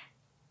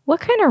 What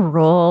kind of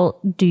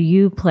role do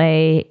you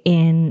play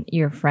in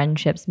your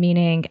friendships?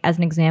 Meaning, as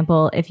an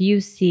example, if you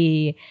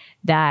see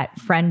that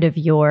friend of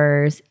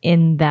yours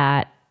in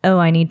that, oh,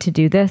 I need to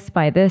do this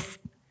by this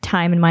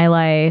time in my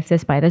life,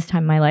 this by this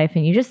time in my life,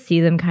 and you just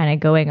see them kind of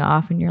going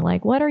off and you're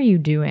like, what are you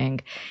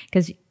doing?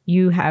 Because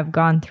you have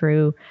gone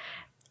through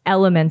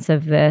elements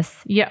of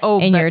this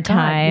in your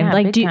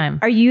time.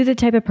 Are you the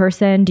type of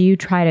person, do you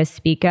try to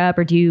speak up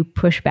or do you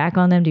push back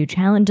on them? Do you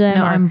challenge them?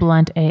 No, I'm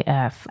blunt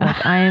AF.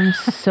 Like I am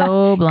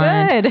so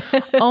blunt.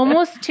 Good.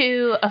 Almost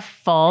to a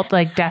fault.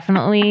 Like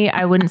definitely,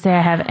 I wouldn't say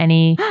I have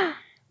any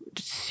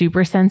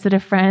super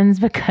sensitive friends,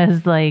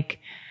 because like,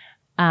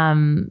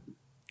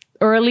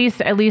 or at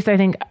least I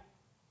think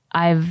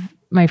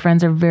my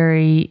friends are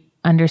very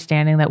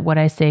understanding that what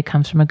I say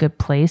comes from a good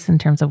place in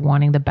terms of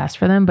wanting the best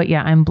for them. But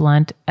yeah, I'm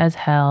blunt as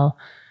hell.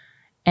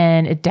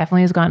 And it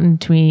definitely has gotten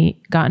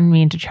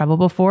me into trouble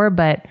before.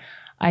 But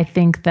I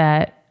think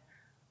that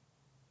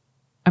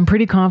I'm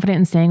pretty confident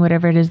in saying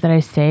whatever it is that I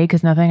say,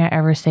 because nothing I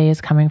ever say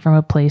is coming from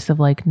a place of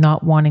like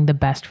not wanting the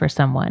best for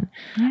someone.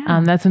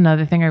 Yeah. That's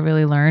another thing I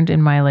really learned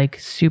in my like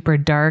super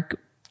dark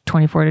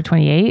 24 to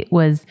 28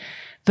 was,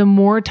 the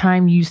more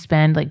time you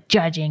spend like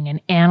judging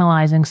and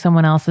analyzing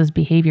someone else's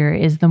behavior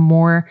is the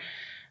more,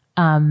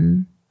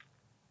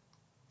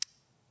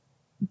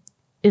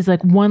 is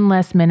like one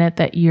less minute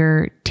that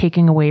you're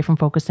taking away from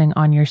focusing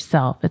on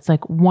yourself. It's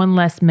like one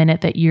less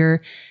minute that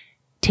you're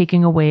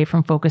taking away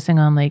from focusing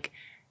on like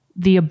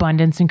the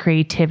abundance and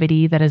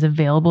creativity that is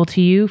available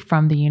to you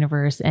from the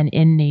universe and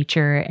in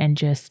nature, and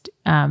just,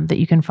 that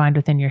you can find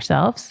within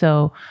yourself.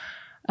 So,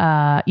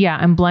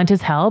 I'm blunt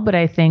as hell, but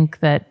I think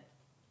that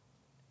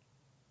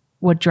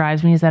what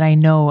drives me is that I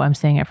know I'm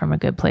saying it from a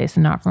good place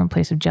and not from a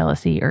place of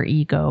jealousy or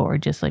ego or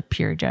just like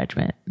pure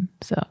judgment.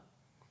 So,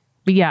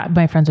 but yeah,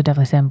 my friends would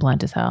definitely say I'm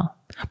blunt as hell,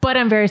 but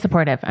I'm very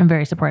supportive.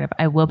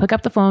 I will pick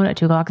up the phone at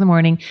 2:00 in the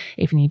morning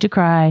if you need to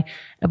cry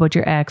about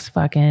your ex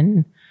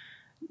fucking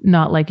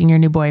not liking your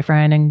new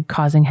boyfriend and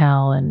causing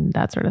hell and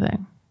that sort of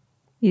thing.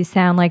 You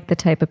sound like the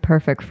type of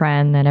perfect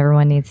friend that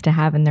everyone needs to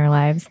have in their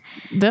lives.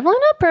 Definitely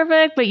not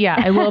perfect, but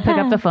yeah, I will pick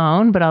up the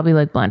phone, but I'll be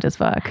like blunt as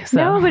fuck. So,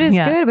 no, but it's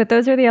good. But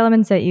those are the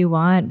elements that you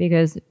want,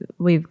 because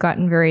we've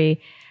gotten very,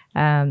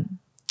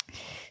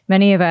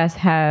 many of us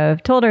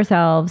have told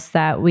ourselves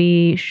that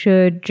we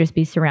should just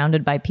be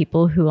surrounded by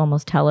people who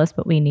almost tell us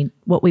what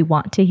we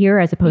want to hear,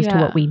 as opposed to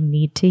what we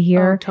need to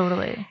hear. Oh,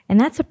 totally. And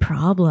that's a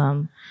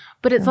problem.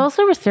 But it's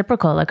also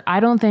reciprocal. Like,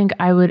 I don't think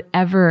I would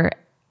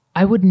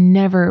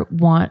never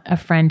want a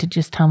friend to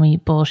just tell me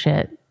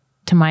bullshit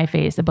to my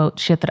face about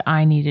shit that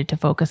I needed to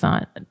focus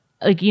on.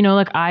 Like, you know,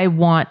 like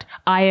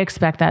I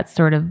expect that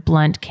sort of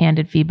blunt,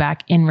 candid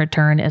feedback in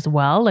return as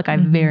well. Like, I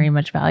very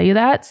much value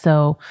that.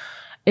 So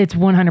it's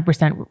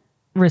 100%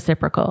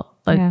 reciprocal.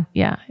 Like,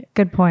 yeah.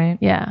 Good point.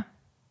 Yeah.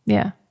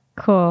 Yeah.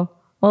 Cool.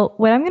 Well,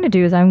 what I'm going to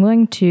do is I'm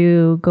going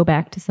to go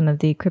back to some of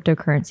the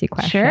cryptocurrency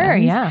questions. Sure.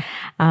 Yeah.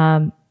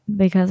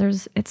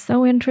 Because it's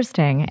so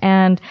interesting.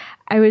 And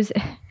I was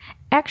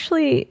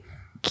actually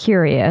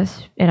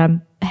curious, and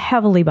I'm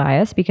heavily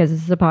biased because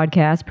this is a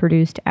podcast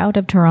produced out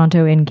of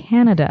Toronto in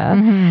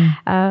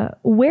Canada.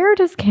 Where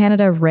does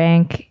Canada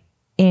rank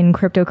in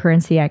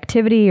cryptocurrency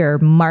activity or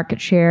market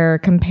share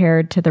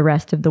compared to the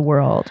rest of the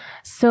world?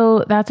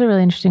 So that's a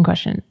really interesting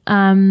question.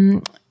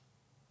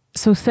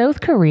 So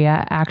South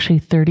Korea, actually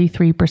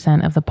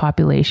 33% of the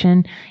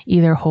population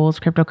either holds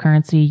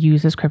cryptocurrency,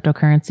 uses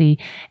cryptocurrency.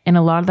 And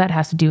a lot of that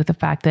has to do with the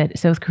fact that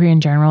South Korea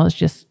in general is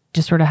just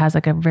sort of has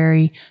like a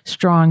very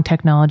strong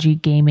technology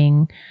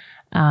gaming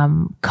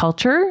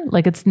culture.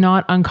 Like, it's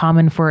not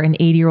uncommon for an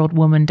 80-year-old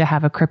woman to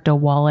have a crypto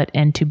wallet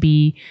and to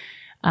be,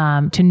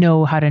 to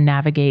know how to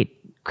navigate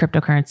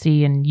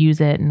cryptocurrency and use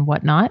it and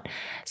whatnot.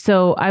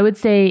 So I would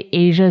say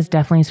Asia is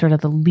definitely sort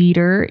of the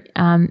leader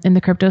in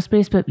the crypto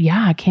space. But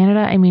yeah,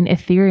 Canada, I mean,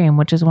 Ethereum,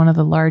 which is one of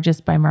the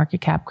largest by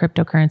market cap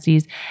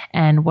cryptocurrencies,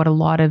 and what a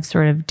lot of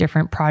sort of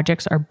different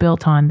projects are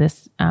built on,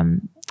 this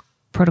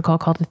protocol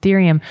called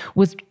Ethereum,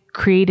 was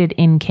created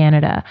in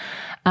Canada.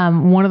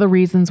 One of the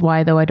reasons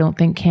why, though, I don't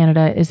think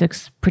Canada is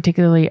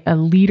particularly a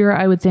leader,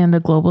 I would say, on the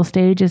global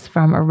stage, is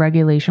from a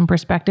regulation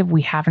perspective.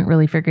 We haven't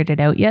really figured it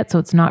out yet. So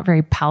it's not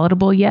very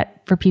palatable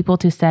yet for people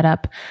to set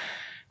up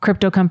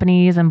crypto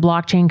companies and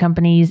blockchain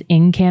companies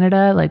in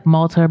Canada. Like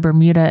Malta,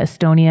 Bermuda,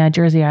 Estonia,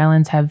 Jersey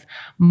Islands have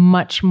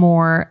much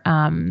more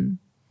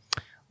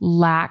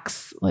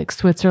lax, like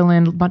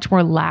Switzerland, much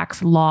more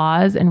lax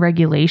laws and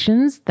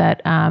regulations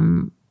that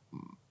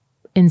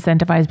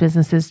incentivize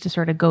businesses to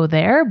sort of go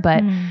there.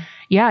 But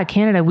yeah,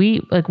 Canada,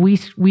 we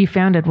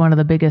founded one of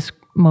the biggest,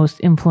 most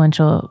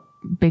influential,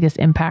 biggest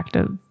impact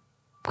of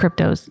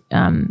cryptos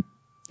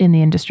in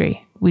the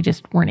industry. We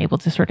just weren't able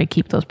to sort of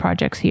keep those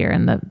projects here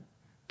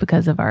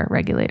because of our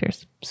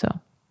regulators. So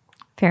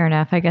fair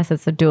enough. I guess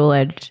it's a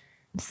dual-edged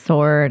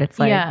sword. It's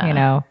like, you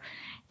know,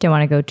 don't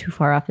want to go too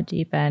far off the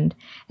deep end.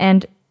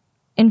 And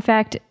in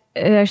fact,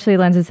 it actually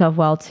lends itself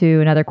well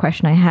to another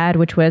question I had,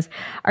 which was,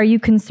 are you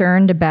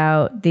concerned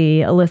about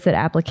the illicit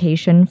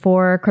application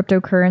for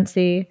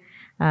cryptocurrency?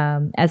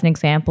 As an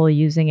example,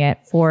 using it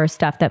for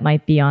stuff that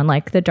might be on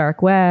like the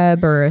dark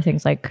web or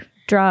things like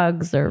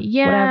drugs or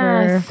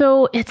whatever.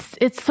 So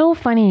it's so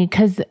funny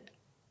because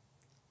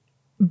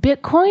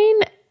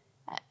Bitcoin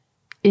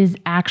is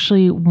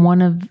actually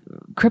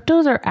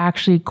cryptos are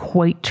actually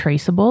quite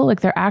traceable.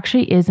 Like, there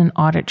actually is an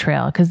audit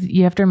trail, because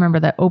you have to remember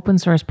that open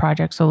source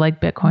projects, so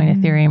like Bitcoin,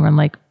 Ethereum, and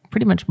like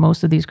pretty much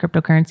most of these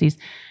cryptocurrencies,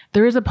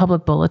 there is a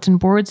public bulletin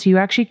board. So you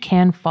actually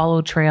can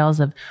follow trails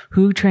of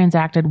who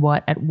transacted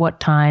what at what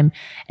time.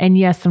 And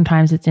yes,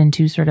 sometimes it's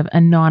into sort of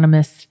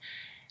anonymous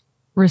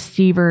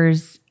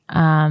receivers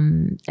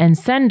and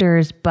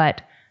senders,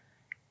 but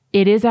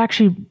it is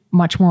actually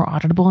much more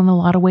auditable in a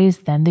lot of ways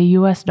than the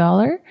US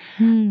dollar.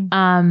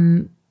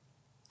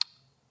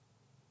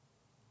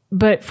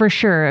 But for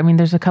sure, I mean,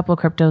 there's a couple of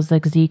cryptos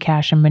like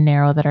Zcash and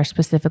Monero that are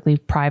specifically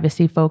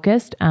privacy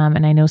focused.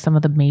 And I know some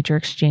of the major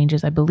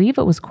exchanges, I believe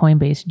it was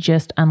Coinbase,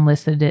 just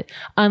unlisted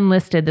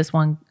this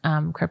one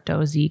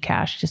crypto,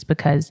 Zcash, just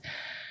because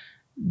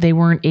they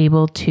weren't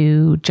able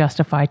to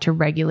justify to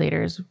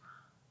regulators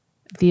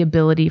the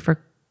ability for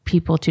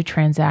people to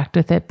transact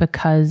with it,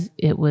 because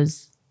it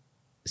was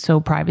so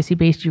privacy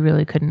based. You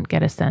really couldn't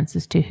get a sense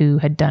as to who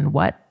had done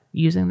what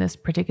using this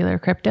particular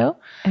crypto.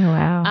 Oh,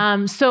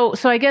 wow. So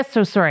I guess,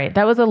 sorry,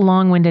 that was a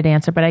long-winded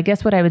answer, but I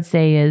guess what I would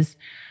say is,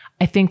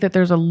 I think that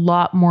there's a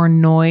lot more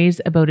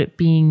noise about it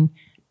being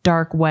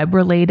dark web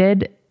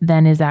related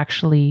than is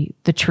actually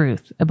the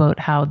truth about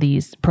how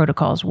these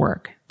protocols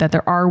work. That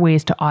there are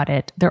ways to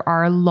audit. There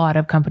are a lot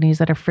of companies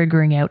that are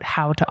figuring out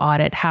how to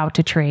audit, how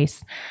to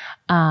trace.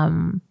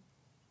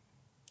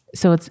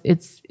 So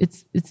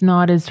it's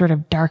not as sort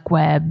of dark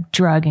web,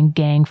 drug and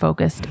gang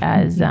focused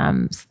as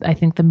I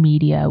think the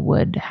media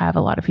would have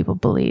a lot of people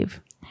believe.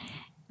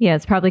 Yeah,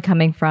 it's probably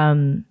coming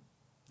from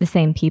the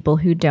same people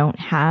who don't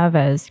have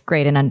as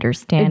great an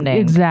understanding of it.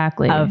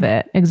 Exactly.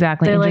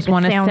 They're and like, just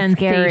want to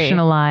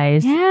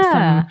sensationalize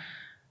some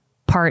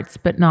parts,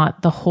 but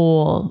not the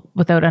whole,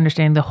 without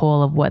understanding the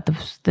whole of what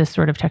this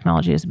sort of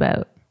technology is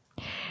about.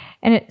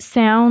 And it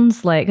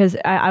sounds like, because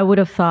I would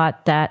have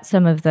thought that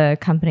some of the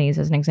companies,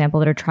 as an example,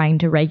 that are trying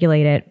to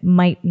regulate it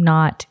might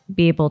not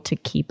be able to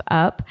keep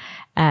up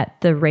at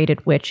the rate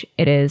at which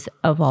it is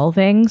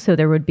evolving. So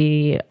there would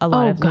be a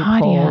lot of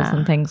loopholes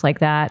and things like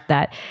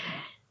that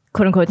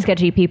quote unquote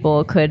sketchy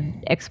people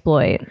could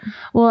exploit.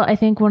 Well, I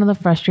think one of the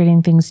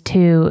frustrating things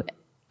too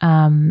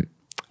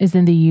is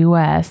in the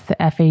US, the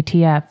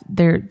FATF,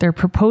 they're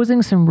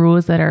proposing some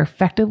rules that are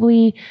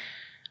effectively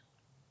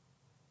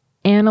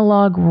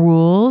analog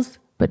rules,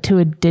 but to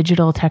a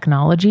digital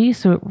technology.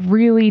 So it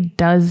really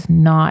does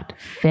not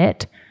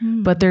fit,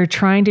 but they're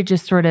trying to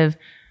just sort of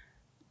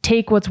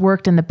take what's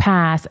worked in the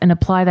past and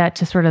apply that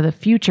to sort of the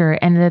future.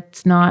 And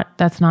that's not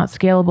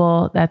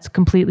scalable. That's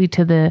completely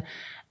to the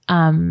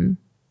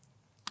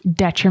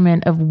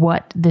detriment of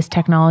what this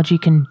technology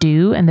can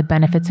do and the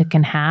benefits it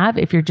can have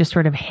if you're just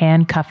sort of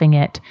handcuffing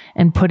it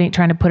and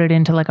trying to put it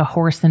into like a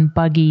horse and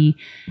buggy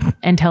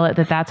and tell it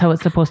that that's how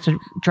it's supposed to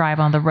drive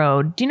on the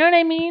road. Do you know what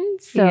I mean?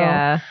 So,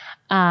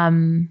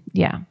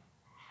 yeah.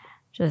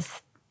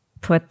 Just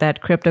put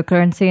that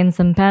cryptocurrency in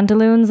some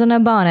pantaloons and a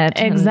bonnet.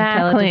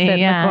 Exactly.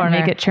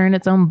 Make it churn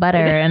its own butter.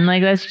 And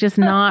like, that's just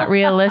not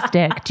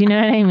realistic. Do you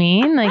know what I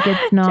mean? Like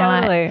it's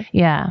not. Totally.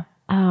 Yeah.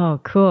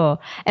 Oh,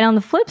 cool. And on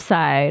the flip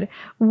side,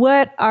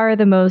 what are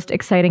the most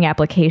exciting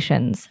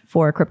applications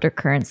for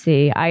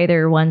cryptocurrency,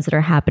 either ones that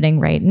are happening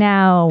right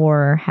now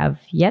or have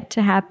yet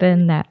to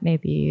happen that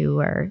maybe you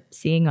are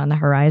seeing on the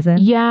horizon?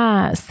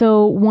 Yeah.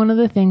 So one of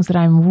the things that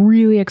I'm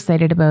really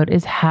excited about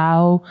is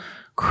how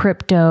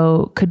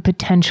crypto could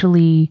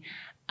potentially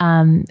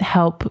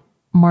help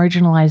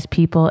marginalized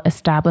people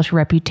establish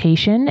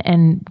reputation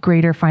and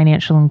greater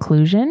financial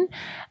inclusion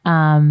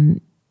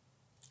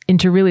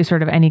into really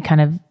sort of any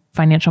kind of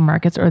financial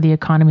markets or the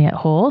economy at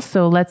whole.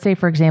 So let's say,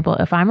 for example,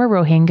 if I'm a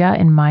Rohingya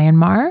in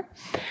Myanmar,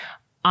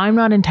 I'm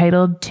not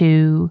entitled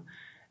to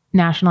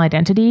national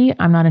identity.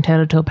 I'm not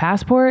entitled to a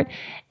passport.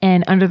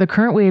 And under the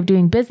current way of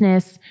doing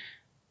business,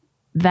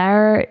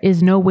 there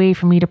is no way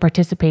for me to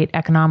participate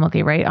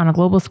economically, right? On a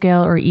global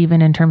scale or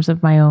even in terms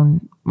of my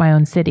own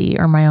city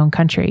or my own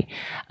country.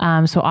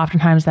 So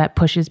oftentimes that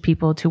pushes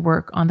people to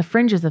work on the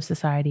fringes of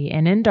society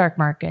and in dark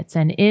markets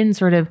and in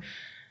sort of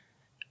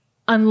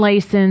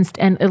unlicensed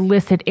and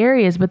illicit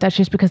areas, but that's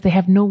just because they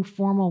have no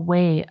formal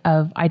way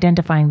of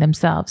identifying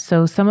themselves.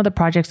 So some of the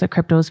projects that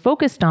crypto is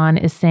focused on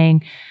is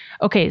saying,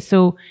 okay,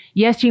 so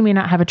yes, you may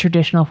not have a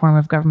traditional form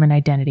of government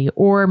identity,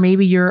 or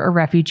maybe you're a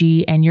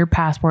refugee and your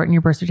passport and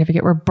your birth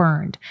certificate were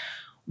burned.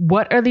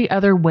 What are the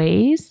other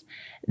ways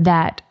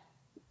that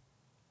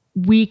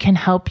we can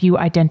help you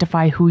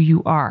identify who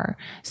you are?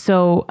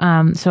 So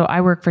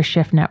I work for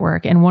Shift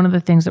Network, and one of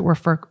the things that we're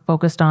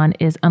focused on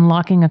is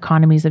unlocking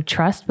economies of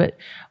trust, but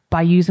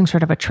by using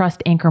sort of a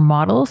trust anchor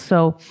model.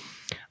 So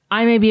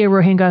I may be a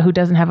Rohingya who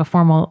doesn't have a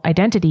formal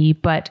identity,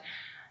 but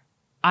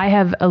I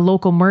have a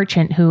local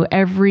merchant who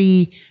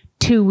every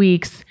 2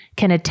 weeks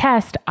can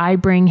attest I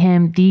bring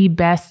him the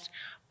best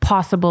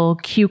possible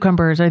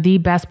cucumbers or the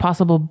best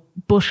possible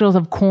bushels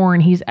of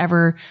corn he's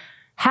ever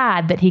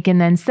had that he can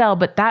then sell.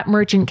 But that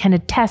merchant can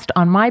attest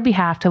on my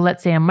behalf to,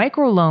 let's say, a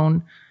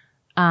microloan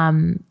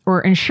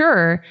or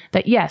ensure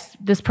that, yes,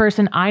 this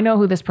person, I know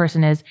who this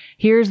person is.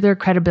 Here's their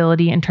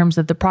credibility in terms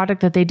of the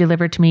product that they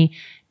deliver to me,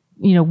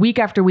 week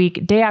after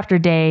week, day after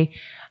day.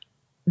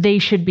 They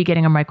should be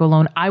getting a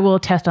microloan. I will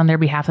attest on their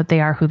behalf that they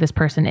are who this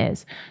person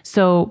is.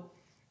 So,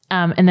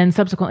 and then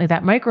subsequently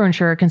that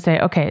microinsurer can say,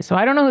 okay, so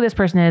I don't know who this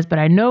person is, but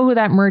I know who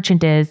that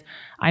merchant is.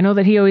 I know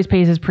that he always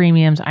pays his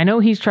premiums. I know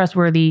he's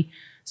trustworthy.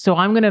 So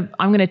I'm going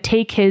to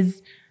take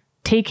his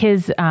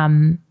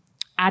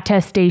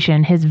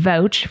attestation, his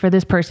vouch for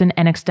this person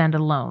and extend a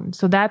loan.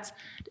 So that's,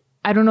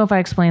 I don't know if I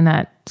explained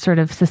that sort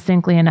of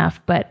succinctly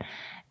enough, but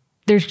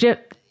there's just,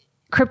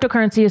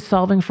 cryptocurrency is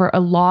solving for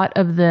a lot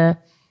of the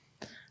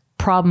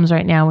problems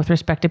right now with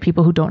respect to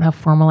people who don't have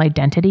formal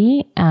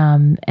identity,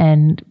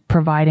 and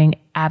providing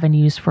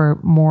avenues for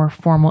more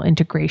formal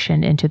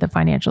integration into the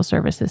financial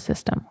services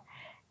system.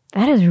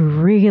 That is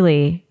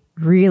really,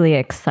 really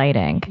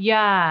exciting.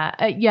 Yeah.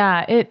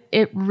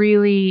 It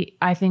really,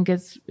 I think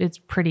it's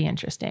pretty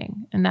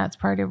interesting. And that's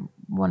part of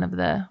one of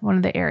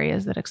the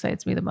areas that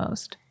excites me the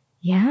most.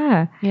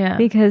 Yeah. Yeah.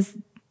 Because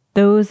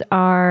those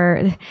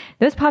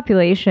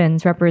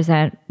populations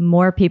represent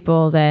more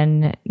people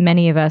than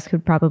many of us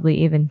could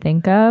probably even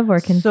think of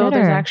or consider. So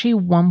there's actually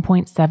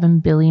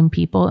 1.7 billion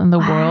people in the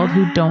world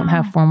who don't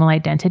have formal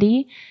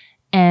identity.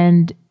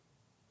 And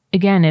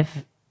again,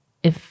 if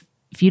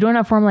you don't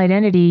have formal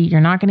identity,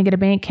 you're not going to get a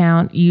bank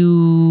account.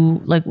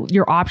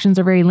 Your options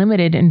are very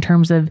limited in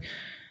terms of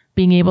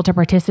being able to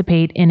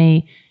participate in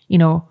a,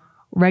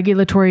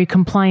 regulatory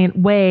compliant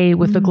way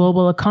with the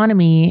global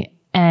economy.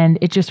 And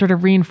it just sort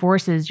of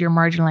reinforces your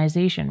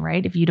marginalization,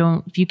 right? If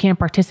you can't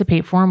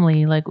participate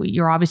formally, like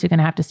you're obviously going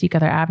to have to seek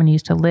other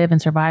avenues to live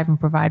and survive and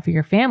provide for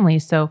your family.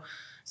 So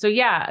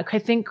yeah, I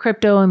think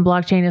crypto and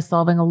blockchain is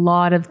solving a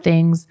lot of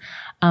things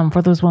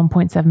for those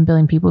 1.7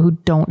 billion people who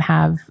don't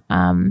have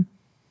some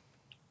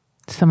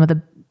of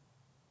the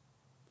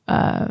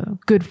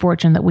good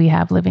fortune that we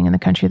have living in the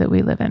country that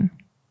we live in.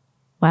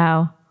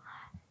 Wow.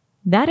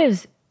 That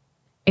is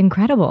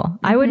incredible.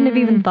 I wouldn't have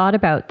even thought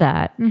about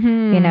that.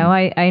 You know,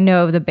 I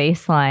know the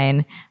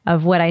baseline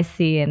of what I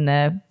see in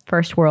the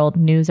first world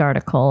news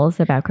articles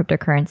about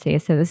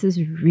cryptocurrency. So this is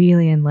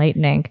really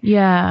enlightening.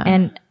 Yeah.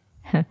 And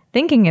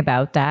thinking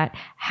about that,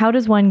 how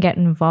does one get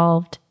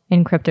involved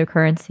in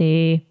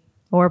cryptocurrency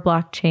or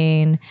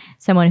blockchain?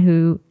 Someone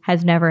who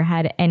has never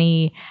had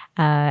any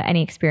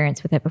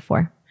experience with it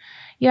before.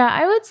 Yeah,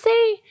 I would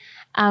say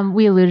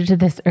we alluded to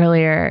this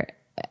earlier.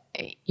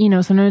 You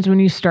know, sometimes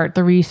when you start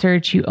the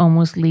research, you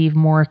almost leave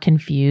more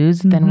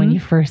confused than when you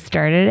first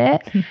started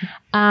it.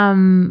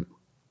 But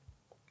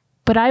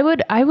I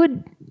would,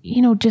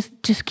 you know,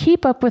 just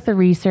keep up with the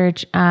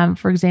research.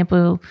 For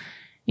example,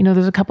 you know,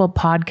 there's a couple of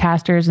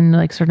podcasters and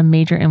like sort of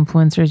major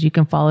influencers you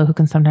can follow who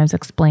can sometimes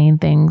explain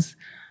things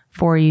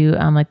for you.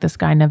 Like this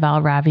guy,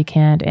 Naval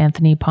Ravikant,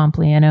 Anthony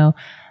Pompliano.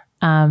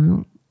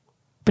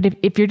 But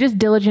if you're just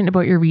diligent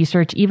about your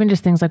research, even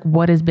just things like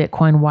what is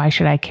Bitcoin? Why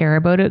should I care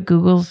about it?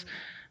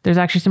 There's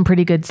actually some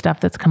pretty good stuff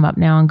that's come up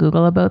now on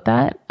Google about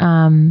that.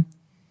 And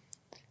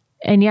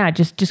yeah,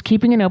 just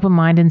keeping an open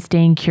mind and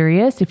staying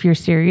curious if you're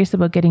serious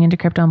about getting into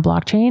crypto and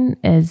blockchain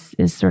is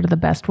sort of the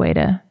best way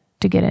to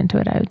get into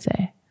it, I would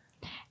say.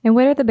 And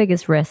what are the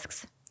biggest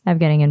risks of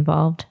getting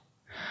involved?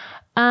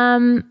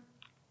 So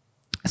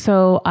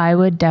I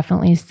would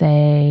definitely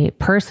say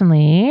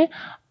personally,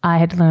 I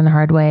had to learn the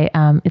hard way.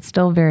 It's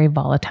still very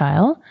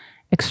volatile,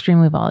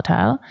 extremely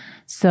volatile.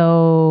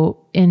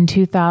 So in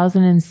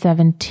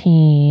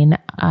 2017,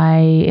 I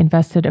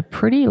invested a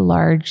pretty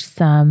large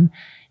sum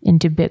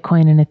into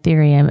Bitcoin and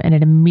Ethereum, and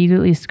it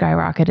immediately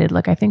skyrocketed.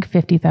 Like I think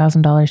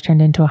 $50,000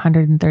 turned into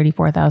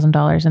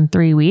 $134,000 in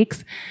 3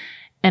 weeks.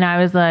 And I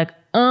was like,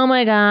 oh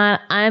my God,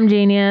 I'm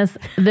genius.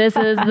 This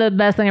is the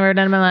best thing I've ever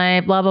done in my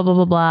life, blah, blah, blah,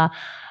 blah, blah.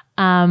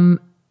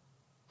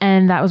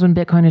 And that was when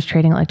Bitcoin was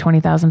trading at like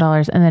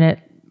 $20,000. And then it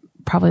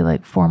probably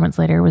like 4 months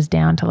later was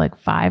down to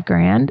like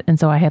 $5,000. And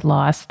so I had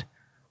lost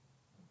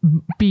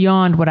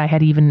beyond what I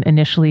had even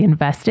initially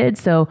invested.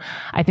 So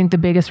I think the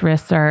biggest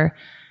risks are,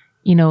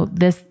 you know,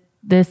 this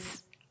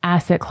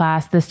asset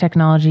class, this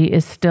technology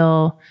it's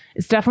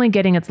definitely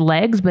getting its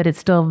legs, but it's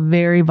still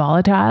very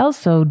volatile.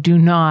 So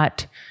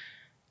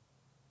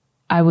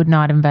I would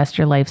not invest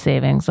your life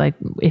savings. Like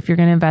if you're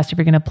going to invest, if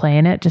you're going to play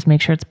in it, just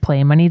make sure it's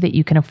play money that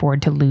you can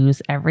afford to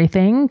lose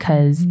everything.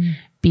 Cause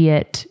be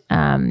it,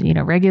 you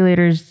know,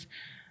 regulators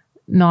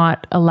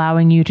not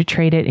allowing you to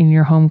trade it in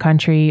your home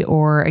country,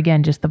 or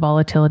again, just the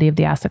volatility of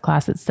the asset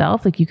class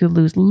itself. Like you could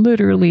lose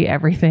literally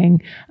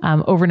everything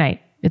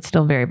overnight. It's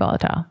still very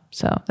volatile.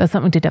 So that's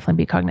something to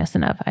definitely be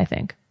cognizant of, I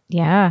think.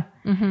 Yeah.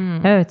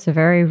 Oh, it's a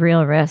very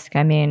real risk.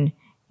 I mean,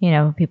 you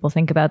know, people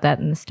think about that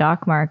in the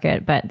stock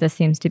market, but this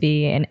seems to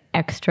be an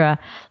extra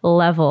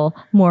level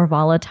more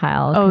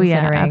volatile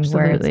considering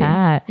where it's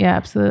at. Yeah,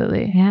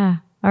 absolutely. Yeah.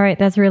 All right.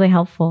 That's really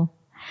helpful.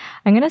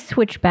 I'm going to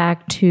switch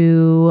back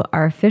to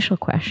our official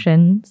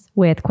questions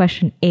with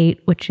question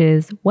 8, which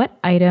is what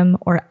item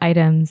or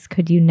items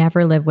could you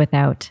never live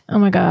without? Oh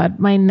my God.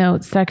 My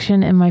notes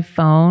section in my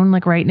phone.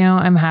 Like right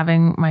now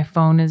my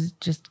phone is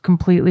just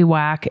completely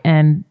whack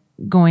and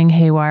going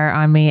haywire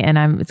on me, and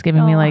it's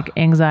giving me like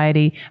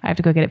anxiety. I have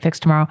to go get it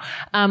fixed tomorrow.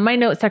 My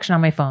notes section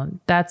on my phone.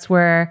 That's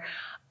where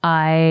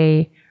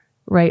I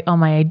write all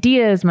my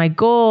ideas, my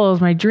goals,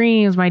 my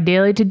dreams, my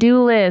daily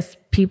to-do list,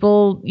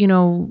 people, you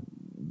know,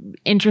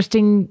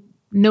 interesting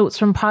notes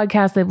from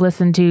podcasts I've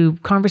listened to,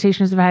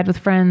 conversations I've had with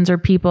friends or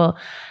people,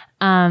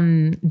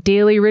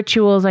 daily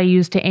rituals I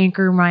use to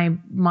anchor my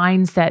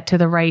mindset to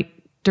the right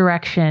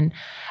direction.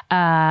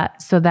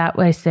 So that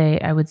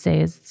I would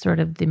say is sort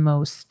of the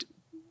most,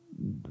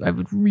 I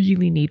would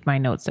really need my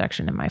notes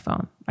section in my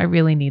phone. I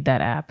really need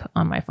that app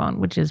on my phone,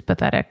 which is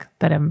pathetic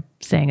that I'm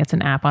saying it's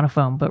an app on a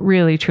phone, but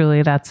really,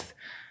 truly that's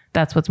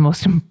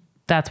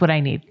what I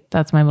need.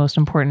 That's my most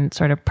important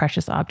sort of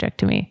precious object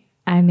to me.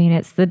 I mean,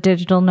 it's the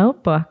digital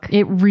notebook.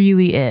 It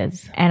really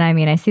is. And I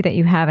mean, I see that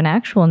you have an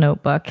actual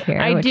notebook here.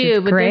 I which do,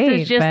 is but great,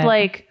 this is just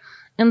like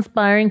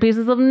inspiring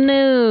pieces of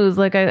news.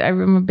 Like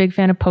I'm a big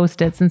fan of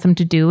Post-its and some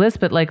to-do lists,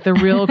 but like the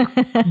real,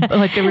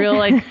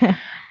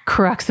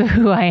 crux of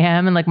who I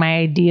am and like my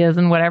ideas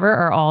and whatever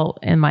are all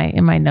in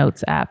my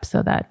notes app,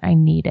 so that I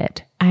need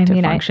it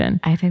to function.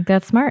 I think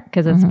that's smart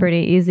because it's pretty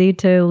easy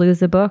to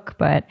lose a book,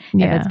 but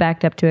if it's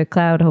backed up to a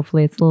cloud,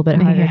 hopefully it's a little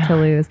bit harder to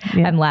lose.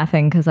 Yeah. I'm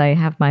laughing because I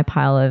have my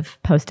pile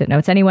of Post-it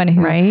notes. Anyone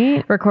who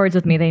records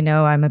with me, they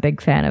know I'm a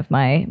big fan of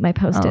my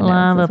Post-it notes.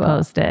 Love a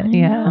Post-it.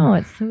 Oh,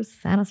 it's so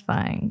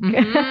sasatisfying.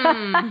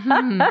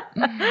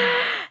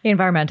 The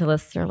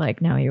environmentalists are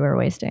like, no, you are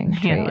wasting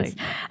trees.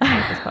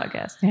 Like this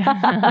podcast.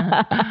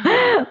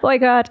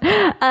 Boycott.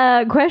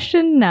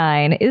 Question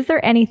 9. Is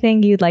there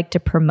anything you'd like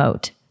to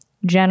promote?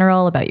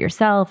 General about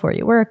yourself or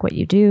your work, what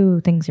you do,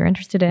 things you're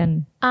interested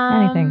in,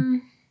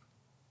 anything?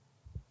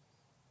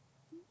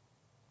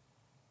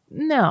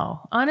 No,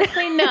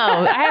 honestly, no.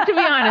 I have to be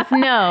honest.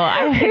 No,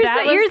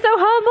 you're so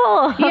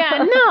humble.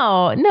 Yeah,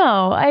 no.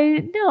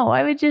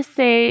 I would just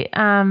say,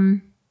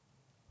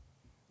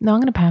 No, I'm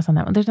going to pass on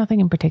that one. There's nothing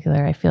in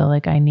particular I feel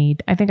like I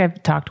need. I think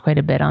I've talked quite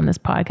a bit on this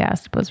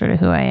podcast about sort of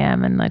who I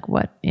am and like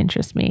what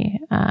interests me.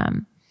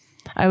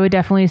 I would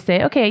definitely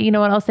say, okay, you know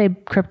what? I'll say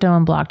crypto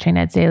and blockchain.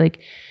 I'd say like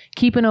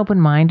keep an open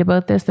mind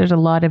about this. There's a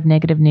lot of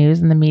negative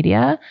news in the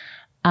media,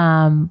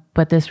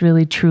 but this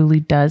really truly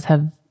does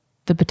have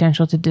the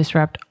potential to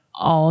disrupt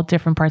all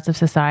different parts of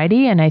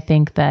society. And I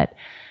think that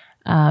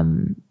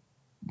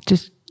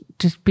just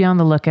be on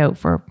the lookout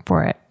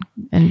for it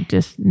and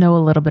just know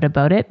a little bit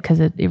about it because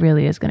it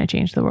really is going to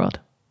change the world.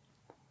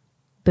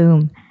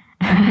 Boom.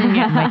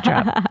 Yeah, mic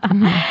drop.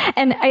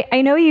 And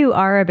I know you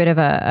are a bit of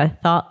a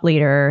thought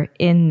leader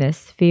in this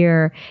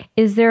sphere.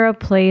 Is there a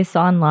place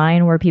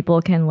online where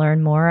people can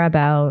learn more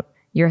about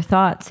your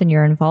thoughts and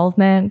your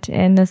involvement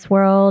in this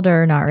world,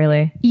 or not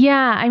really?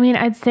 Yeah, I mean,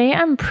 I'd say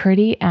I'm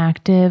pretty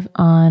active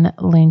on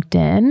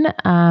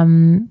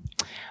LinkedIn.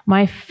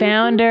 My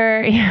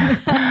founder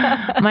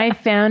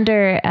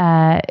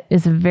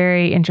is a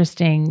very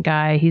interesting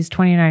guy. He's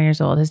 29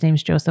 years old. His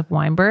name's Joseph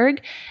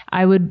Weinberg.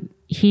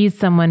 He's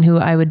someone who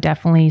I would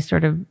definitely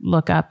sort of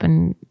look up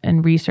and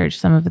research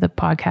some of the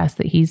podcasts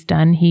that he's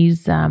done.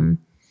 He's a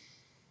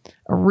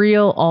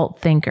real alt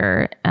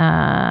thinker.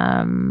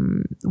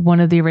 One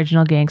of the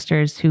original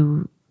gangsters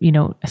who,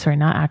 sorry,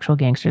 not actual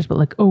gangsters, but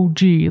like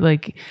OG,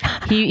 like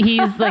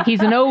he's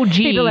an OG.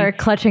 People are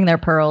clutching their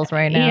pearls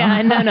right now.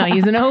 Yeah, no,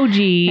 he's an OG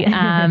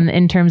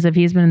in terms of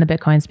he's been in the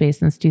Bitcoin space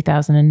since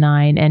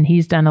 2009, and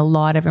he's done a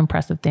lot of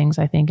impressive things,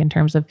 I think, in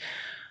terms of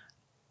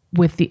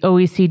with the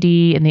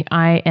OECD and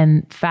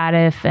and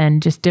FATF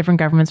and just different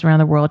governments around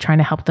the world trying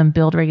to help them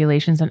build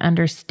regulations and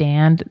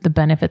understand the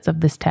benefits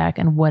of this tech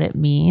and what it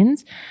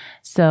means.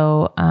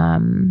 So,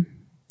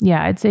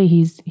 yeah, I'd say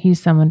he's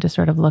someone to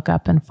sort of look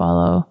up and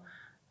follow.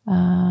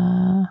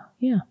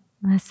 Yeah.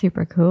 That's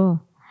super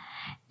cool.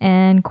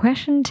 And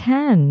question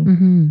 10.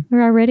 Mm-hmm.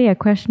 We're already at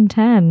question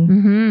 10.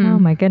 Mm-hmm. Oh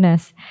my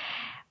goodness.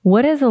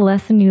 What is a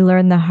lesson you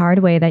learned the hard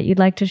way that you'd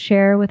like to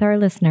share with our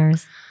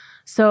listeners?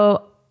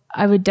 So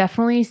I would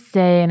definitely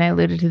say, and I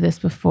alluded to this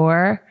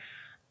before,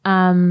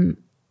 the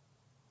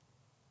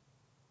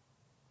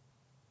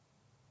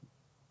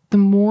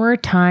more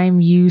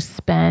time you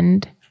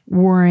spend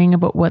worrying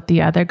about what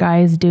the other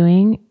guy is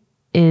doing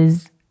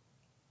is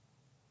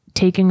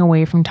taking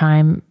away from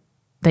time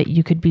that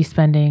you could be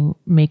spending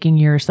making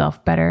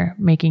yourself better,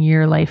 making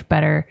your life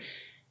better,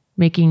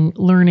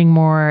 learning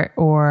more,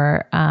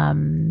 or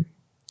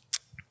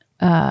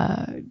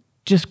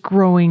just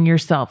growing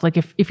yourself. Like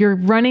if you're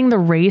running the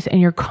race and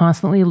you're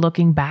constantly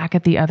looking back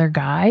at the other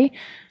guy,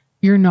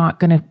 you're not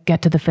going to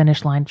get to the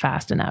finish line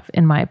fast enough,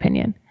 in my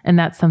opinion. And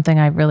that's something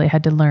I really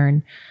had to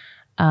learn.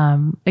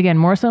 Again,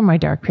 more so in my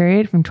dark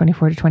period from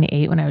 24 to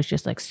 28, when I was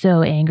just like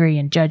so angry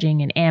and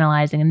judging and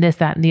analyzing and this,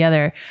 that, and the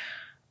other.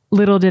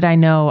 Little did I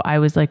know I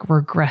was like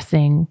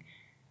regressing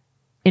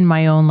in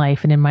my own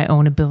life and in my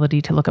own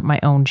ability to look at my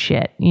own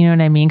shit. You know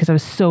what I mean? Because I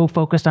was so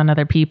focused on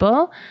other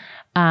people.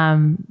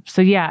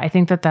 So yeah, I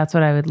think that's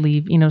what I would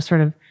leave, sort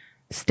of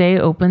stay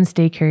open,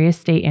 stay curious,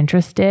 stay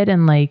interested,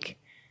 and like,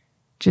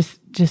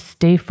 just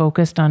stay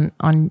focused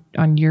on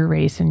your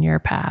race and your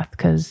path,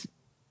 because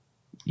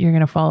you're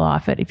going to fall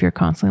off it if you're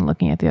constantly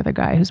looking at the other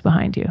guy who's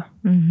behind you.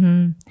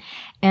 Mm-hmm.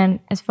 And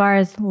as far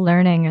as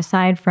learning,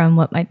 aside from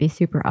what might be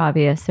super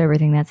obvious,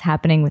 everything that's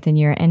happening within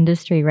your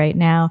industry right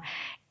now,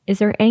 is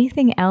there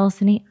anything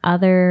else, any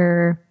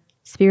other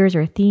spheres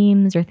or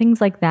themes or things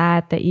like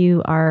that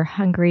you are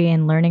hungry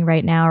and learning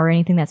right now, or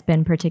anything that's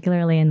been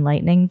particularly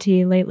enlightening to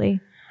you lately?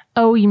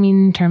 Oh, you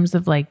mean in terms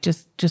of like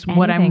just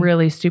what I'm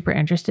really super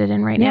interested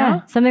in right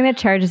now? Something that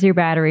charges your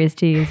batteries,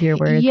 to use your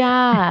words.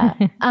 Yeah.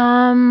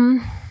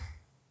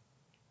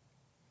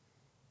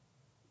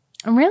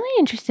 I'm really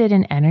interested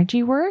in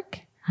energy work.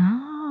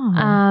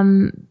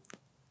 Oh.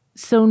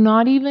 So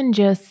not even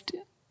just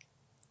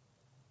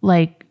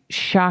like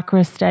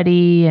chakra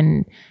study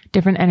and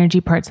different energy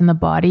parts in the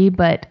body,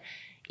 but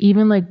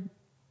even like,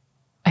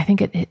 I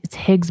think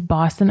it's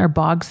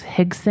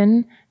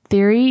Boggs-Higson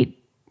theory,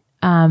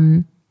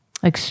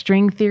 like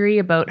string theory,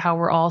 about how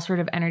we're all sort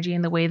of energy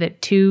in the way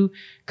that two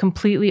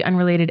completely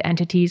unrelated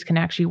entities can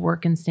actually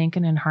work in sync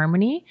and in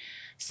harmony.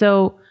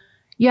 So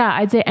yeah,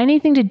 I'd say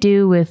anything to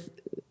do with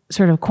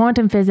sort of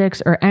quantum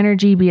physics or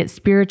energy, be it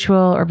spiritual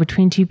or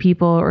between two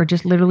people or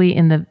just literally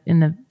in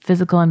the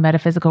physical and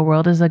metaphysical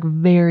world, is like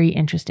very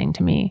interesting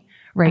to me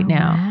right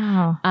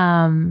now.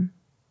 Wow.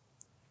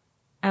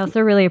 I also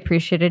really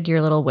appreciated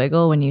your little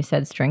wiggle when you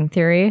said string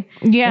theory.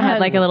 Yeah. You had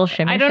like a little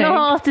shimmy. I don't know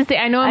how else to say.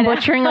 I know I'm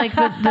butchering like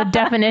the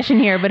definition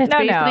here, but it's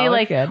basically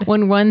like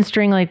when one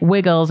string like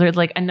wiggles, or it's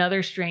like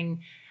another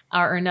string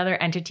or another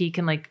entity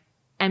can like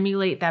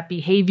emulate that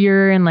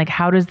behavior, and like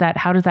how does that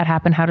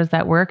happen? How does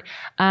that work?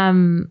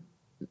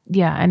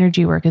 Yeah,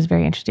 energy work is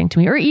very interesting to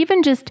me. Or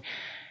even just,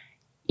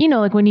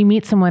 like when you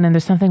meet someone and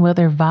there's something about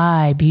their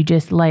vibe you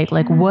just like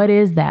what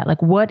is that? Like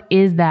what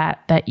is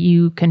that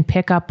you can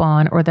pick up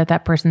on, or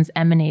that person's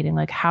emanating?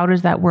 Like how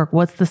does that work?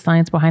 What's the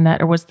science behind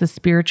that? Or what's the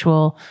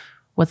spiritual,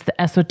 what's the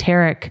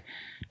esoteric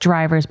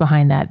drivers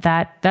behind that?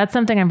 That's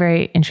something I'm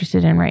very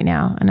interested in right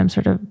now, and I'm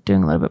sort of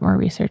doing a little bit more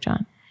research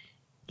on.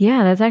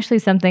 Yeah, that's actually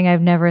something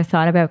I've never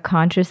thought about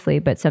consciously,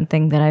 but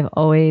something that I've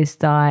always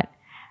thought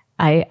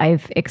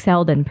I've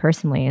excelled in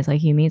personally is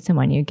like you meet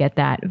someone, you get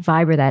that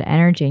vibe or that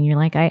energy, and you're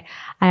like, I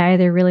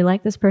either really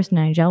like this person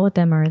and I gel with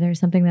them, or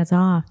there's something that's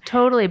off.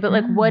 Totally. But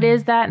like, what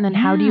is that? And then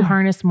how do you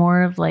harness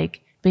more of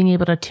like being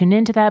able to tune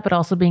into that, but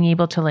also being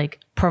able to like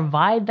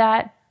provide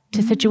that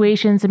to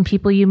situations and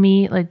people you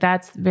meet? Like,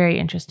 that's very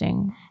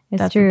interesting.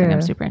 That's true. Something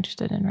I'm super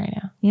interested in right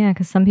now. Yeah,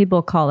 because some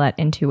people call that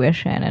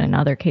intuition, and in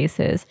other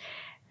cases,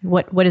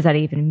 what does that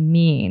even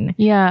mean?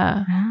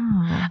 Yeah.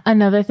 Oh.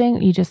 Another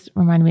thing, you just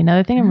reminded me,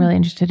 another thing I'm really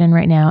interested in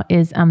right now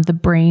is the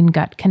brain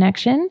gut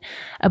connection,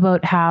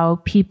 about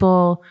how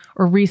people,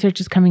 or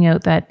research is coming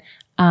out that,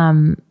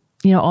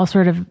 all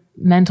sort of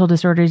mental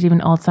disorders, even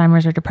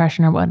Alzheimer's or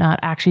depression or whatnot,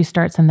 actually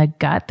starts in the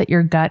gut, that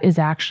your gut is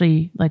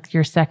actually like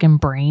your second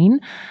brain,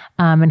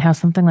 and how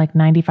something like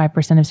 95%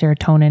 of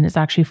serotonin is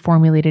actually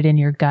formulated in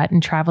your gut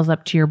and travels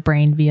up to your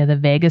brain via the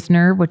vagus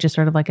nerve, which is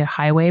sort of like a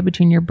highway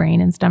between your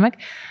brain and stomach.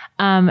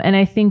 And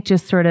I think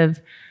just sort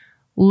of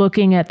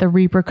looking at the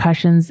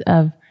repercussions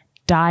of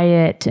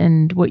diet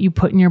and what you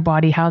put in your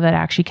body, how that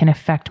actually can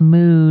affect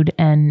mood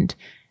and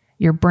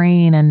your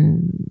brain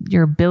and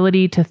your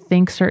ability to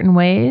think certain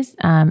ways,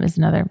 is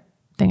another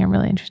thing I'm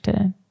really interested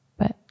in.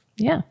 But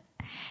yeah.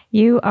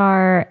 You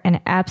are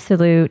an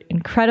absolute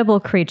incredible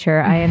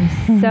creature. I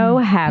am so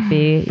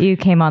happy you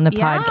came on the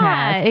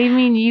podcast. I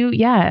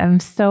mean, I'm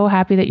so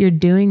happy that you're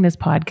doing this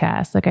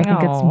podcast. Like, I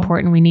think it's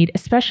important. We need,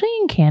 especially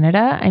in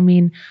Canada. I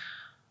mean,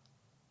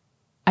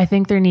 I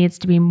think there needs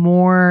to be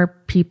more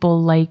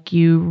people like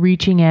you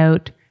reaching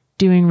out,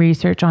 doing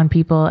research on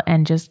people,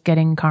 and just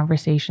getting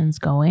conversations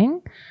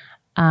going.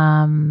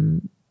 I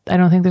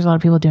don't think there's a lot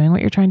of people doing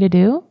what you're trying to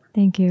do.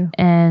 Thank you.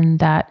 And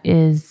that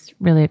is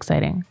really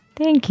exciting.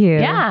 Thank you.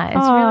 Yeah, it's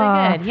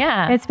really good.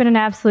 Yeah. It's been an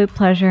absolute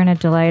pleasure and a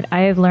delight. I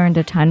have learned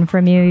a ton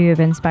from you.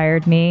 You've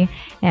inspired me,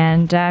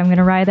 and I'm going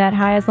to ride that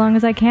high as long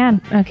as I can.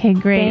 Okay,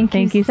 great.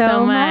 Thank you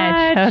so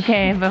much.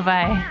 Okay,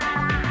 bye-bye.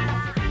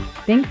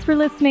 Thanks for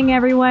listening,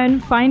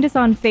 everyone. Find us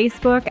on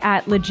Facebook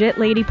at Legit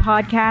Lady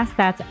Podcast.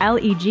 That's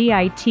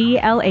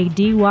LEGITLADY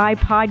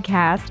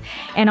Podcast.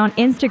 And on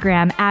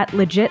Instagram at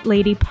Legit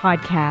Lady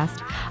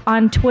Podcast.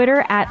 On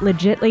Twitter at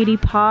Legit Lady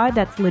Pod.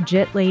 That's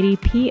Legit Lady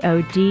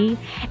POD.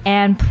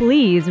 And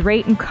please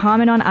rate and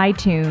comment on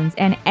iTunes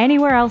and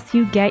anywhere else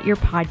you get your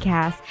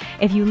podcasts.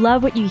 If you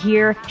love what you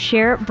hear,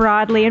 share it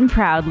broadly and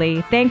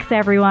proudly. Thanks,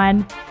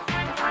 everyone.